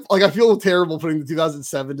I can't, I feel terrible putting the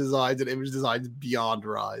 2007 designs and image designs beyond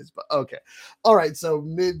Rise, but okay. All right, so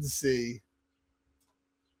mid C.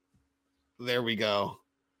 There we go.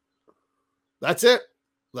 That's it.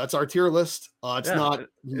 That's our tier list. It's not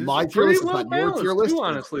my tier list. It's not your tier list.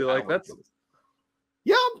 Honestly, like that's.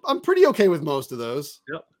 Yeah, I'm pretty okay with most of those.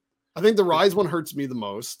 Yep. I think the Rise one hurts me the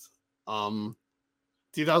most.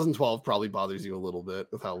 2012 probably bothers you a little bit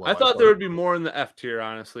with how low I thought there would be more in the F tier,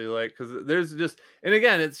 honestly, like because there's just, and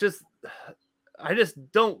again, it's just I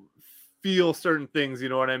just don't feel certain things. You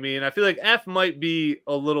know what I mean? I feel like F might be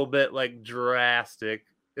a little bit like drastic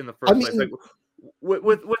in the first place. Like,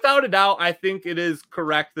 without a doubt, I think it is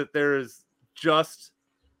correct that there is just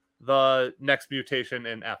the Next Mutation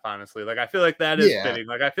in F, honestly. Like, I feel like that is fitting.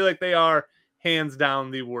 Like, I feel like they are hands down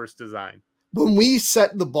the worst design. When we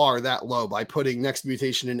set the bar that low by putting Next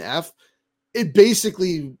Mutation in F, it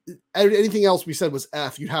basically, anything else we said was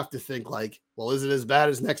F, you have to think like, well, is it as bad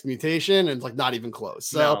as Next Mutation? And it's like not even close.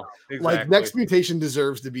 So no, exactly. Like Next Mutation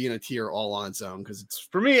deserves to be in a tier all on its own because it's,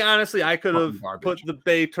 for me, honestly, I could have put the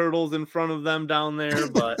Bay Turtles in front of them down there,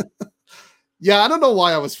 but yeah, I don't know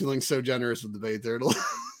why I was feeling so generous with the Bay Turtle.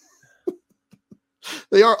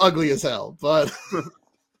 They are ugly as hell, but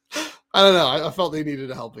I don't know. I felt they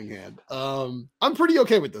needed a helping hand. I'm pretty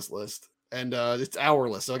okay with this list. And it's our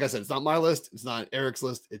list. So like I said, it's not my list. It's not Eric's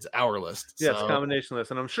list. It's our list. Yeah, it's a combination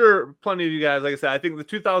list. And I'm sure plenty of you guys, like I said, I think the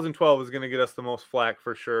 2012 is going to get us the most flack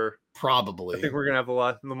for sure. Probably. I think we're going to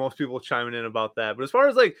have the most people chiming in about that. But as far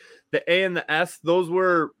as like the A and the S, those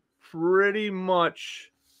were pretty much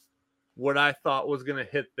what I thought was going to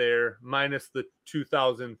hit there, minus the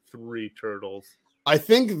 2003 Turtles. I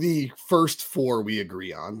think the first 4 we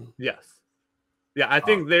agree on. Yes. Yeah, I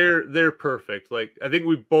think they're perfect. Like, I think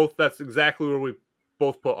that's exactly where we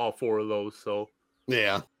both put all 4 of those. So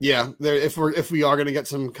yeah. There, if we are gonna get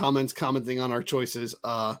some commenting on our choices,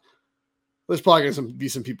 there's probably gonna be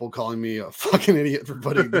some people calling me a fucking idiot for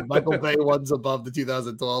putting the Michael Bay ones above the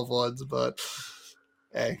 2012 ones, but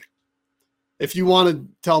hey. If you want to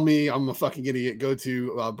tell me I'm a fucking idiot, go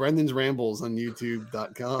to Brendan's Rambles on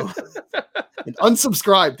YouTube.com and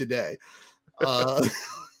unsubscribe today.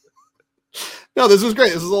 No, this was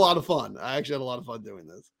great. This was a lot of fun. I actually had a lot of fun doing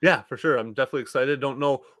this. yeah, for sure. I'm definitely excited. Don't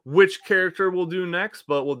know which character we'll do next,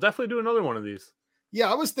 but we'll definitely do another one of these.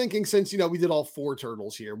 Yeah, I was thinking since, we did all 4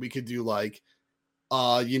 turtles here, we could do like,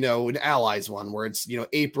 an Allies one where it's,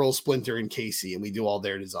 April, Splinter, and Casey, and we do all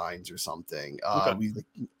their designs or something. Okay.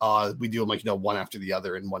 We do them like, one after the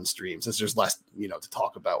other in one stream since there's less, to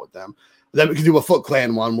talk about with them. Then we could do a Foot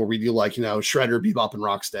Clan one where we do like, Shredder, Bebop, and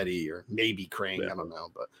Rocksteady, or maybe Krang. Yeah. I don't know,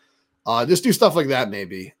 but just do stuff like that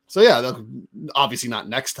maybe. So yeah, obviously not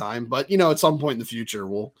next time, but at some point in the future,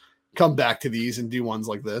 we'll come back to these and do ones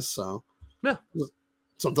like this. So yeah,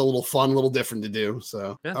 something a little fun, a little different to do.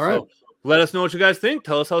 So yeah, all right. So let us know what you guys think.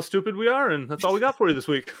 Tell us how stupid we are, and that's all we got for you this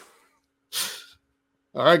week.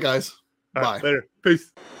 All right, guys. All Bye. right, later.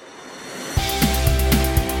 Peace.